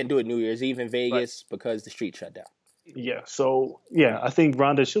 Because you can't do it New Year's Eve in Vegas because the street shut down. Yeah. So, I think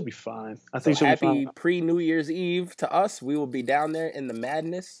Ronda, she'll be fine. I think she'll be fine. Happy pre-New Year's Eve to us. We will be down there in the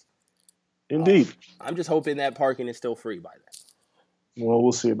madness. Indeed. I'm just hoping that parking is still free by then. Well,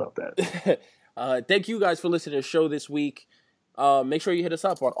 we'll see about that. Thank you guys for listening to the show this week. Make sure you hit us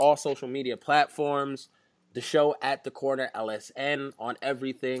up on all social media platforms. The show at The Corner LSN on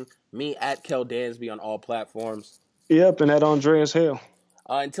everything. Me at Kel Dansby on all platforms. Yep, and at Andreas Hale.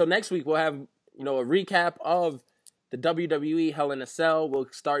 Until next week, we'll have a recap of the WWE Hell in a Cell. We'll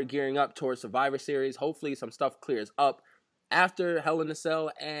start gearing up towards Survivor Series. Hopefully, some stuff clears up after Hell in a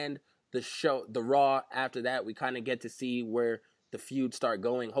Cell and the show, the Raw. After that, we kind of get to see where the feuds start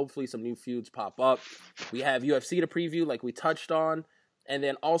going. Hopefully, some new feuds pop up. We have UFC to preview, like we touched on. And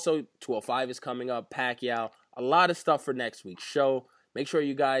then also 205 is coming up, Pacquiao. A lot of stuff for next week's show. Make sure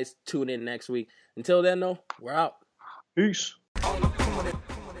you guys tune in next week. Until then, though, we're out. Peace.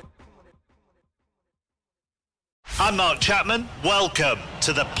 I'm Mark Chapman. Welcome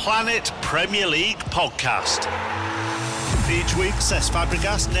to the Planet Premier League podcast. Each week, Cesc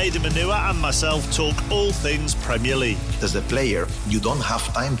Fabregas, Nader Manua and myself talk all things Premier League. As a player, you don't have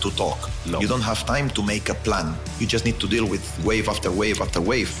time to talk. No. You don't have time to make a plan. You just need to deal with wave after wave after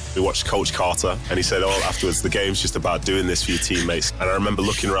wave. We watched Coach Carter and he said, afterwards, the game's just about doing this for your teammates. And I remember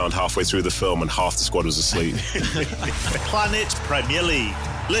looking around halfway through the film and half the squad was asleep. Planet Premier League.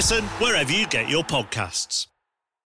 Listen wherever you get your podcasts.